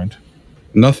in your mind?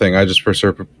 Nothing. I just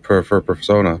prefer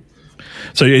Persona.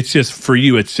 So it's just for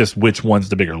you. It's just which one's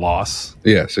the bigger loss.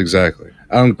 Yes, exactly.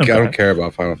 I don't care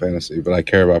about Final Fantasy, but I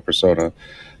care about Persona.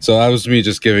 So that was me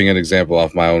just giving an example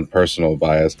off my own personal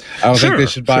bias. I don't think they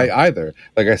should buy either.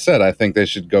 Like I said, I think they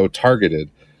should go targeted.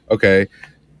 Okay,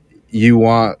 you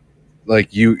want,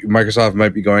 like, Microsoft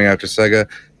might be going after Sega.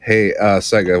 Hey,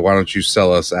 Sega, why don't you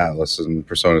sell us Atlas and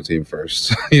Persona Team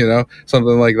first?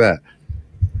 Something like that.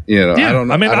 I don't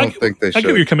know. I don't think they should. I get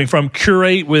where you're coming from.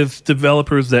 Curate with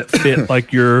developers that fit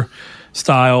like your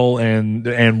style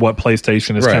and what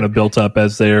PlayStation has kind of built up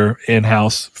as their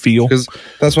in-house feel. Because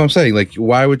that's what I'm saying. Like,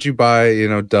 why would you buy,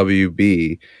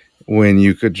 WB when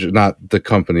you could not the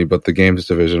company but the games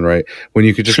division, right? When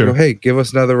you could just go, hey, give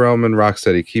us NetherRealm and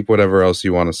Rocksteady, keep whatever else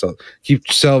you want to sell.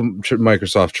 Sell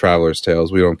Microsoft Traveler's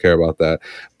Tales. We don't care about that,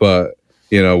 but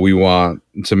we want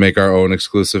to make our own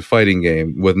exclusive fighting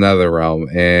game with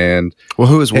NetherRealm. And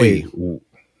who is we?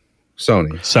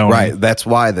 Sony. Right. That's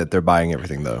why that they're buying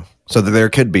everything, though, so that there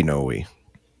could be no we.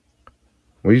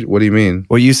 What do you mean?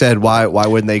 Well, you said why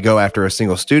wouldn't they go after a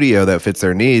single studio that fits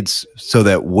their needs, so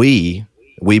that we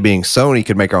being Sony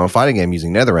could make our own fighting game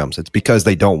using NetherRealms? It's because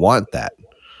they don't want that.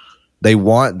 They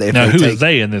want. Now, who is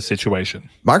they in this situation?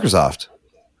 Microsoft.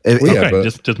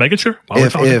 Just making sure.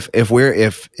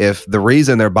 If the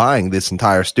reason they're buying this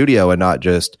entire studio and not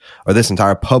just, or this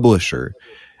entire publisher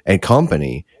and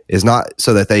company is not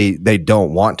so that they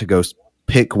don't want to go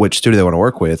pick which studio they want to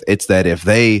work with, it's that if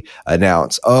they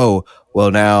announce, now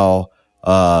Sony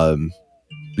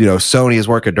is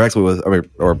working directly with,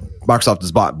 or Microsoft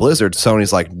has bought Blizzard,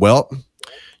 Sony's like, well,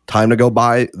 time to go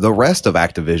buy the rest of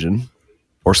Activision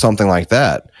or something like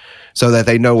that, so that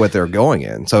they know what they're going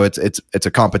in. So it's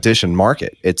a competition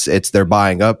market. It's they're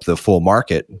buying up the full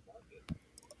market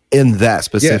in that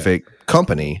specific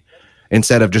company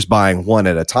instead of just buying one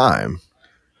at a time.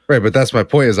 Right, but that's my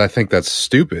point. Is I think that's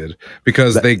stupid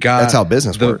because that's how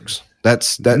business works.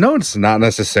 No, it's not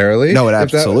necessarily. No, it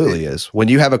absolutely is. When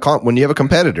you have a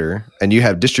competitor and you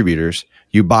have distributors,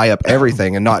 you buy up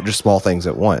everything and not just small things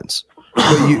at once.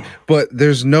 But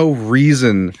there's no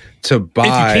reason to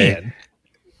buy. If you can.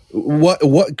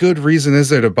 What good reason is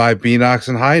there to buy Beanox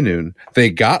and High Noon? They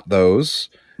got those.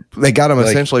 They got them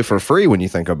essentially for free when you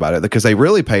think about it, because they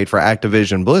really paid for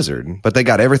Activision Blizzard, but they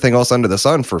got everything else under the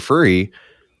sun for free.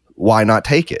 Why not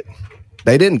take it?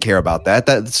 They didn't care about that.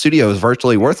 That studio is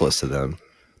virtually worthless to them.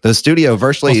 The studio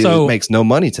virtually makes no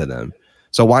money to them.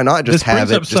 So why not just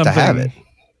have it just to have it?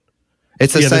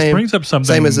 It's the same. This brings up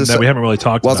something that we haven't really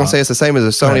talked about. Well, I was going to say it's the same as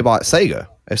if Sony bought Sega.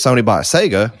 If Sony bought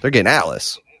Sega, they're getting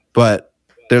Atlas. But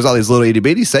there's all these little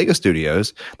itty-bitty Sega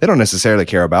studios they don't necessarily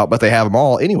care about, but they have them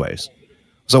all anyways.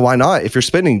 So why not? If you're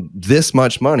spending this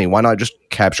much money, why not just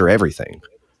capture everything?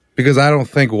 Because I don't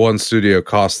think one studio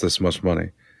costs this much money.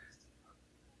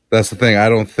 That's the thing. I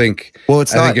don't think. Well,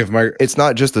 it's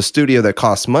not just the studio that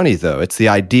costs money, though. It's the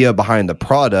idea behind the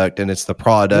product, and it's the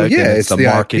product, and it's the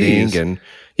marketing, IPs. And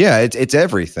it's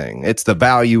everything. It's the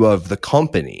value of the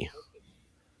company.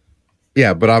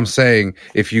 Yeah, but I'm saying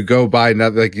if you go buy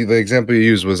like the example you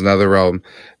used was NetherRealm.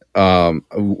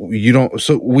 We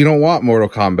don't want Mortal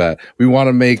Kombat. We want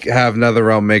to have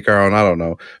NetherRealm make our own, I don't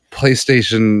know,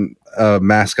 PlayStation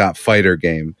mascot fighter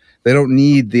game. They don't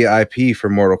need the IP for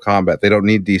Mortal Kombat. They don't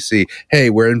need DC.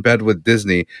 Hey, we're in bed with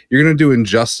Disney. You're going to do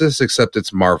Injustice, except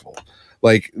it's Marvel.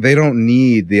 Like, they don't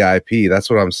need the IP. That's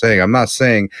what I'm saying. I'm not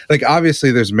saying, like,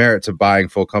 obviously there's merit to buying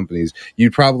full companies.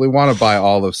 You'd probably want to buy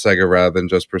all of Sega rather than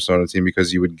just Persona Team,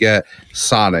 because you would get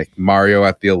Sonic, Mario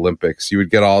at the Olympics. You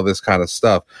would get all this kind of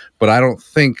stuff. But I don't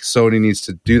think Sony needs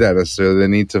to do that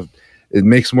necessarily. It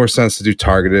makes more sense to do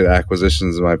targeted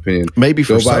acquisitions, in my opinion. Maybe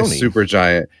for Go buy Sony.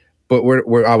 Supergiant. But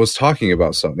I was talking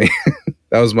about Sony.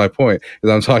 That was my point. Is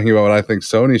I'm talking about what I think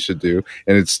Sony should do,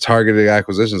 and it's targeted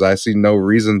acquisitions. I see no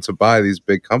reason to buy these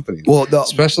big companies. Well,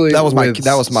 especially that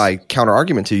was my counter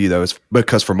argument to you, though, is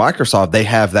because for Microsoft, they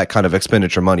have that kind of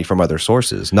expenditure money from other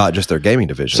sources, not just their gaming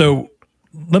division. So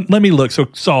let me look. So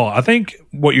Saul, I think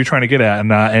what you're trying to get at,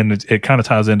 and it kind of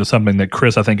ties into something that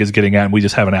Chris, I think, is getting at, and we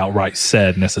just haven't outright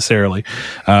said necessarily.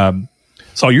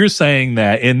 So you're saying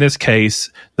that in this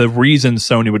case, the reason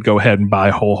Sony would go ahead and buy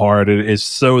Wholehearted is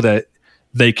so that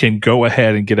they can go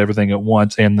ahead and get everything at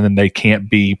once, and then they can't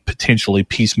be potentially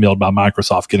piecemealed by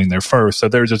Microsoft getting there first. So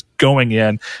they're just going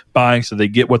in, buying, so they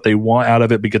get what they want out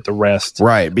of it, but get the rest.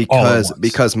 Right, because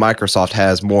Microsoft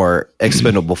has more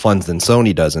expendable funds than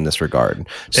Sony does in this regard.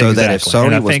 So that if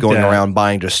Sony was going around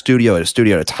buying just studio at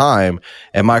a time,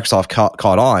 and Microsoft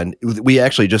caught on, we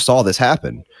actually just saw this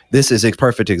happen. This is a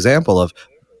perfect example of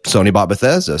Sony bought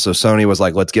Bethesda. So Sony was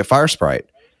like, let's get Firesprite.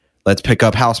 Let's pick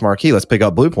up House Marquee. Let's pick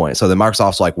up Bluepoint. So then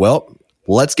Microsoft's like, well,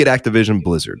 let's get Activision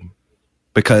Blizzard.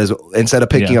 Because instead of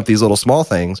picking up these little small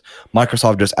things,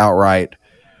 Microsoft just outright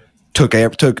took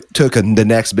the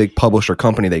next big publisher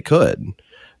company they could.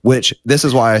 Which, this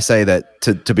is why I say that,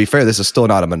 to be fair, this is still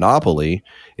not a monopoly,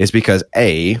 is because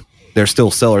A, there's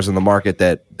still sellers in the market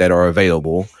that are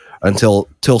available. until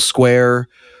Square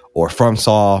or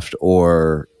FromSoft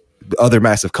or other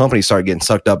massive companies start getting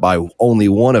sucked up by only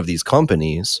one of these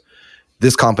companies.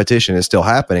 This competition is still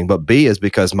happening. But B is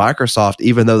because Microsoft,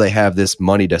 even though they have this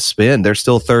money to spend, they're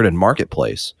still third in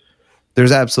marketplace.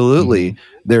 There's absolutely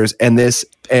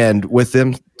and with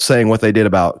them saying what they did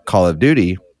about Call of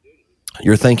Duty,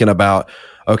 you're thinking about,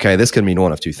 okay, this can mean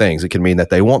one of two things. It can mean that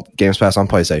they want Games Pass on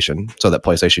PlayStation so that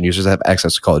PlayStation users have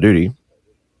access to Call of Duty,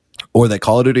 or that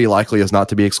Call of Duty likely is not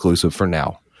to be exclusive for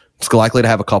now. It's likely to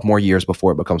have a couple more years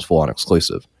before it becomes full-on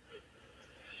exclusive.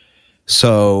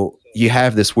 So you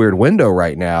have this weird window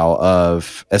right now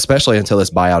of, especially until this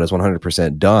buyout is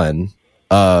 100% done,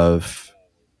 of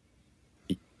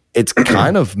it's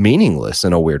kind of meaningless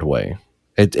in a weird way.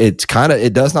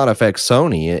 It does not affect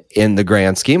Sony in the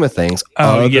grand scheme of things.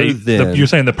 You're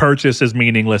saying the purchase is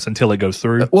meaningless until it goes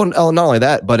through. Well, not only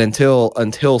that, but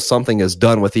until something is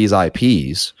done with these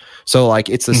IPs. So like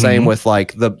it's the same with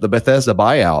like the Bethesda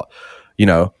buyout. You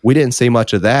know, we didn't see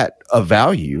much of that of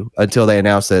value until they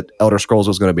announced that Elder Scrolls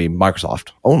was going to be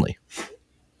Microsoft only.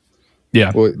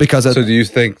 Yeah, so do you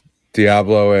think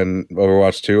Diablo and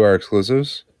Overwatch 2 are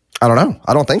exclusives? I don't know.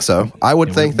 I don't think so. I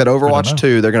would think that Overwatch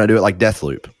 2, they're going to do it like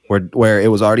Deathloop, where it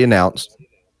was already announced,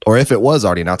 or if it was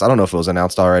already announced. I don't know if it was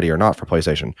announced already or not for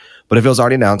PlayStation, but if it was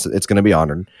already announced, it's going to be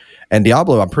honored. And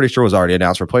Diablo, I'm pretty sure, was already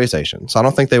announced for PlayStation. So I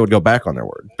don't think they would go back on their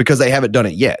word because they haven't done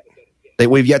it yet.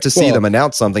 We've yet to see them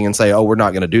announce something and say, oh, we're not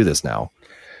going to do this now.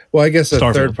 Well, I guess a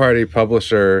Starfield. third-party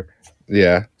publisher,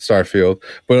 yeah, Starfield,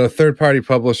 but a third-party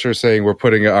publisher saying we're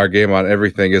putting our game on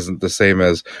everything isn't the same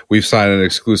as we've signed an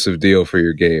exclusive deal for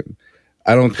your game.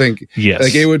 I don't think,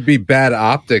 like, it would be bad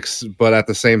optics, but at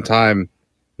the same time,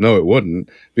 no, it wouldn't,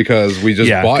 because we just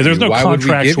bought you. No, why would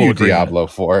we give you Diablo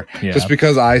for? Yeah. Just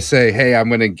because I say, hey, I'm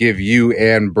going to give you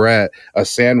and Brett a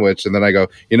sandwich, and then I go,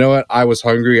 you know what? I was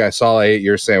hungry. I saw I ate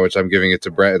your sandwich. I'm giving it to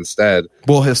Brett instead.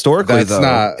 Well, historically,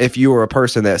 if you were a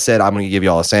person that said, I'm going to give you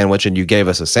all a sandwich, and you gave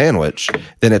us a sandwich,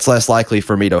 then it's less likely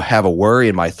for me to have a worry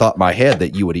in my head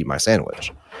that you would eat my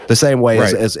sandwich. The same way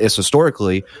as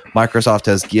historically, Microsoft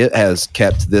has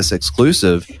kept this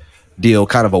exclusive deal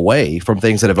kind of away from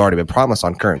things that have already been promised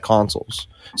on current consoles.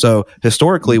 So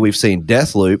historically, we've seen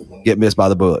Deathloop get missed by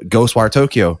the bullet, Ghostwire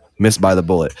Tokyo missed by the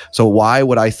bullet. So why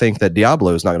would I think that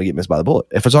Diablo is not going to get missed by the bullet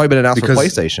if it's already been announced for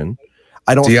PlayStation?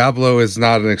 Diablo is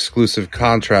not an exclusive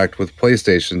contract with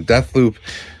PlayStation. Deathloop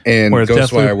and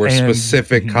Ghostwire were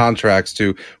specific contracts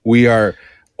to, we are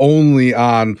only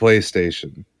on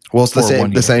PlayStation. Well, it's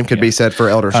the same could be said for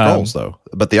Elder Scrolls, though,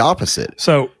 but the opposite.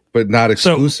 But not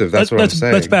exclusive. That's what I'm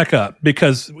saying. Let's back up,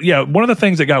 because one of the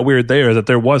things that got weird there is that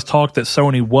there was talk that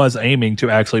Sony was aiming to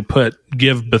actually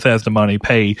give Bethesda money,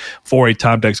 pay for a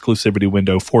timed exclusivity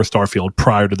window for Starfield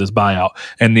prior to this buyout,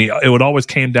 and it would always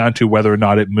came down to whether or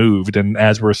not it moved. And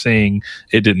as we're seeing,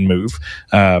 it didn't move,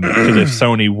 because if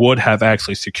Sony would have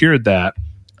actually secured that,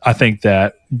 I think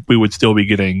that we would still be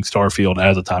getting Starfield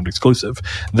as a timed exclusive.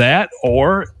 That,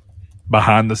 or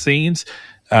behind the scenes,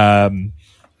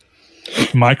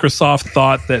 Microsoft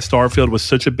thought that Starfield was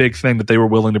such a big thing that they were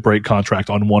willing to break contract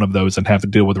on one of those and have to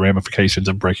deal with the ramifications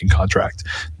of breaking contract.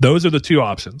 Those are the two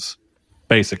options,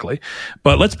 basically.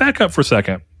 But let's back up for a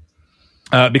second,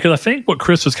 because I think what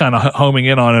Chris was kind of homing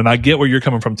in on, and I get where you're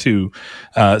coming from too,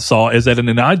 Saul, is that in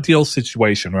an ideal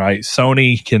situation, right,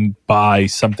 Sony can buy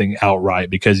something outright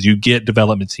because you get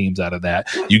development teams out of that.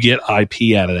 You get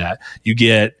IP out of that. You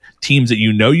get teams that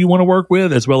you want to work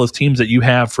with, as well as teams that you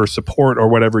have for support or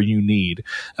whatever you need.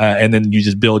 And then you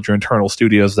just build your internal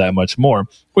studios that much more,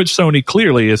 which Sony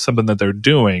clearly is something that they're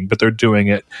doing, but they're doing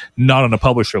it not on a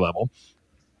publisher level.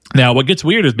 Now, what gets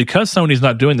weird is because Sony's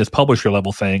not doing this publisher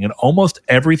level thing, and almost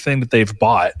everything that they've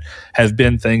bought has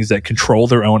been things that control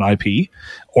their own IP,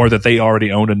 or that they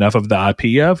already owned enough of the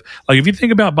IP of. Like if you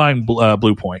think about buying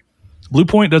Bluepoint,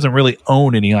 Bluepoint doesn't really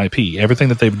own any IP. Everything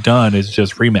that they've done is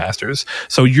just remasters.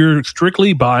 So you're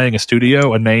strictly buying a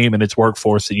studio, a name, and its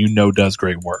workforce that does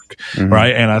great work,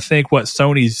 right? And I think what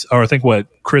what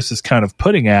Chris is kind of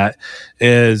putting at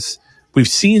is we've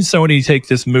seen Sony take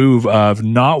this move of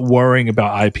not worrying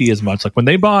about IP as much. Like when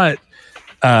they bought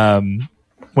Insomniac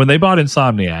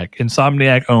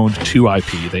owned two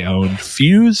IP. They owned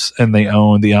Fuse, and they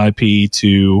owned the IP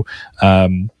to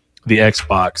the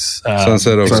Xbox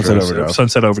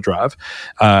Sunset Overdrive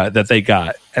that they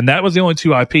got. And that was the only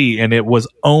two IP, and it was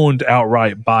owned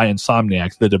outright by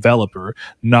Insomniac, the developer,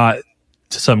 not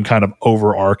some kind of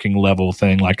overarching level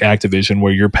thing like Activision,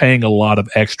 where you're paying a lot of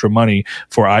extra money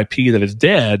for IP that is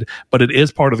dead, but it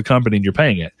is part of the company and you're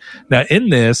paying it. Now, in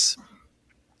this,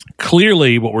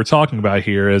 clearly what we're talking about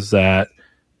here is that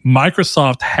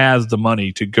Microsoft has the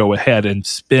money to go ahead and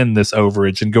spend this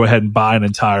overage and go ahead and buy an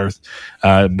entire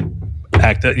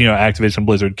Activision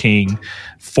Blizzard King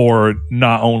for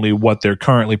not only what they're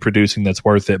currently producing that's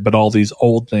worth it, but all these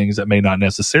old things that may not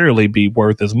necessarily be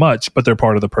worth as much, but they're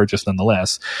part of the purchase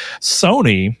nonetheless.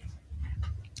 Sony,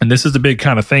 and this is the big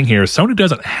kind of thing here, Sony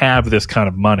doesn't have this kind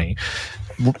of money.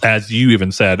 As you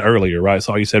even said earlier, right?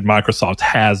 So you said Microsoft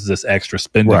has this extra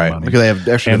spending money. Because they have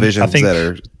extra divisions that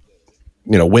are,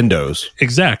 Windows.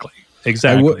 Exactly.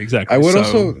 I would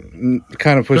also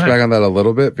kind of push back on that a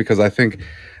little bit, because I think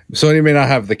Sony may not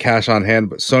have the cash on hand,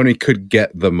 but Sony could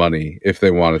get the money if they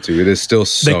wanted to. It is still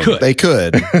Sony. They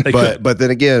could. But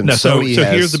then again, Sony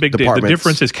has here's the big deal. The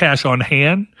difference is cash on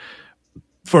hand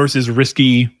versus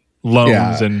risky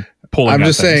loans and pulling. I'm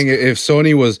just saying, if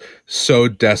Sony was so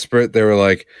desperate, they were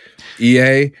like,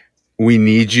 EA, we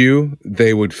need you,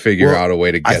 they would figure out a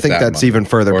way to get that. I think that's money, even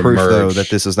further proof, though, that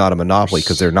this is not a monopoly,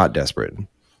 because they're not desperate.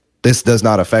 This does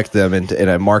not affect them in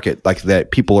a market like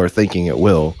that people are thinking it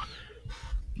will.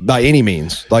 By any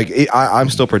means. I'm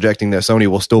still projecting that Sony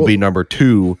will still be number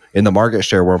 2 in the market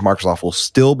share, where Microsoft will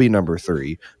still be number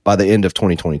 3 by the end of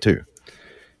 2022.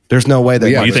 There's no way that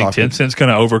Microsoft... Do you think Tencent's going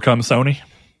to overcome Sony?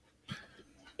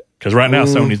 Because right now,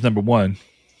 Sony's number 1.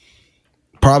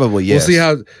 Probably, yes.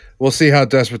 We'll see how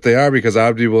desperate they are, because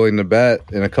I'd be willing to bet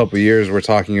in a couple of years we're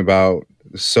talking about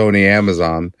Sony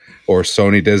Amazon or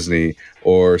Sony Disney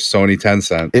or Sony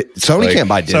Tencent. Sony can't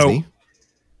buy Disney.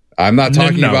 I'm not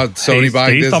talking about Sony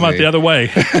buying Disney. He's talking about the other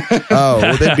way.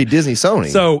 That'd be Disney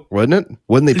Sony, wouldn't it?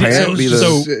 Wouldn't the parent be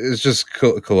the... It's just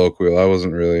colloquial. I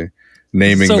wasn't really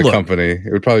naming the company.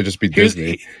 It would probably just be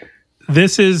Disney.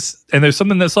 This is, and there's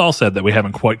something that's all said that we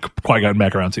haven't quite gotten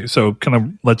back around to. So kind of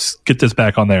let's get this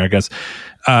back on there, I guess.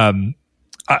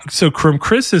 So from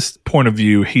Chris's point of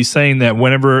view, he's saying that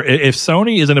if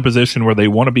Sony is in a position where they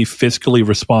want to be fiscally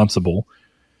responsible,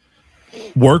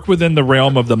 work within the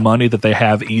realm of the money that they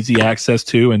have easy access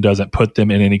to and doesn't put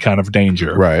them in any kind of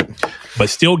danger. Right. But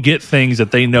still get things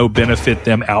that they know benefit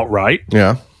them outright.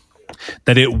 Yeah.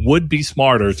 That it would be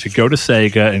smarter to go to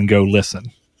Sega and go, listen,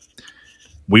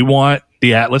 we want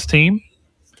the Atlas team,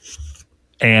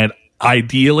 and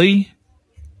ideally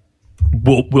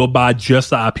we'll buy just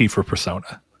the IP for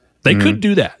Persona. They could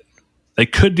do that. I'm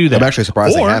actually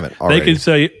surprised they haven't already. They could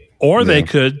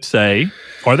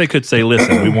say,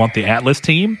 listen, we want the Atlas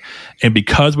team, and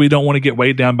because we don't want to get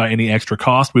weighed down by any extra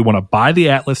cost, we want to buy the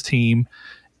Atlas team,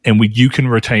 and you can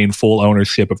retain full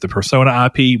ownership of the Persona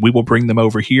IP. We will bring them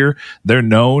over here. They're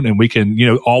known, and we can,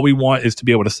 all we want is to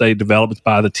be able to say developed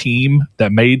by the team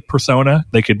that made Persona.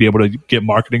 They could be able to get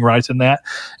marketing rights in that,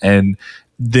 and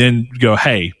then go,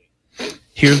 hey,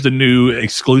 here's the new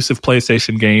exclusive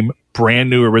PlayStation game, brand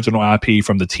new original IP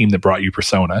from the team that brought you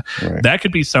Persona. Right. That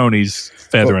could be Sony's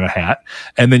feather in a hat.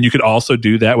 And then you could also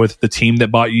do that with the team that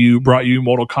brought you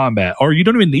Mortal Kombat. Or you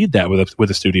don't even need that with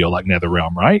a studio like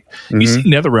NetherRealm, right? Mm-hmm. You see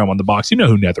NetherRealm on the box, you know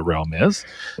who NetherRealm is.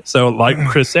 So like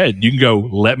Chris said, you can go,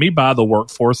 let me buy the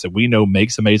workforce that we know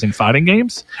makes amazing fighting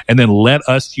games, and then let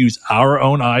us use our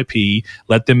own IP,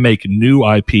 let them make new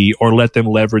IP, or let them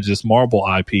leverage this Marvel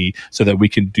IP so that we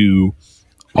can do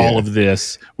all of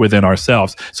this within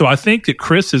ourselves. So I think that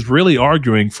Chris is really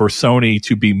arguing for Sony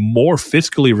to be more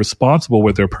fiscally responsible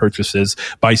with their purchases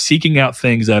by seeking out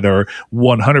things that are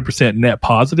 100% net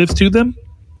positives to them,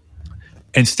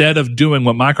 instead of doing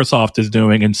what Microsoft is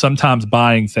doing and sometimes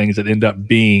buying things that end up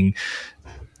being,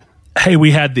 hey,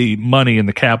 we had the money and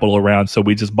the capital around, so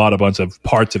we just bought a bunch of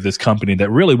parts of this company that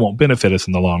really won't benefit us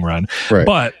in the long run. Right.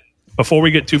 But before we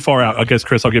get too far out, I guess,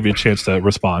 Chris, I'll give you a chance to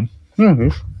respond. Mm-hmm.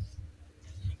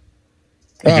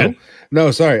 No,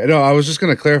 sorry. No, I was just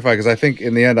going to clarify, because I think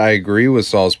in the end I agree with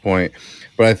Saul's point,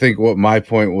 but I think what my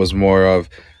point was more of,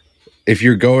 if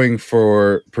you're going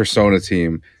for Persona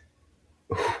team,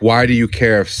 why do you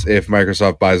care if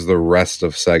Microsoft buys the rest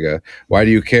of Sega? Why do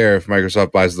you care if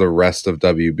Microsoft buys the rest of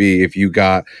WB if you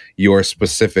got your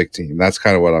specific team? That's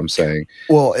kind of what I'm saying.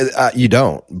 Well, you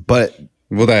don't, but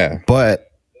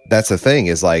that's the thing,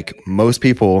 is like most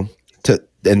people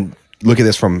and look at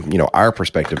this from our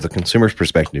perspective, the consumer's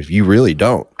perspective. You really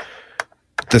don't.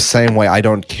 The same way I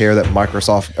don't care that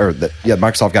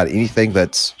Microsoft got anything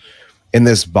that's in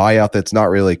this buyout that's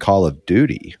not really Call of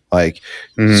Duty.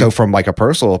 So from like a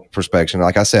personal perspective,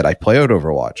 like I said, I played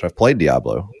Overwatch, I've played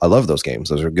Diablo. I love those games.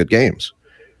 Those are good games.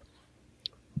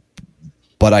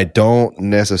 But I don't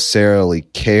necessarily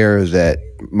care that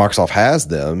Microsoft has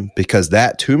them, because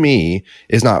that to me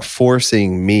is not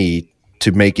forcing me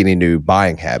to make any new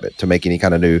buying habit, to make any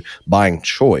kind of new buying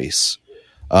choice.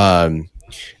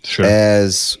 Sure.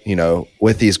 As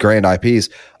with these grand IPs,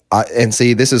 and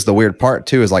see, this is the weird part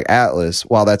too, is like Atlas,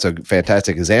 while that's a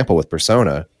fantastic example with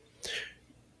Persona,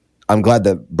 I'm glad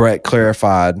that Brett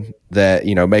clarified that,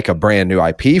 make a brand new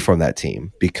IP from that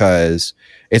team, because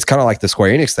it's kind of like the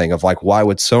Square Enix thing of like, why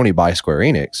would Sony buy Square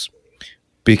Enix?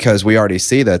 Because we already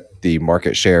see that the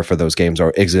market share for those games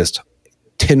exist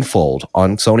tenfold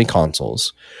on Sony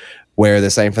consoles, where the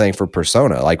same thing for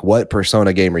Persona. Like, what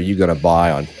Persona game are you going to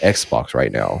buy on Xbox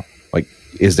right now? Like,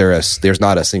 there's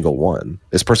not a single one.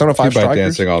 Is Persona 5 Strikers?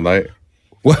 Dancing All Night.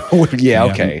 Well, yeah,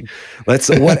 okay. What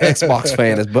Xbox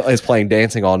fan is playing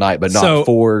Dancing All Night, but not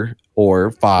 4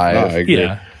 or 5? No, I agree.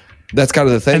 Yeah. That's kind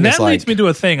of the thing. And that leads me to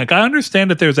a thing. Like, I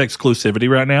understand that there's exclusivity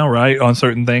right now, right, on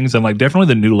certain things, and like definitely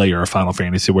the new layer of Final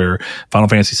Fantasy, where Final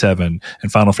Fantasy 7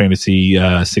 and Final Fantasy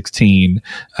 16,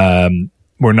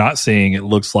 we're not seeing, it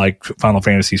looks like, Final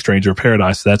Fantasy Stranger of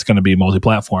Paradise. So that's going to be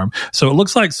multi-platform. So it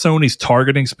looks like Sony's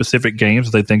targeting specific games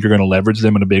they think are going to leverage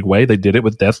them in a big way. They did it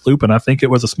with Deathloop, and I think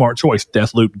it was a smart choice.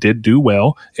 Deathloop did do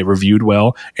well. It reviewed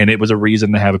well, and it was a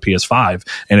reason to have a PS5.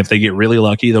 And if they get really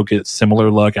lucky, they'll get similar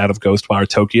luck out of Ghostwire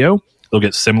Tokyo. They'll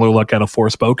get similar luck out of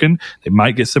Forspoken. They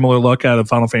might get similar luck out of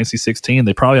Final Fantasy 16.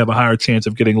 They probably have a higher chance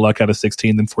of getting luck out of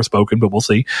 16 than Forspoken, but we'll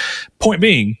see. Point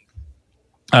being,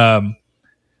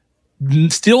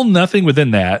 still nothing within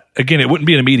that. Again, it wouldn't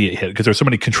be an immediate hit because there's so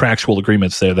many contractual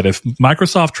agreements there that if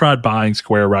Microsoft tried buying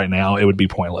Square right now, it would be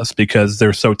pointless because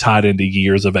they're so tied into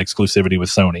years of exclusivity with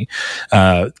Sony,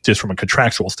 just from a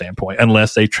contractual standpoint,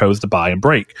 unless they chose to buy and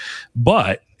break.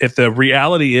 But if the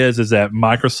reality is that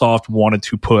Microsoft wanted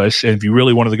to push, and if you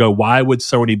really wanted to go, why would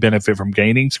Sony benefit from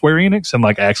gaining Square Enix and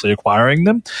like actually acquiring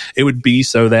them? It would be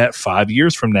so that 5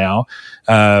 years from now,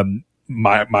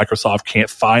 Microsoft can't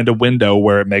find a window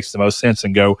where it makes the most sense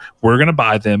and go, we're going to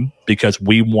buy them because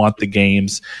we want the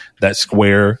games that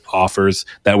Square offers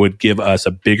that would give us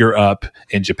a bigger up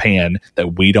in Japan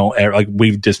that we don't ever, like,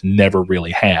 we've just never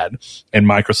really had. And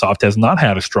Microsoft has not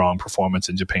had a strong performance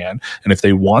in Japan. And if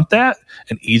they want that,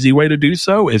 an easy way to do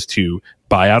so is to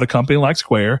buy out a company like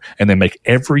Square and then make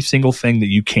every single thing that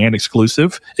you can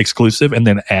exclusive, and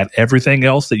then add everything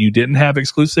else that you didn't have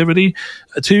exclusivity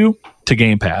to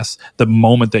Game Pass the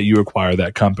moment that you acquire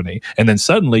that company. And then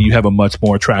suddenly you have a much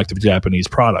more attractive Japanese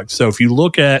product. So if you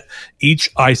look at each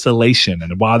isolation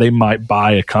and why they might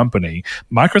buy a company,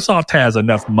 Microsoft has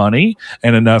enough money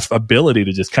and enough ability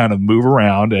to just kind of move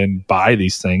around and buy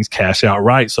these things, cash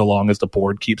outright, so long as the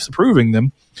board keeps approving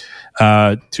them,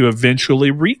 to eventually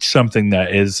reach something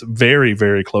that is very,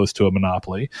 very close to a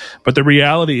monopoly. But the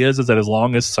reality is that as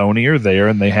long as Sony are there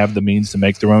and they have the means to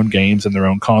make their own games and their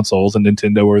own consoles, and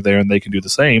Nintendo are there and they can do the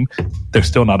same, they're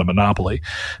still not a monopoly.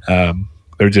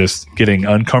 They're just getting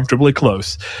uncomfortably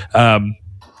close.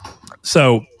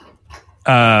 Saul,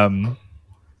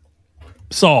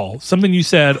 something you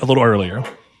said a little earlier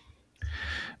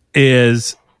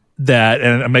is that,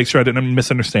 and I make sure I didn't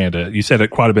misunderstand it, you said it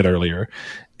quite a bit earlier,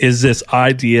 is this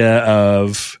idea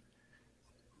of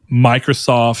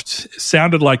Microsoft,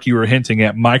 sounded like you were hinting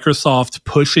at Microsoft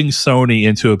pushing Sony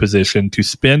into a position to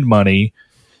spend money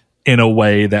in a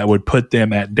way that would put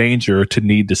them at danger to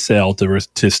need to sell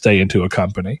to stay into a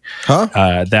company.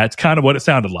 Huh? That's kind of what it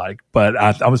sounded like, but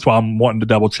I'm wanting to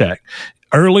double check.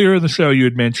 Earlier in the show, you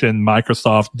had mentioned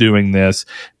Microsoft doing this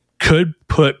could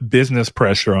put business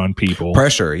pressure on people.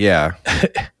 Pressure, yeah.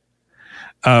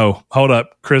 Oh, hold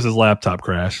up. Chris's laptop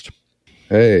crashed.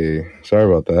 Hey, sorry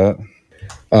about that.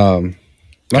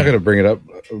 Not going to bring it up,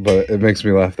 but it makes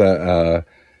me laugh that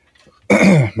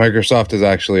Microsoft is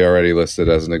actually already listed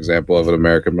as an example of an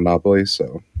American monopoly.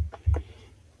 So,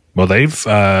 well, they've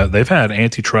had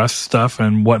antitrust stuff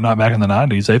and whatnot back in the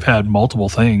 90s. They've had multiple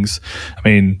things. I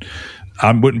mean,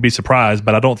 I wouldn't be surprised,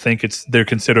 but I don't think they're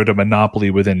considered a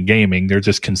monopoly within gaming. They're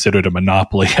just considered a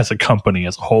monopoly as a company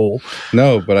as a whole.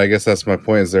 No, but I guess that's my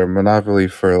point. Is they're a monopoly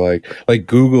for like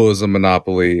Google is a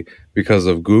monopoly because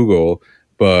of Google,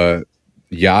 but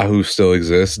Yahoo still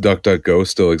exists, DuckDuckGo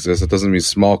still exists. It doesn't mean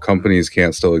small companies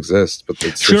can't still exist, but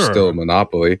they're still a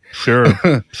monopoly. Sure.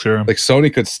 Like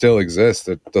Sony could still exist.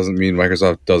 It doesn't mean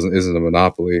Microsoft isn't a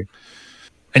monopoly.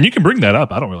 And you can bring that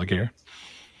up. I don't really care.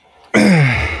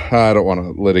 I don't want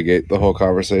to litigate the whole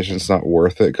conversation. It's not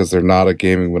worth it because they're not a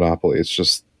gaming monopoly. It's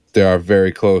just they are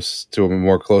very close to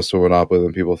more close to a monopoly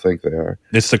than people think they are.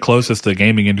 It's the closest the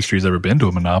gaming industry's ever been to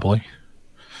a monopoly.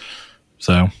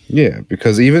 So yeah,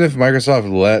 because even if Microsoft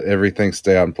let everything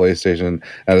stay on PlayStation,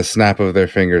 at a snap of their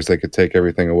fingers, they could take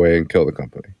everything away and kill the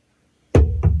company.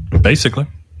 Basically,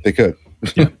 they could.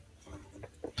 Yeah.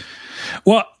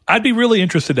 Well, I'd be really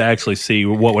interested to actually see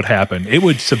what would happen. It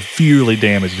would severely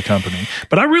damage the company.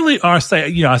 But I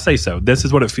say so. This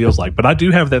is what it feels like. But I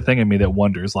do have that thing in me that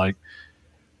wonders, like,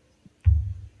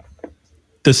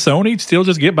 Does Sony still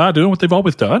just get by doing what they've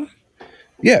always done?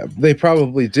 Yeah, they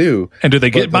probably do. And do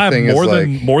they get by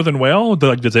more than well?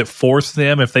 Does it force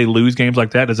them, if they lose games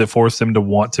like that, does it force them to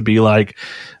want to be like,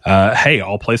 hey,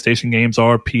 all PlayStation games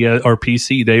are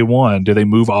PC day one? Do they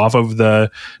move off of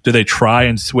do they try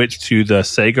and switch to the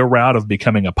Sega route of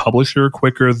becoming a publisher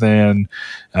quicker than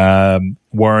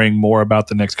worrying more about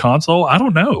the next console? I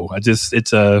don't know.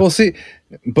 Well, see,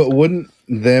 but wouldn't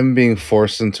them being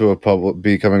forced into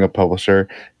becoming a publisher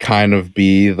kind of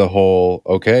be the whole,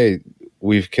 okay,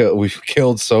 we've killed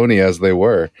Sony as they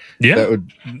were? Yeah, that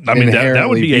would that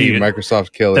would be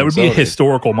Microsoft killing. That would be Sony. a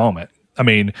historical moment. I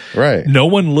mean, right? No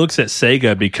one looks at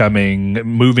Sega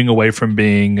moving away from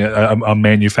being a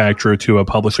manufacturer to a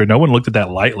publisher. No one looked at that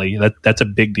lightly. That's a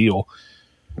big deal.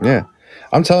 Yeah,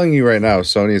 I'm telling you right now,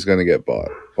 Sony is going to get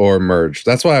bought or merged.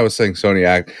 That's why I was saying Sony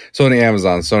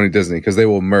Amazon, Sony Disney, because they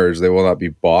will merge. They will not be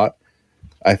bought,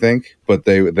 I think, but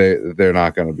they're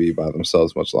not going to be by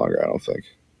themselves much longer, I don't think.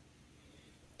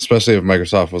 Especially if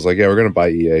Microsoft was like, yeah, we're going to buy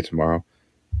EA tomorrow,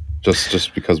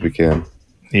 just because we can.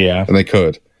 Yeah, and they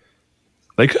could.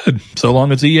 They could, so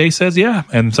long as EA says yeah,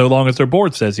 and so long as their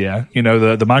board says yeah. You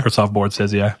know, the Microsoft board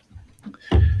says yeah.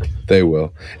 They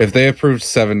will. If they approved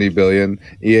 $70 billion,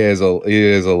 EA is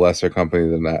a lesser company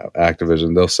than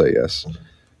Activision. They'll say yes.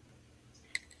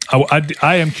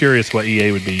 I am curious what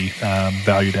EA would be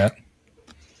valued at.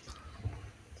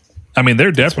 I mean,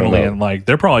 they're definitely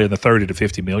they're probably in the 30 to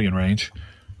 50 million range.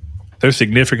 They're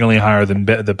significantly higher than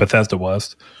the Bethesda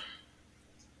was.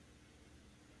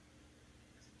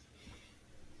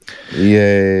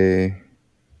 EA,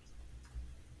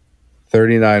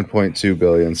 $39.2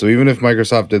 billion. So even if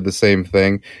Microsoft did the same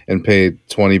thing and paid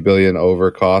 $20 billion over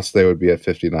cost, they would be at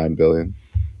 $59 billion.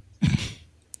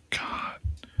 God.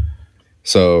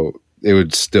 So it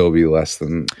would still be less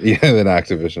than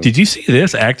Activision. Did you see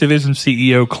this? Activision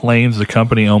CEO claims the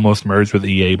company almost merged with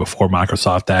EA before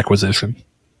Microsoft acquisition.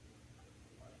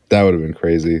 That would have been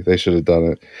crazy. They should have done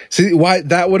it. See, why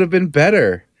that would have been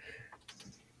better.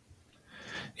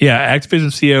 Yeah,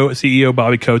 Activision CEO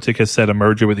Bobby Kotick has said a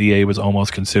merger with EA was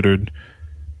almost considered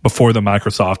before the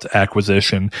Microsoft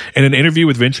acquisition. In an interview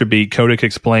with VentureBeat, Kotick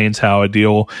explains how a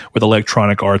deal with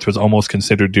Electronic Arts was almost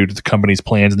considered due to the company's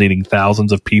plans needing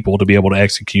thousands of people to be able to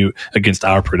execute against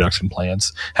our production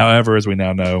plans. However, as we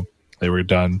now know, they were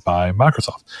done by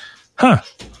Microsoft. Huh.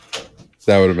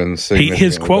 That would have been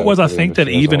his quote was, I think that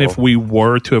even if we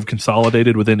were to have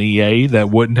consolidated within EA,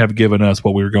 that wouldn't have given us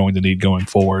what we were going to need going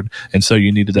forward. And so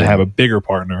you needed to have a bigger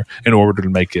partner in order to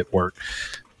make it work.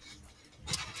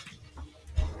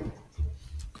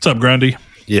 What's up, Grundy?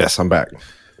 Yes, I'm back.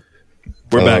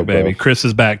 We're back, baby. Bro. Chris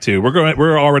is back too.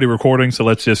 We're already recording, so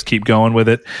let's just keep going with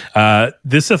it.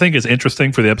 This, I think, is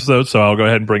interesting for the episode, so I'll go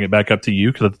ahead and bring it back up to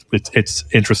you because it's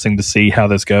interesting to see how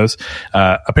this goes.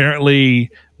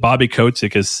 Apparently, Bobby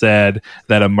Kotick has said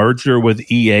that a merger with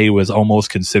EA was almost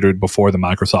considered before the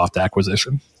Microsoft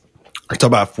acquisition. Are you talking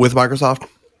about with Microsoft?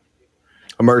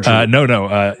 A merger? No.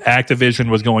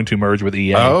 Activision was going to merge with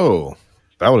EA. Oh,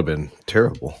 that would have been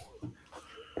terrible.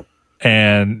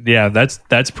 And yeah,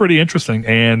 that's pretty interesting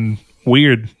and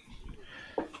weird.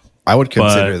 I would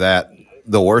consider that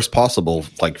the worst possible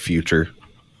future.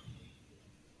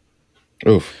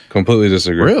 Oof, completely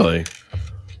disagree. Really?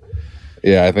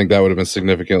 Yeah, I think that would have been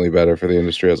significantly better for the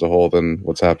industry as a whole than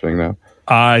what's happening now.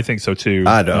 I think so too.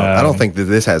 I don't think that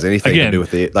this has anything to do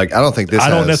with it. I don't think this. I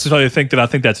don't necessarily think that. I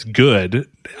think that's good.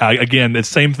 Again, it's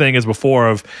the same thing as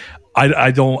before.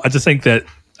 I just think that.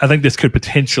 I think this could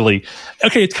potentially.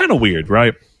 Okay, it's kind of weird,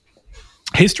 right?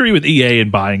 History with EA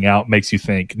and buying out makes you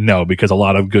think no, because a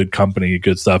lot of good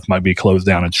stuff might be closed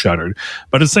down and shuttered.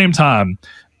 But at the same time,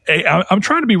 I'm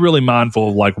trying to be really mindful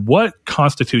of what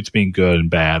constitutes being good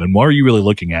and bad, and what are you really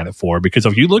looking at it for? Because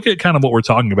if you look at kind of what we're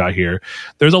talking about here,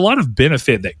 there's a lot of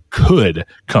benefit that could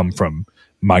come from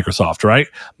Microsoft, right?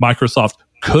 Microsoft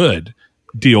could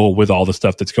deal with all the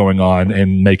stuff that's going on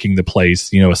and making the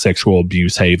place, a sexual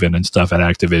abuse haven and stuff at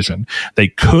Activision. They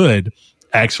could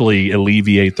actually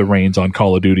alleviate the reins on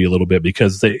Call of Duty a little bit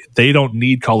because they don't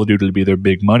need Call of Duty to be their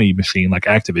big money machine like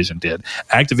Activision did.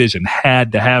 Activision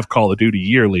had to have Call of Duty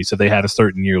yearly, so they had a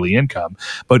certain yearly income.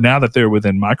 But now that they're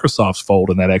within Microsoft's fold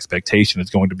and that expectation is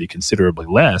going to be considerably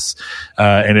less,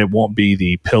 and it won't be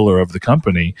the pillar of the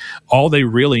company, all they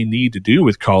really need to do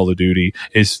with Call of Duty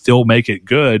is still make it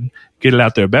good, get it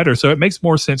out there better. So it makes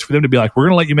more sense for them to be like, we're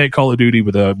going to let you make Call of Duty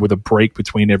with a break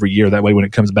between every year. That way, when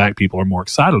it comes back, people are more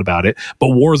excited about it. But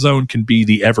Warzone can be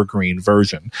the evergreen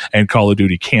version, and Call of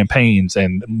Duty campaigns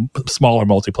and smaller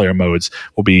multiplayer modes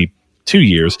will be 2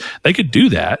 years, they could do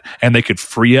that, and they could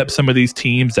free up some of these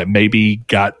teams that maybe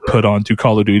got put onto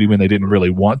Call of Duty when they didn't really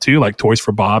want to. Like Toys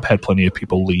for Bob had plenty of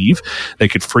people leave. They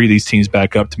could free these teams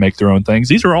back up to make their own things.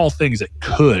 These are all things that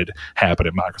could happen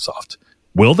at Microsoft.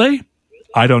 Will they?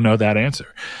 I don't know that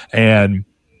answer. And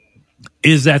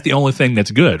is that the only thing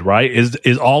that's good, right?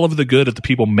 Is all of the good of the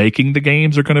people making the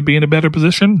games are going to be in a better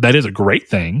position? That is a great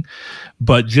thing.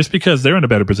 But just because they're in a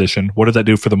better position, what does that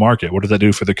do for the market? What does that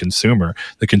do for the consumer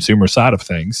side of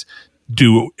things?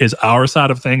 Is our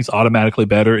side of things automatically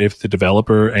better if the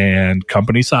developer and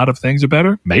company side of things are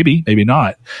better? Maybe, maybe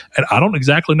not. And I don't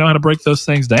exactly know how to break those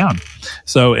things down.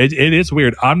 So it is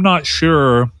weird. I'm not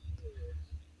sure.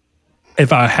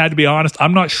 If I had to be honest,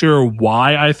 I'm not sure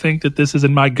why I think that this is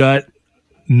in my gut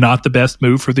not the best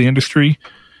move for the industry,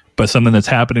 but something that's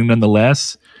happening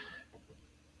nonetheless.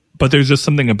 But there's just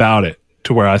something about it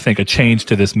to where I think a change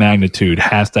to this magnitude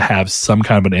has to have some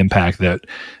kind of an impact that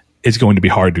is going to be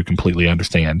hard to completely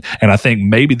understand. And I think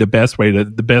maybe the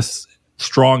best,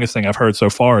 strongest thing I've heard so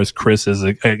far is Chris's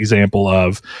example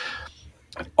of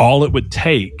all it would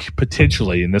take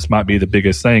potentially, and this might be the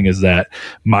biggest thing, is that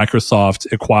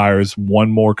Microsoft acquires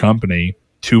one more company,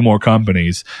 two more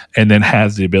companies, and then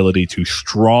has the ability to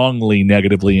strongly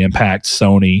negatively impact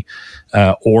Sony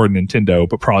or Nintendo,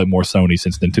 but probably more Sony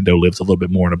since Nintendo lives a little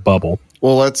bit more in a bubble.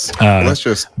 Well, let's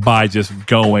just by just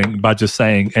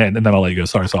saying, and then I'll let you go.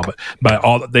 Sorry, Saul, but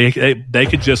all they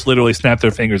could just literally snap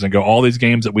their fingers and go, all these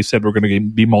games that we said were going to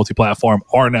be multi-platform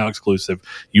are now exclusive.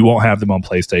 You won't have them on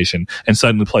PlayStation, and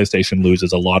suddenly PlayStation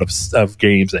loses a lot of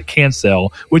games that can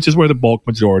sell, which is where the bulk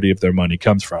majority of their money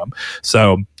comes from.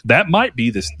 So that might be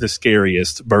the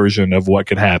scariest version of what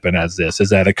could happen as this, is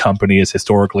that a company is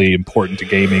historically important to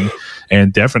gaming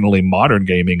and definitely modern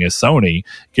gaming as Sony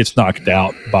gets knocked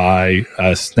out by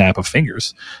a snap of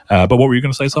fingers. But what were you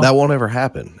going to say, Saul? That won't ever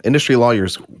happen. Industry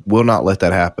lawyers will not let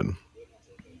that happen.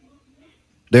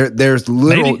 There's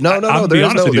literal maybe, no.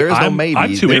 There's no maybe.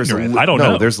 I'm too ignorant. I don't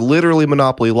know. There's literally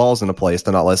monopoly laws in place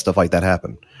to not let stuff like that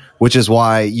happen. Which is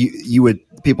why you would,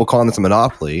 people calling this a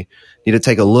monopoly need to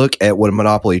take a look at what a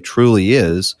monopoly truly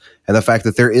is, and the fact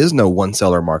that there is no one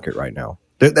seller market right now.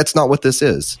 That's not what this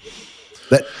is.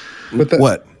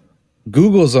 What?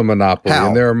 Google's a monopoly, How?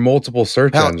 and there are multiple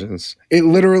search engines. It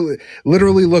literally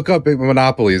look up at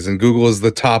monopolies, and Google is the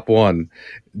top one.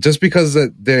 Just because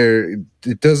it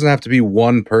doesn't have to be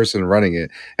one person running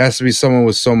it. It has to be someone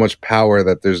with so much power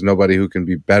that there's nobody who can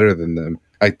be better than them.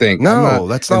 I think. No,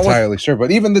 that's not entirely sure.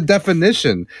 But even the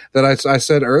definition that I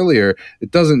said earlier, it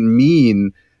doesn't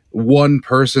mean one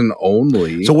person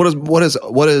only. So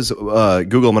what is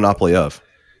Google monopoly of?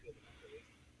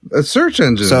 Search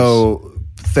engines. So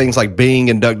things like Bing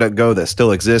and DuckDuckGo that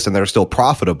still exist and they're still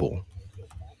profitable.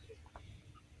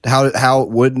 How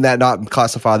wouldn't that not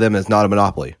classify them as not a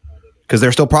monopoly? Because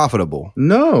they're still profitable.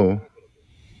 No,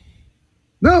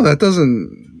 that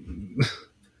doesn't.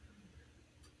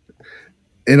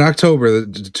 In October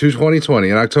 2020,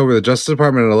 the Justice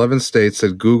Department in 11 states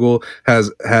said Google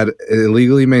has had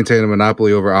illegally maintained a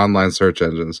monopoly over online search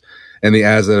engines and the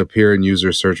ads that appear in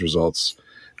user search results.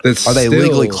 Are they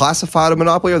legally classified a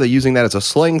monopoly, or are they using that as a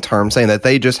slang term, saying that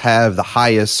they just have the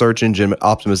highest search engine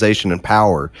optimization and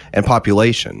power and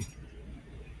population?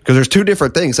 Because there's two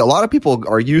different things. A lot of people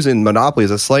are using monopoly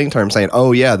as a slang term, saying,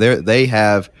 "Oh yeah, they're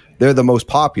the most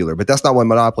popular," but that's not what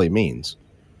monopoly means.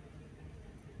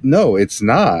 No, it's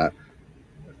not.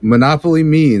 Monopoly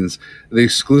means the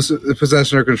exclusive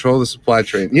possession or control of the supply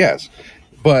chain. Yes,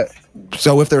 but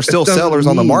so if there's still sellers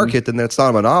on the market, then that's not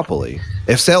a monopoly.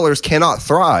 If sellers cannot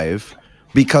thrive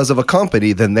because of a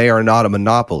company, then they are not a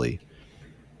monopoly.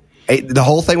 The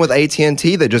whole thing with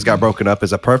AT&T that just got broken up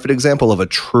is a perfect example of a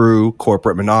true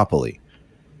corporate monopoly.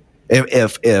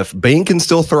 If Bing can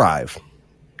still thrive,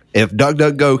 if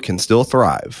DuckDuckGo can still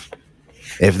thrive,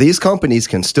 if these companies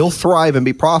can still thrive and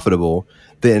be profitable,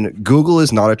 then Google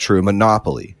is not a true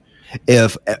monopoly.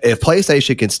 If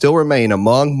PlayStation can still remain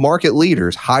among market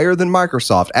leaders higher than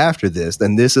Microsoft after this,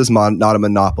 then this is not a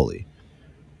monopoly.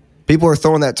 People are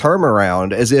throwing that term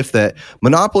around as if that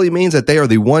monopoly means that they are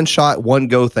the one-shot,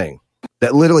 one-go thing,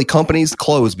 that literally companies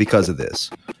close because of this.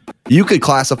 You could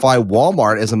classify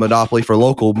Walmart as a monopoly for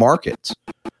local markets.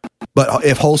 But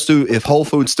if Whole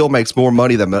Foods still makes more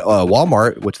money than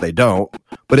Walmart, which they don't,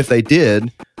 but if they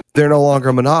did, they're no longer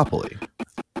a monopoly.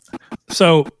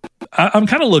 So I'm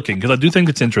kind of looking because I do think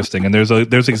it's interesting, and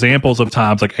there's examples of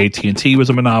times like AT&T was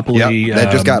a monopoly. Yep,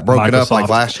 that just got broken up like Microsoft-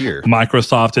 last year.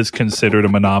 Microsoft is considered a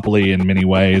monopoly in many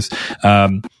ways,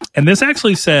 and this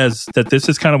actually says that this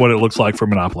is kind of what it looks like for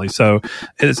monopoly. So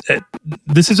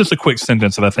this is just a quick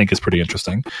sentence that I think is pretty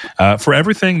interesting. For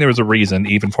everything, there is a reason,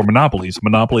 even for monopolies.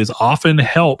 Monopolies often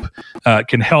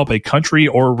can help a country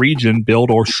or region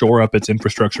build or shore up its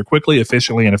infrastructure quickly,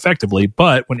 efficiently, and effectively.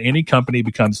 But when any company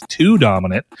becomes too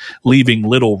dominant, leaving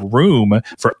little room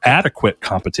for adequate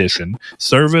competition,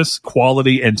 service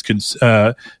quality and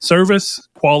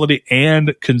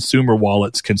consumer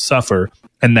wallets can suffer.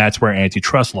 And that's where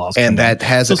antitrust laws come And that in.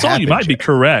 hasn't so happened you might be yet.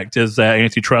 correct is that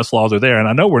antitrust laws are there. And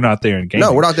I know we're not there in gaming.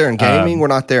 No, we're not there in gaming. We're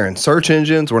not there in search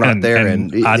engines. We're not there in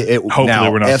hopefully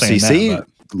now we're not saying FCC that,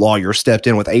 lawyers stepped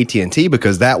in with AT&T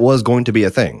because that was going to be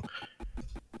a thing.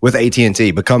 With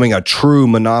AT&T becoming a true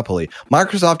monopoly.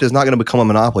 Microsoft is not going to become a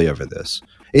monopoly over this.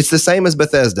 It's the same as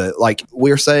Bethesda. Like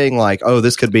we're saying like, oh,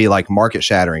 this could be like market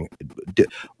shattering.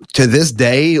 To this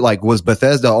day, like was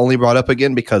Bethesda only brought up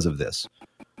again because of this?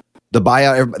 The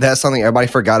buyout, that's something everybody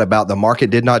forgot about. The market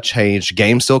did not change.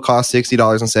 Games still cost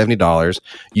 $60 and $70.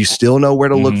 You still know where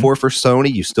to look for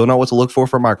Sony. You still know what to look for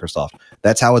Microsoft.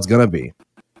 That's how it's going to be.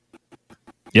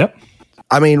 Yep.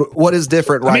 I mean, what is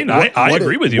different right now? I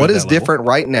agree with you. What at is that level. different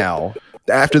right now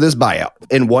after this buyout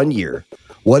in 1 year?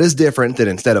 What is different that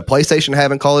instead of PlayStation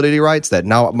having Call of Duty rights, that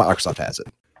now Microsoft has it?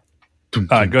 All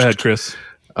right, go ahead, Chris.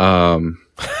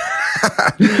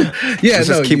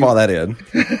 Just keep all that in.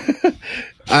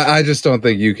 I just don't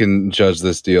think you can judge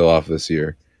this deal off this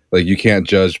year. Like you can't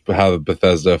judge how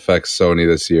Bethesda affects Sony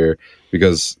this year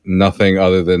because nothing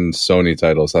other than Sony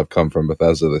titles have come from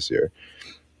Bethesda this year.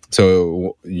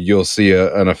 So you'll see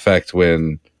an effect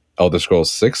when Elder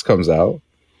Scrolls 6 comes out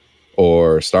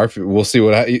or Starfield. We'll see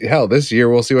this year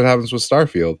we'll see what happens with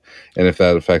Starfield and if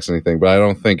that affects anything. But I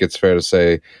don't think it's fair to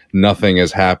say nothing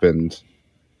has happened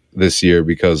this year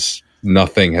because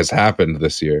nothing has happened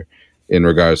this year in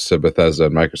regards to Bethesda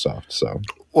and Microsoft. So,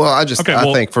 well, I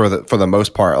think for the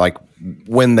most part, like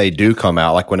when they do come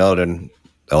out, like when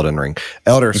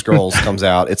Elder Scrolls comes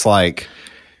out, it's like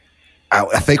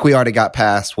I think we already got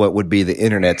past what would be the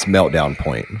internet's meltdown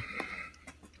point,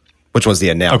 which was the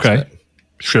announcement. Okay,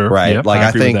 sure, right? Yep, like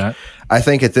I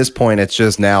think at this point, it's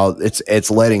just now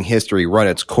it's letting history run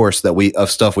its course of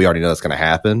stuff we already know that's going to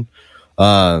happen.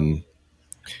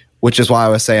 Which is why I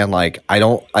was saying like I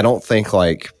don't think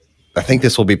like. I think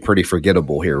this will be pretty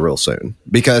forgettable here real soon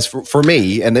because for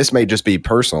me, and this may just be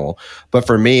personal, but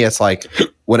for me, it's like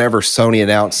whenever Sony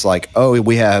announced like, oh,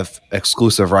 we have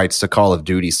exclusive rights to Call of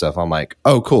Duty stuff. I'm like,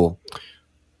 oh, cool.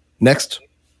 Next.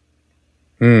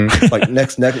 Like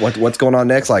next, what's going on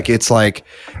next? Like, it's like,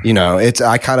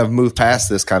 I kind of move past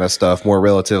this kind of stuff more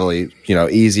relatively,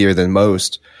 easier than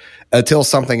most until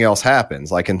something else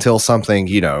happens. Like until something,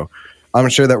 I'm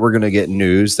sure that we're going to get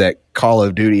news that Call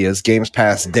of Duty is Games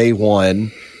Pass day one,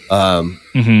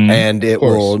 and it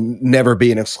will never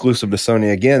be an exclusive to Sony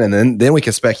again. And then we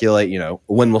can speculate,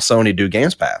 when will Sony do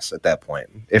Games Pass at that point,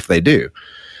 if they do.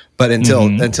 But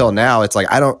until now, it's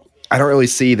like I don't really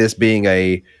see this being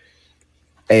a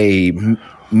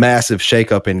massive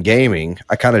shakeup in gaming.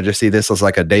 I kind of just see this as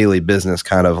like a daily business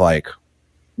kind of like,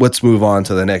 let's move on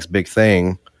to the next big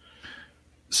thing.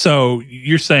 So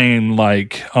you're saying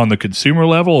like on the consumer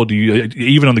level, or do you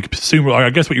even on the consumer? I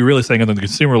guess what you're really saying on the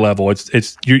consumer level,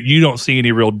 it's you don't see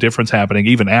any real difference happening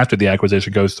even after the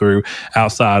acquisition goes through,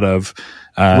 outside of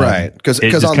right because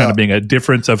just kind of being a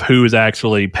difference of who is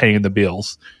actually paying the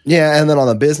bills. Yeah, and then on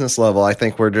the business level, I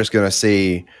think we're just going to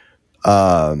see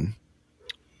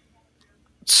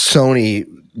Sony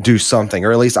do something,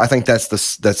 or at least I think that's the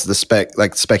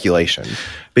speculation,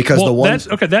 because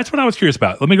that's what I was curious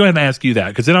about. Let me go ahead and ask you that,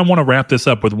 because then I want to wrap this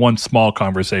up with one small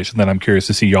conversation that I'm curious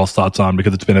to see y'all's thoughts on,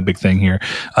 because it's been a big thing here.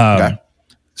 Okay.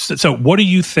 So what do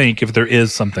you think, if there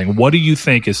is something, what do you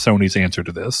think is Sony's answer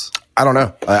to this? I don't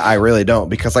know. I really don't,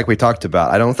 because like we talked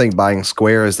about, I don't think buying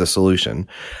Square is the solution.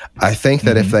 I think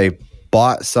that if they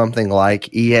bought something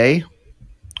like EA,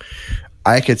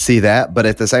 I could see that, but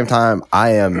at the same time,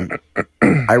 I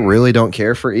really don't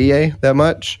care for EA that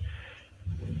much.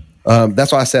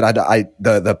 That's why I said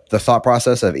the thought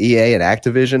process of EA and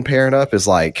Activision pairing up is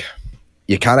like,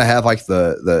 you kind of have like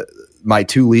my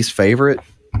two least favorite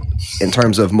in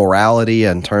terms of morality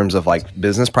and in terms of like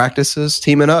business practices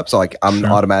teaming up. So like I'm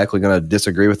automatically going to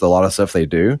disagree with a lot of stuff they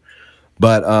do.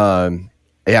 But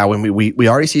yeah, when we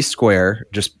already see Square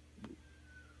just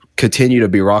continue to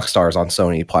be rock stars on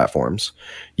Sony platforms.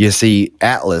 You see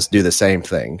Atlas do the same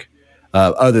thing,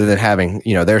 other than having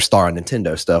their star on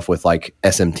Nintendo stuff with like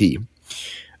SMT.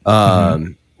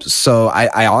 So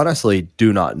I honestly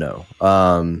do not know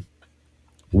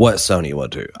what Sony will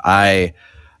do. I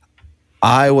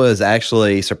was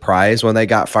actually surprised when they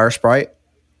got Firesprite,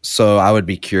 so I would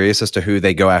be curious as to who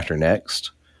they go after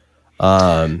next.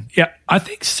 Yeah, I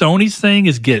think Sony's thing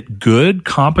is get good,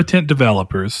 competent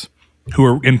developers who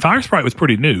are, and Firesprite was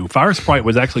pretty new. Firesprite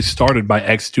was actually started by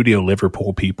ex-Studio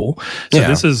Liverpool people. So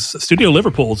this is Studio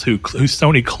Liverpool's who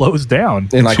Sony closed down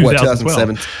in like 2012.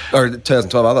 2007 or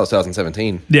 2012. I thought it was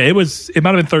 2017. Yeah, it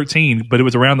might have been 13, but it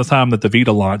was around the time that the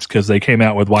Vita launched because they came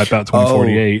out with Wipeout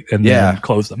 2048 and then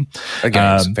closed them.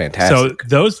 Again, it's fantastic.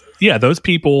 So those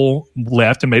people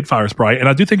left and made Firesprite, and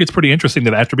I do think it's pretty interesting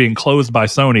that after being closed by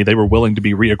Sony, they were willing to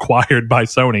be reacquired by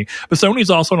Sony. But Sony's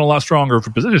also in a lot stronger of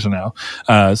a position now.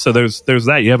 So there's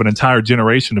that. You have an entire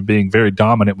generation of being very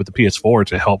dominant with the PS4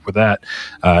 to help with that,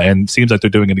 and it seems like they're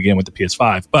doing it again with the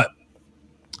PS5. But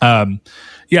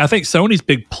I think Sony's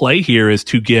big play here is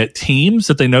to get teams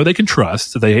that they know they can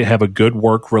trust, that they have a good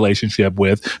work relationship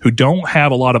with, who don't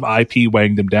have a lot of IP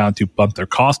weighing them down to bump their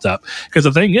cost up. Because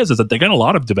the thing is that they got a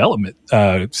lot of development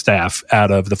staff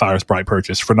out of the Firesprite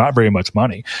purchase for not very much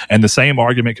money. And the same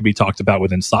argument could be talked about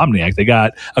with Insomniac. They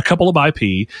got a couple of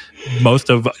IP. Most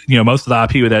of the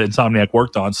IP that Insomniac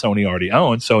worked on, Sony already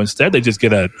owned. So instead, they just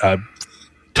get a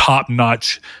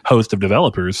top-notch host of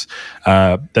developers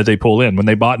that they pull in. When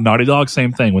they bought Naughty Dog,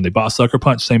 same thing. When they bought Sucker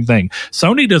Punch, same thing.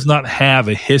 Sony does not have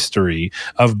a history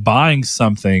of buying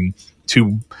something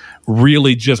to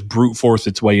really just brute force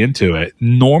its way into it.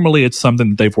 Normally, it's something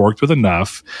that they've worked with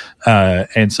enough,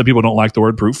 and some people don't like the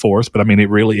word brute force, but I mean, it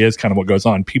really is kind of what goes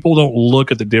on. People don't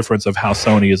look at the difference of how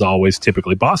Sony has always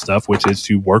typically bought stuff, which is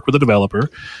to work with a developer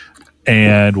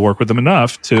and work with them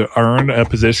enough to earn a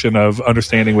position of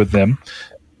understanding with them,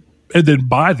 and then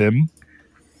buy them,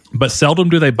 but seldom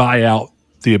do they buy out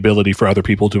the ability for other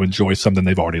people to enjoy something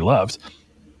they've already loved.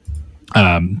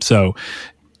 So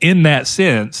in that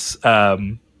sense, I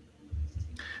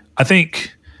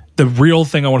think the real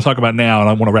thing I want to talk about now, and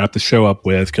I want to wrap the show up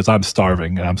with, because I'm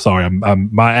starving, and I'm sorry,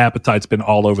 my appetite's been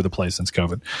all over the place since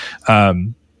COVID.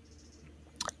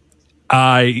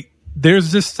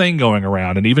 There's this thing going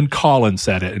around, and even Colin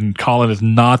said it, and Colin is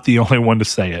not the only one to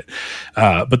say it.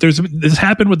 But this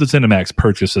happened with the ZeniMax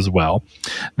purchase as well.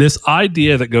 This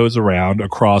idea that goes around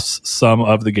across some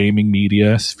of the gaming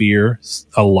media sphere,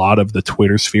 a lot of the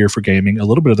Twitter sphere for gaming, a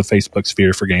little bit of the Facebook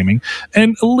sphere for gaming,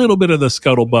 and a little bit of the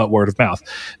scuttlebutt word of mouth,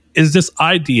 is this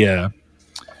idea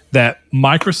that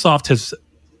Microsoft is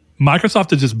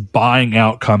just buying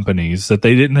out companies that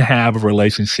they didn't have a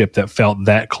relationship that felt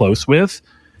that close with,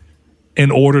 in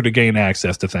order to gain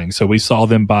access to things. So we saw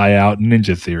them buy out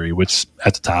Ninja Theory, which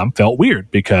at the time felt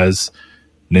weird because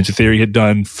Ninja Theory had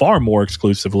done far more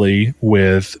exclusively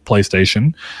with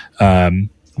PlayStation,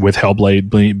 with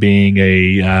Hellblade being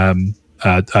a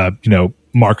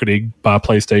marketing by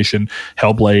PlayStation,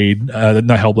 not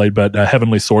Hellblade, but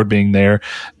Heavenly Sword being there.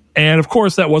 And of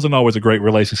course, that wasn't always a great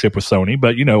relationship with Sony,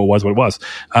 but it was what it was.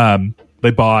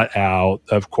 They bought out,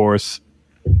 of course,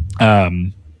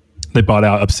 they bought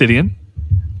out Obsidian.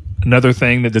 Another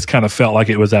thing that just kind of felt like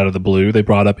it was out of the blue. They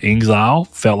brought up Inxile,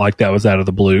 felt like that was out of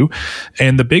the blue.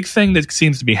 And the big thing that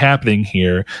seems to be happening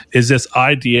here is this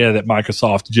idea that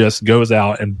Microsoft just goes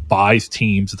out and buys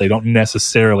teams that they don't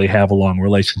necessarily have a long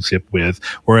relationship with,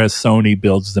 whereas Sony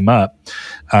builds them up.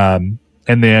 And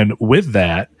then with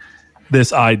that,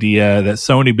 this idea that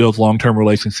Sony builds long-term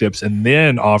relationships and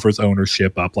then offers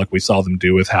ownership up, like we saw them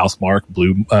do with Housemarque,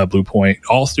 Bluepoint,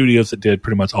 all studios that did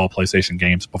pretty much all PlayStation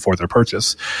games before their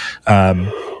purchase.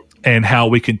 And how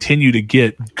we continue to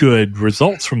get good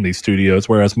results from these studios,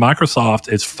 whereas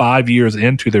Microsoft is 5 years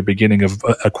into their beginning of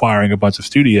acquiring a bunch of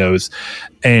studios,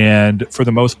 and for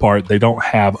the most part, they don't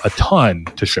have a ton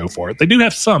to show for it. They do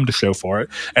have some to show for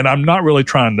it, and I'm not really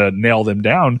trying to nail them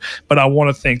down, but I want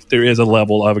to think there is a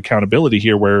level of accountability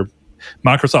here where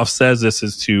Microsoft says this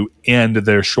is to end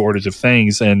their shortage of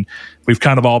things, and we've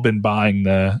kind of all been buying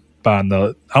I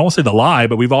won't say the lie,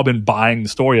 but we've all been buying the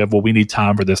story of, well, we need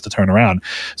time for this to turn around.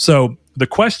 So the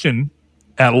question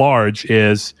at large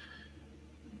is,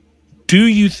 do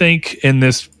you think in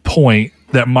this point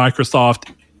that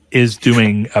Microsoft is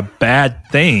doing a bad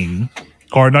thing,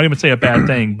 or not even say a bad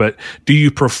thing, but do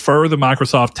you prefer the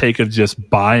Microsoft take of just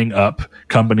buying up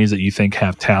companies that you think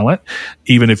have talent,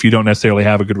 even if you don't necessarily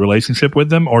have a good relationship with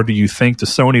them? Or do you think the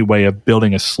Sony way of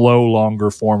building a slow,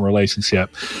 longer form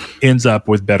relationship ends up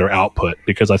with better output?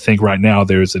 Because I think right now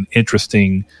there's an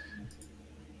interesting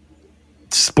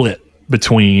split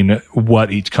between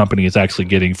what each company is actually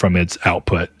getting from its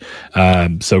output.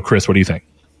 So Chris, what do you think?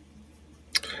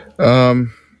 I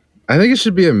think it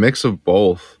should be a mix of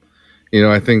both.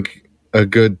 I think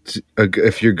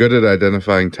if you're good at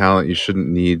identifying talent, you shouldn't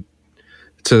need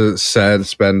to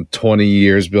spend 20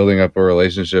 years building up a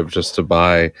relationship just to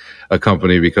buy a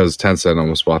company because Tencent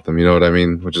almost bought them. You know what I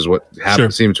mean? Which is what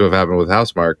seemed to have happened with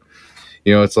Housemarque.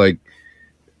 You know, it's like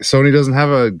Sony doesn't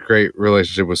have a great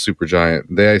relationship with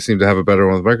Supergiant. They seem to have a better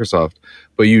one with Microsoft.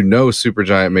 But you know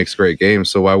Supergiant makes great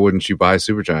games, so why wouldn't you buy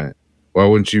Supergiant? Why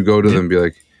wouldn't you go to them and be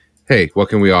like, hey, what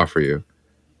can we offer you?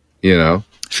 You know?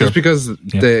 Sure. Just because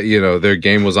their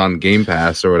game was on Game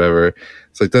Pass or whatever,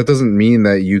 it's like that doesn't mean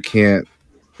that you can't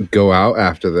go out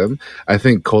after them. I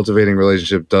think cultivating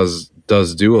relationship does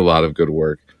do a lot of good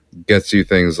work. Gets you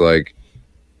things like,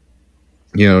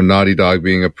 you know, Naughty Dog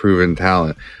being a proven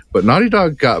talent. But Naughty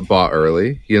Dog got bought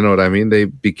early. You know what I mean? They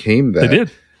became that. They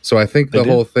did. So I think the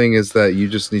whole thing is that you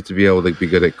just need to be able to be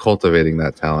good at cultivating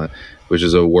that talent, which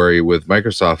is a worry with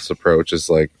Microsoft's approach is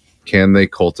like, can they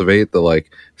cultivate the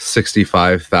like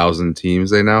 65,000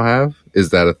 teams they now have? Is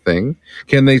that a thing?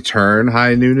 Can they turn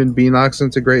High Noon and Beanox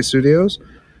into great studios?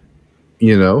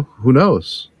 You know, who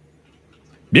knows?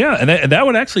 Yeah, and that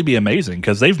would actually be amazing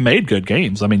because they've made good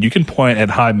games. I mean, you can point at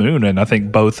High Moon, and I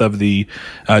think both of the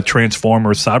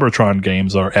Transformers Cybertron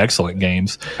games are excellent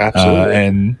games. Absolutely.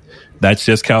 And that's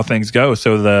just how things go.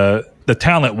 So the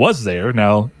talent was there.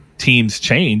 Now, teams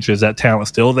change. Is that talent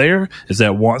still there? Is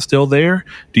that want still there?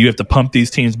 Do you have to pump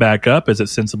these teams back up? Is it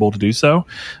sensible to do so?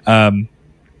 I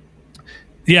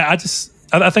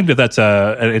think that's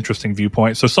an interesting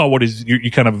viewpoint. So, Saul, what is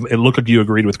you kind of? It looked like you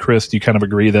agreed with Chris. Do you kind of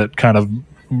agree that kind of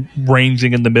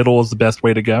ranging in the middle is the best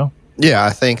way to go? Yeah, I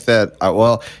think that.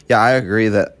 I agree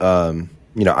that.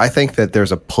 I think that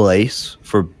there's a place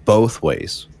for both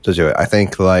ways to do it. I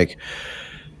think like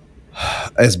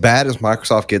as bad as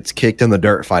Microsoft gets kicked in the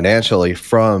dirt financially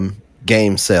from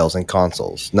game sales and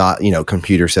consoles, not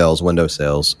computer sales, Windows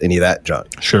sales, any of that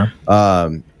junk. Sure.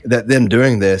 That them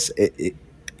doing this.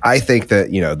 I think that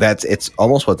it's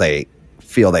almost what they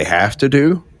feel they have to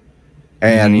do,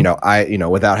 and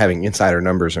without having insider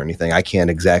numbers or anything, I can't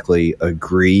exactly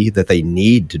agree that they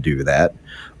need to do that.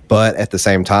 But at the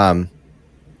same time,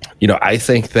 I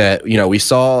think that we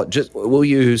saw. We'll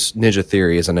use Ninja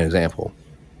Theory as an example.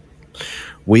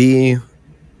 We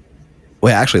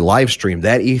actually live streamed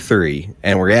that E3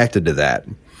 and reacted to that.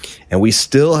 And we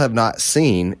still have not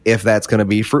seen if that's going to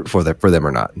be fruitful for them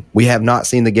or not. We have not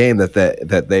seen the game that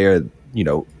they are,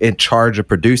 in charge of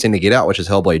producing to get out, which is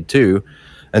Hellblade 2,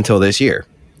 until this year.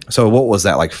 So what was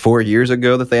that, like 4 years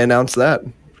ago that they announced that?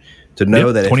 To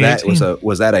know that if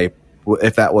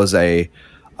that was a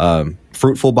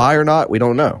fruitful buy or not, we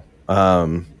don't know.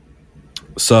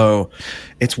 So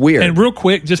it's weird. And real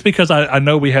quick, just because I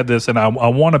know we had this, and I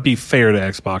want to be fair to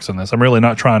Xbox on this. I'm really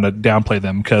not trying to downplay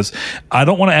them because I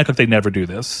don't want to act like they never do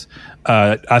this.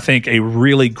 I think a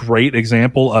really great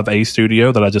example of a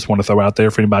studio that I just want to throw out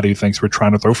there for anybody who thinks we're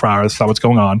trying to throw fire, that's not what's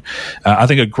going on. I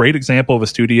think a great example of a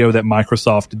studio that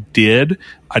Microsoft did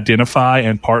identify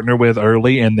and partner with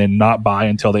early and then not buy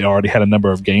until they already had a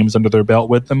number of games under their belt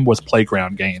with them was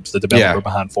Playground Games, the developer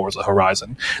behind Forza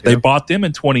Horizon. They bought them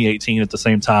in 2018 at the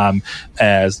same time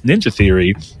as Ninja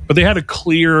Theory, but they had a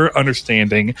clear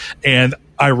understanding. And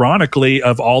ironically,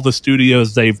 of all the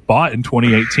studios they've bought in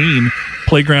 2018,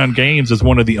 Playground Games is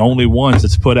one of the only ones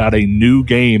that's put out a new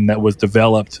game that was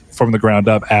developed from the ground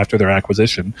up after their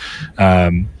acquisition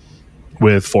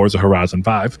with Forza Horizon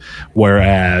 5.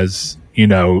 Whereas,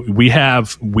 we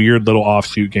have weird little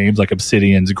offshoot games like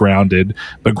Obsidian's Grounded,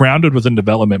 but Grounded was in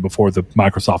development before the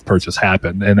Microsoft purchase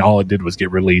happened, and all it did was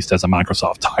get released as a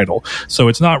Microsoft title. So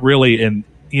it's not really in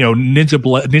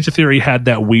Ninja Theory had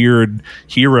that weird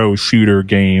hero shooter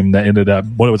game that ended up,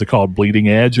 what was it called, Bleeding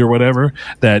Edge or whatever,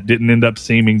 that didn't end up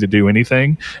seeming to do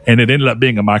anything, and it ended up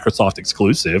being a Microsoft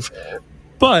exclusive,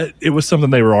 but it was something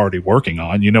they were already working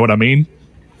on. You know what I mean?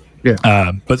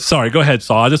 Yeah. But sorry, go ahead,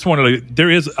 Saul. I just wanted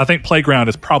to. I think Playground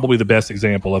is probably the best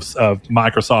example of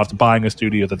Microsoft buying a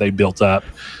studio that they built up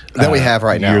that we have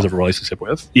right now, years of a relationship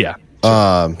with. Yeah.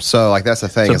 So like that's the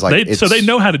thing. So they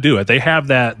know how to do it. They have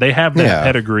that. They have that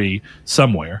pedigree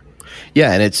somewhere.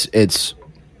 Yeah, and it's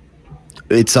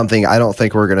something I don't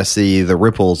think we're going to see the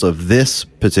ripples of this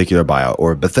particular buyout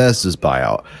or Bethesda's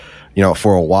buyout.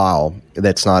 For a while,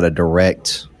 that's not a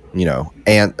direct,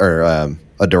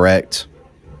 a direct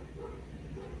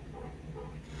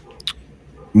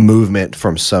movement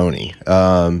from Sony.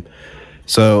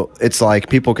 So it's like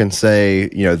people can say,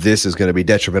 this is going to be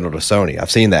detrimental to Sony.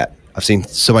 I've seen that. I've seen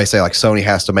somebody say like Sony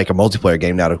has to make a multiplayer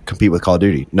game now to compete with Call of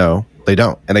Duty. No, they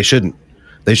don't. And they shouldn't.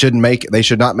 They should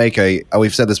not make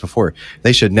we've said this before.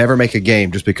 They should never make a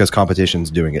game just because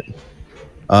competition's doing it.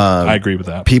 I agree with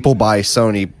that. People buy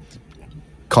Sony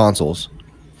consoles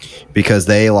because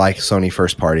they like Sony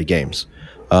first-party games,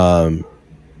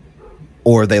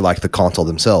 or they like the console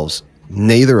themselves,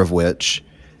 neither of which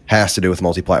has to do with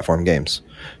multi-platform games.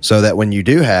 So that when you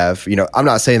do have, I'm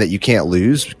not saying that you can't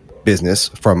lose business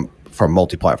from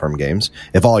multi-platform games.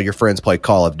 If all your friends play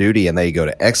Call of Duty and they go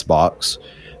to Xbox,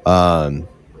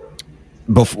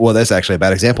 well, that's actually a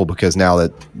bad example because now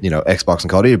that Xbox and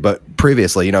Call of Duty, but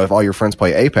previously, if all your friends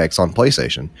play Apex on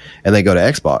PlayStation and they go to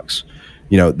Xbox,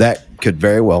 that could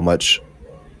very well much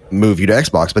move you to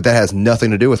Xbox, but that has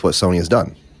nothing to do with what Sony has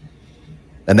done.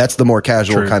 And that's the more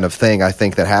casual kind of thing I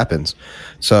think that happens.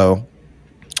 So,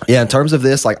 yeah, in terms of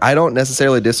this, I don't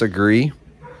necessarily disagree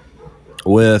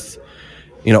with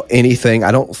anything.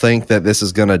 I don't think that this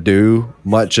is going to do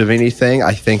much of anything.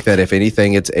 I think that if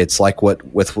anything, it's like what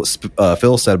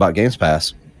Phil said about Games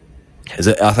Pass.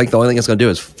 I think the only thing it's going to do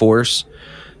is force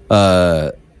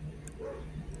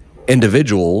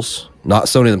individuals, not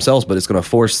Sony themselves, but it's going to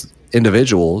force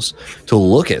individuals to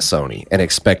look at Sony and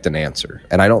expect an answer.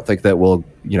 And I don't think that will,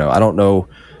 I don't know.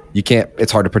 You can't.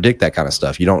 It's hard to predict that kind of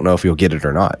stuff. You don't know if you'll get it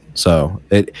or not. So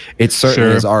it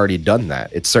certainly has already done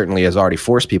that. It certainly has already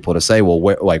forced people to say, well,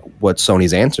 what's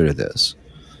Sony's answer to this?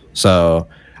 So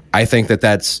I think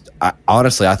that's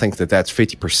honestly, I think that's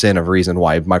 50% of reason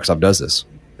why Microsoft does this.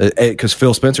 Because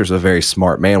Phil Spencer's a very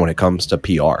smart man when it comes to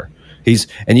PR.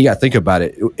 And you got to think about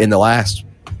it. In the last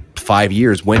 5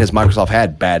 years, when has Microsoft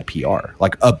had bad PR?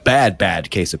 Like a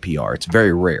bad case of PR. It's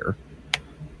very rare.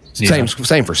 Yeah.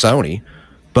 Same for Sony.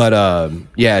 But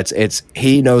it's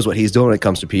he knows what he's doing when it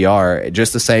comes to PR.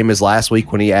 Just the same as last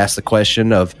week when he asked the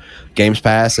question of Games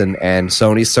Pass and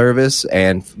Sony's service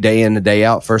and day in and day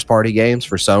out first party games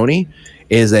for Sony,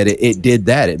 is that it did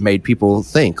that. It made people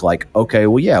think okay,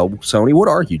 well, yeah, Sony, what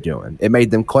are you doing? It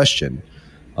made them question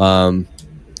and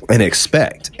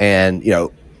expect. And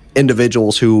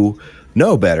individuals who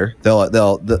know better,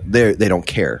 they don't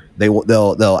care.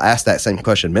 They'll ask that same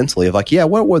question mentally of yeah,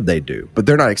 what would they do? But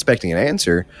they're not expecting an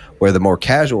answer, where the more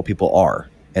casual people are,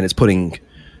 and it's putting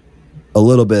a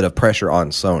little bit of pressure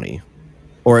on Sony.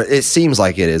 Or it seems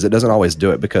like it is. It doesn't always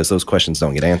do it because those questions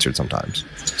don't get answered sometimes.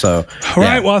 So,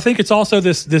 right. Well, I think it's also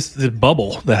this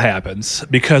bubble that happens,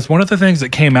 because one of the things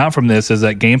that came out from this is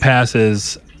that Game Pass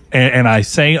is, and I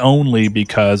say only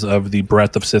because of the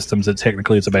breadth of systems that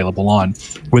technically it's available on,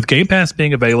 with Game Pass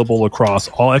being available across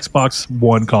all Xbox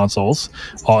One consoles,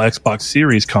 all Xbox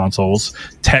Series consoles,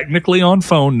 technically on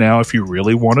phone now if you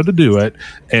really wanted to do it,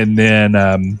 and then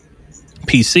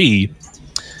PC.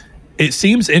 It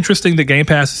seems interesting that Game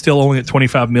Pass is still only at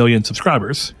 25 million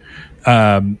subscribers.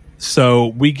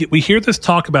 So we hear this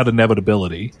talk about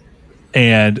inevitability,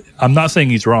 and I'm not saying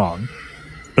he's wrong,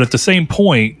 but at the same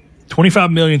point,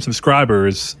 25 million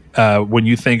subscribers, when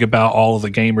you think about all of the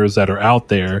gamers that are out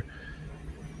there,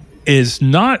 is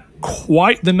not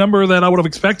quite the number that I would have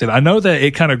expected. I know that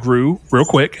it kind of grew real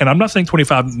quick, and I'm not saying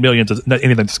 25 million is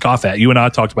anything to scoff at. You and I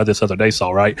talked about this other day,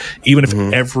 Saul, right? Even if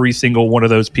every single one of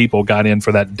those people got in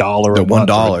for that $1 a month,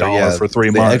 or $1 for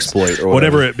 3 months, exploit or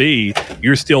whatever it be,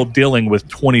 you're still dealing with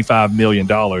 $25 million,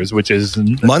 which is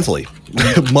monthly.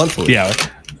 Yeah.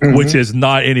 Which is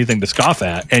not anything to scoff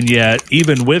at. And yet,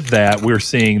 even with that, we're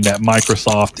seeing that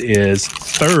Microsoft is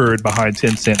third behind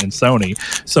Tencent and Sony.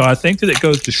 So I think that it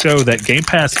goes to show that Game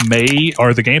Pass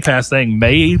the Game Pass thing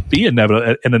may be an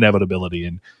inevitability.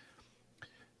 And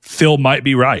Phil might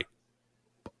be right.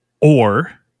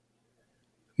 Or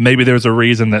maybe there's a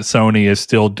reason that Sony is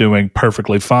still doing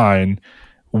perfectly fine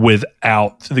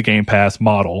without the Game Pass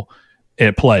model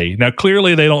at play. Now,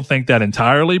 clearly they don't think that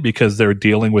entirely because they're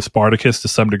dealing with Spartacus to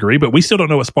some degree, but we still don't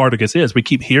know what Spartacus is. We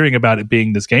keep hearing about it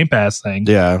being this Game Pass thing.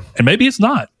 Yeah. And maybe it's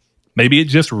not. Maybe it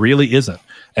just really isn't.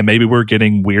 And maybe we're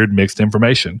getting weird mixed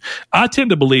information. I tend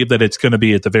to believe that it's going to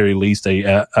be at the very least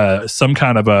some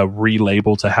kind of a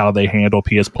relabel to how they handle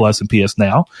PS Plus and PS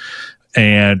Now,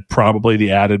 and probably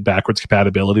the added backwards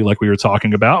compatibility like we were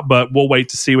talking about. But we'll wait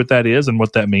to see what that is and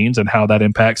what that means and how that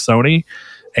impacts Sony.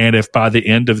 And if by the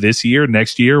end of this year,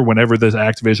 next year, whenever this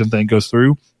Activision thing goes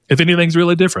through, if anything's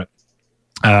really different,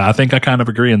 I think I kind of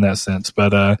agree in that sense.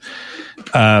 But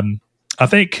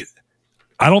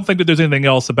I don't think that there's anything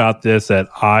else about this that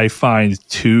I find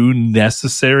too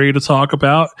necessary to talk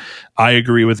about. I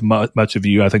agree with much of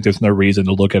you. I think there's no reason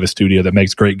to look at a studio that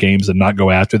makes great games and not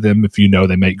go after them if you know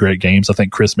they make great games. I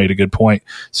think Chris made a good point.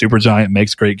 Supergiant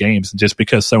makes great games. And just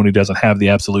because Sony doesn't have the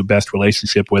absolute best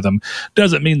relationship with them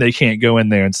doesn't mean they can't go in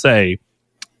there and say,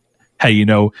 hey,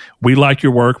 we like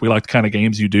your work. We like the kind of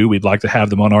games you do. We'd like to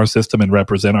have them on our system and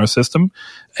represent our system.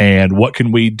 And what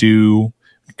can we do?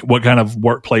 What kind of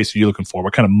workplace are you looking for?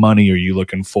 What kind of money are you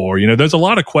looking for? There's a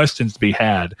lot of questions to be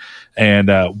had. And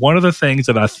one of the things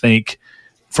that I think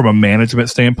from a management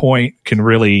standpoint, can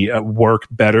really work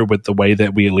better with the way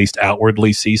that we at least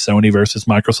outwardly see Sony versus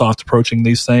Microsoft approaching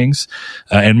these things.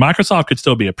 And Microsoft could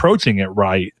still be approaching it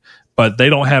right, but they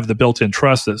don't have the built-in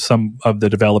trust that some of the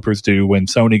developers do when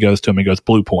Sony goes to them and goes,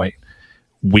 Bluepoint,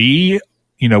 we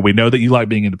know that you like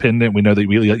being independent. We know that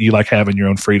you like having your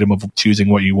own freedom of choosing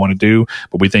what you want to do,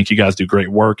 but we think you guys do great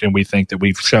work. And we think that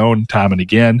we've shown time and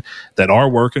again that our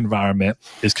work environment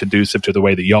is conducive to the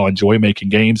way that y'all enjoy making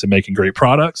games and making great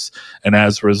products. And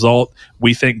as a result,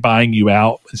 we think buying you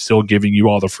out and still giving you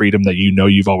all the freedom that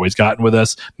you've always gotten with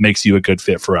us makes you a good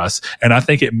fit for us. And I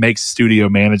think it makes studio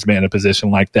management in a position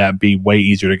like that be way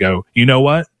easier to go, you know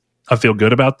what? I feel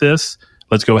good about this.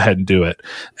 Let's go ahead and do it.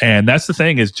 And that's the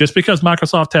thing, is just because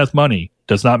Microsoft has money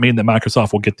does not mean that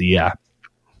Microsoft will get the yeah.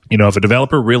 If a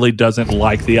developer really doesn't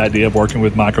like the idea of working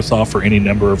with Microsoft for any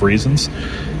number of reasons,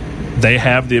 they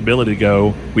have the ability to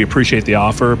go, we appreciate the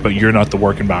offer, but you're not the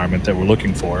work environment that we're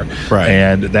looking for. Right.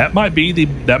 And that might be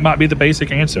the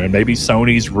basic answer. And maybe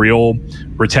Sony's real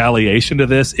retaliation to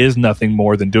this is nothing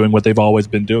more than doing what they've always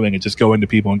been doing and just going to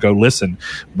people and go, listen,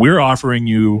 we're offering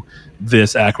you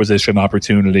this acquisition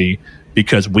opportunity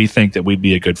because we think that we'd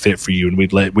be a good fit for you, and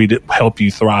we'd help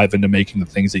you thrive into making the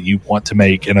things that you want to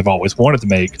make and have always wanted to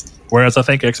make. Whereas I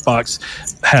think Xbox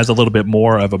has a little bit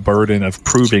more of a burden of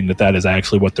proving that is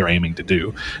actually what they're aiming to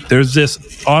do. There's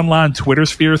this online Twitter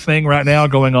sphere thing right now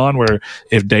going on where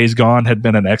if Days Gone had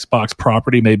been an Xbox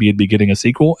property, maybe it'd be getting a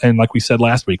sequel. And like we said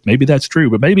last week, maybe that's true,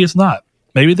 but maybe it's not.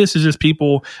 Maybe this is just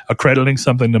people accrediting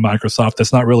something to Microsoft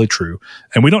that's not really true.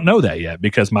 And we don't know that yet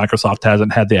because Microsoft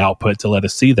hasn't had the output to let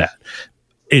us see that.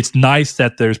 It's nice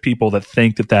that there's people that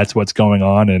think that that's what's going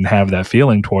on and have that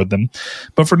feeling toward them.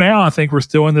 But for now, I think we're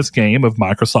still in this game of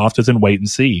Microsoft is in wait and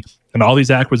see. And all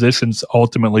these acquisitions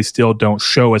ultimately still don't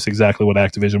show us exactly what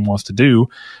Activision wants to do,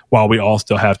 while we all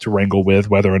still have to wrangle with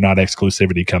whether or not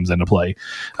exclusivity comes into play.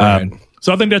 Right.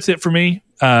 So I think that's it for me.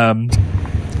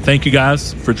 Thank you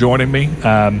guys for joining me.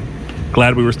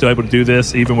 Glad we were still able to do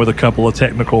this, even with a couple of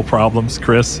technical problems.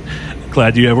 Chris,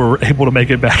 glad you were able to make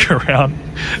it back around.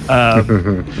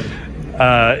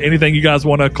 Anything you guys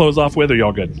want to close off with, or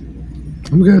y'all good?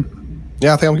 I'm good.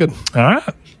 Yeah, I think I'm good. All right.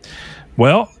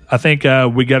 Well, I think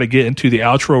we got to get into the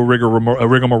outro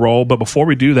rigmarole. But before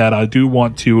we do that, I do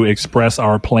want to express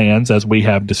our plans as we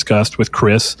have discussed with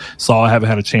Chris. Saul, I haven't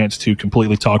had a chance to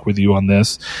completely talk with you on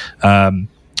this.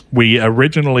 We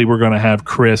originally were going to have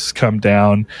Chris come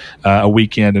down a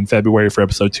weekend in February for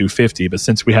episode 250, but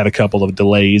since we had a couple of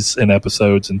delays in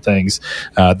episodes and things,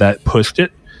 that pushed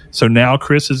it. So now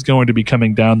Chris is going to be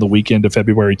coming down the weekend of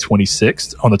February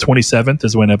 26th. On the 27th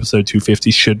is when episode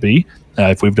 250 should be,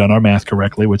 if we've done our math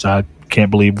correctly, which I can't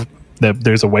believe that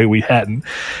there's a way we hadn't.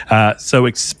 So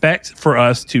expect for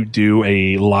us to do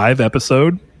a live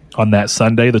episode on that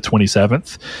Sunday, the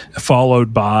 27th,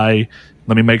 followed by...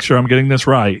 Let me make sure I'm getting this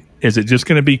right. Is it just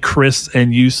going to be Chris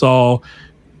and you, Saul,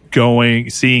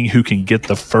 seeing who can get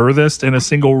the furthest in a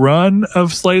single run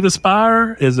of Slay the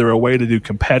Spire? Is there a way to do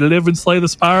competitive in Slay the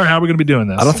Spire? How are we going to be doing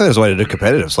this? I don't think there's a way to do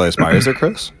competitive Slay the Spire, is there,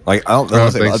 Chris? Like, I don't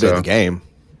think I'll do the game.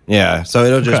 Yeah, so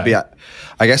it'll just be...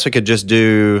 I guess we could just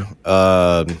do...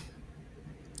 kind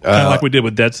of like we did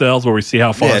with Dead Cells, where we see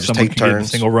how far someone can get in a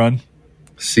single run.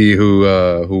 See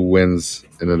who wins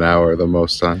in an hour the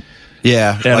most time.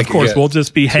 Yeah, and of course we'll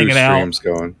just be hanging out.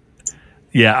 Going.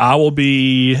 Yeah, I will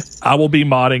be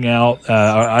modding out.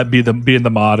 I'd be being the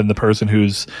mod and the person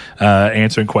who's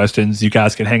answering questions. You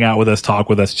guys can hang out with us, talk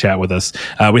with us, chat with us.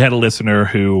 We had a listener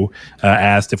who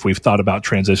asked if we've thought about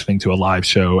transitioning to a live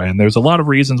show, and there's a lot of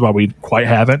reasons why we quite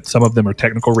haven't. Some of them are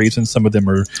technical reasons, some of them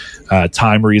are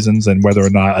time reasons, and whether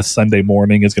or not a Sunday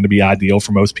morning is going to be ideal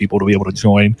for most people to be able to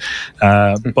join.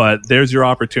 But there's your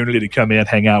opportunity to come in,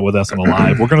 hang out with us on a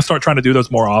live. We're going to start trying to do those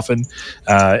more often,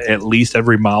 at least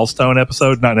every milestone episode.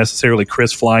 Not necessarily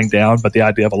Chris flying down, but the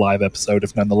idea of a live episode,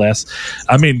 if nonetheless.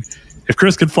 I mean, if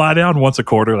Chris could fly down once a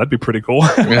quarter, that'd be pretty cool.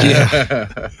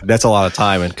 Yeah. That's a lot of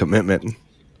time and commitment.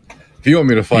 If you want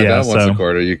me to fly down once a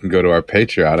quarter, you can go to our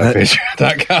Patreon at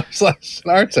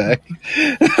patreon.com/Nartech.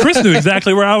 Chris knew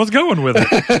exactly where I was going with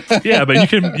it. Yeah,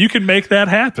 but you can make that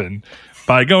happen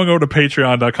by going over to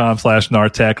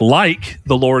patreon.com/Nartech, like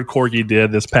the Lord Corgi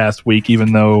did this past week,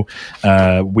 even though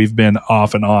we've been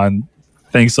off and on.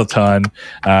 Thanks a ton.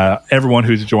 Everyone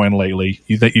who's joined lately,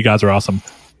 you guys are awesome.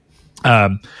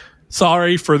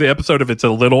 Sorry for the episode if it's a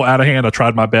little out of hand. I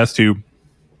tried my best to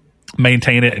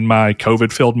maintain it in my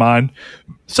COVID-filled mind.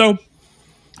 So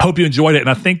hope you enjoyed it. And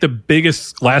I think the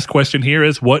biggest last question here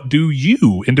is, what do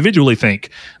you individually think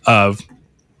of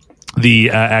the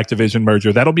Activision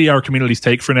merger? That'll be our community's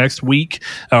take for next week.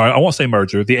 I won't say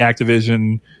merger, the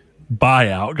Activision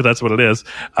buyout, because that's what it is.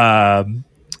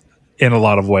 In a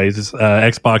lot of ways,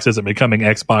 Xbox isn't becoming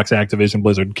Xbox, Activision,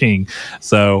 Blizzard King.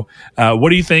 So what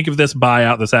do you think of this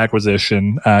buyout, this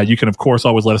acquisition? You can, of course,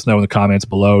 always let us know in the comments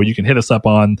below. You can hit us up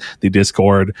on the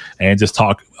Discord and just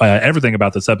talk everything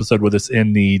about this episode with us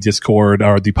in the Discord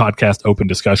or the podcast open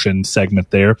discussion segment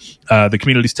there. The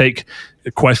Community's Take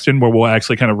question, where we'll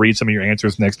actually kind of read some of your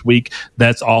answers next week,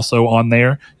 that's also on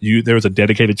there. There's a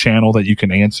dedicated channel that you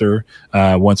can answer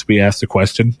once we ask the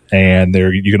question, and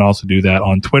there you can also do that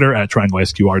on Twitter at Triangle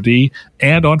SQRD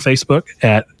and on Facebook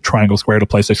at Triangle Square, the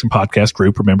PlayStation Podcast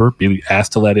Group. Remember, be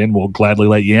asked to let in, we'll gladly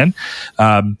let you in.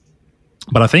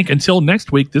 But I think until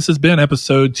next week, this has been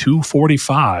episode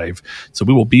 245. So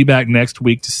we will be back next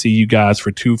week to see you guys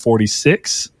for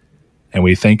 246. And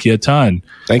we thank you a ton.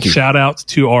 Thank you. Shout outs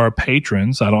to our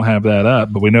patrons. I don't have that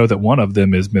up, but we know that one of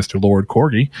them is Mr. Lord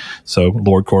Corgi. So,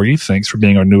 Lord Corgi, thanks for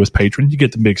being our newest patron. You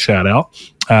get the big shout out.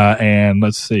 And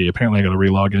let's see. Apparently, I got to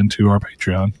relog into our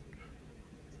Patreon.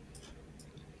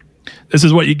 This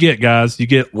is what you get, guys. You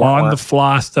get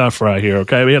on-the-fly stuff right here,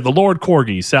 okay? We have the Lord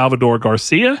Corgi, Salvador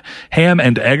Garcia, Ham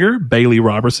and Egger, Bailey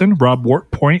Robertson, Rob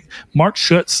Wortpoint, Mark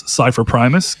Schutz, Cypher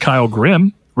Primus, Kyle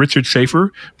Grimm, Richard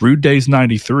Schaefer, Rude Days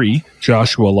 93,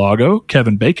 Joshua Lago,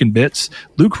 Kevin Bacon Bits,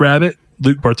 Luke Rabbit,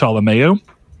 Luke Bartolomeo.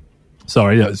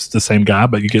 Sorry, it's the same guy,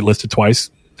 but you get listed twice.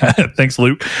 Thanks,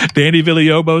 Luke. Danny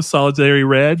Villalobos, Solitary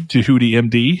Red, Jehudi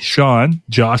MD, Sean,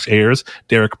 Josh Ayers,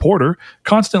 Derek Porter,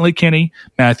 Constantly Kenny,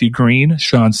 Matthew Green,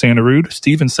 Sean Santarude,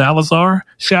 Steven Salazar,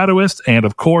 Shadowist, and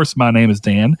of course, my name is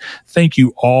Dan. Thank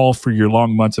you all for your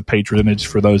long months of patronage,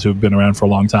 for those who have been around for a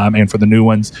long time, and for the new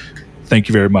ones. Thank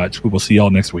you very much. We will see y'all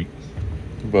next week.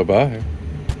 Bye-bye.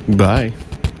 Bye.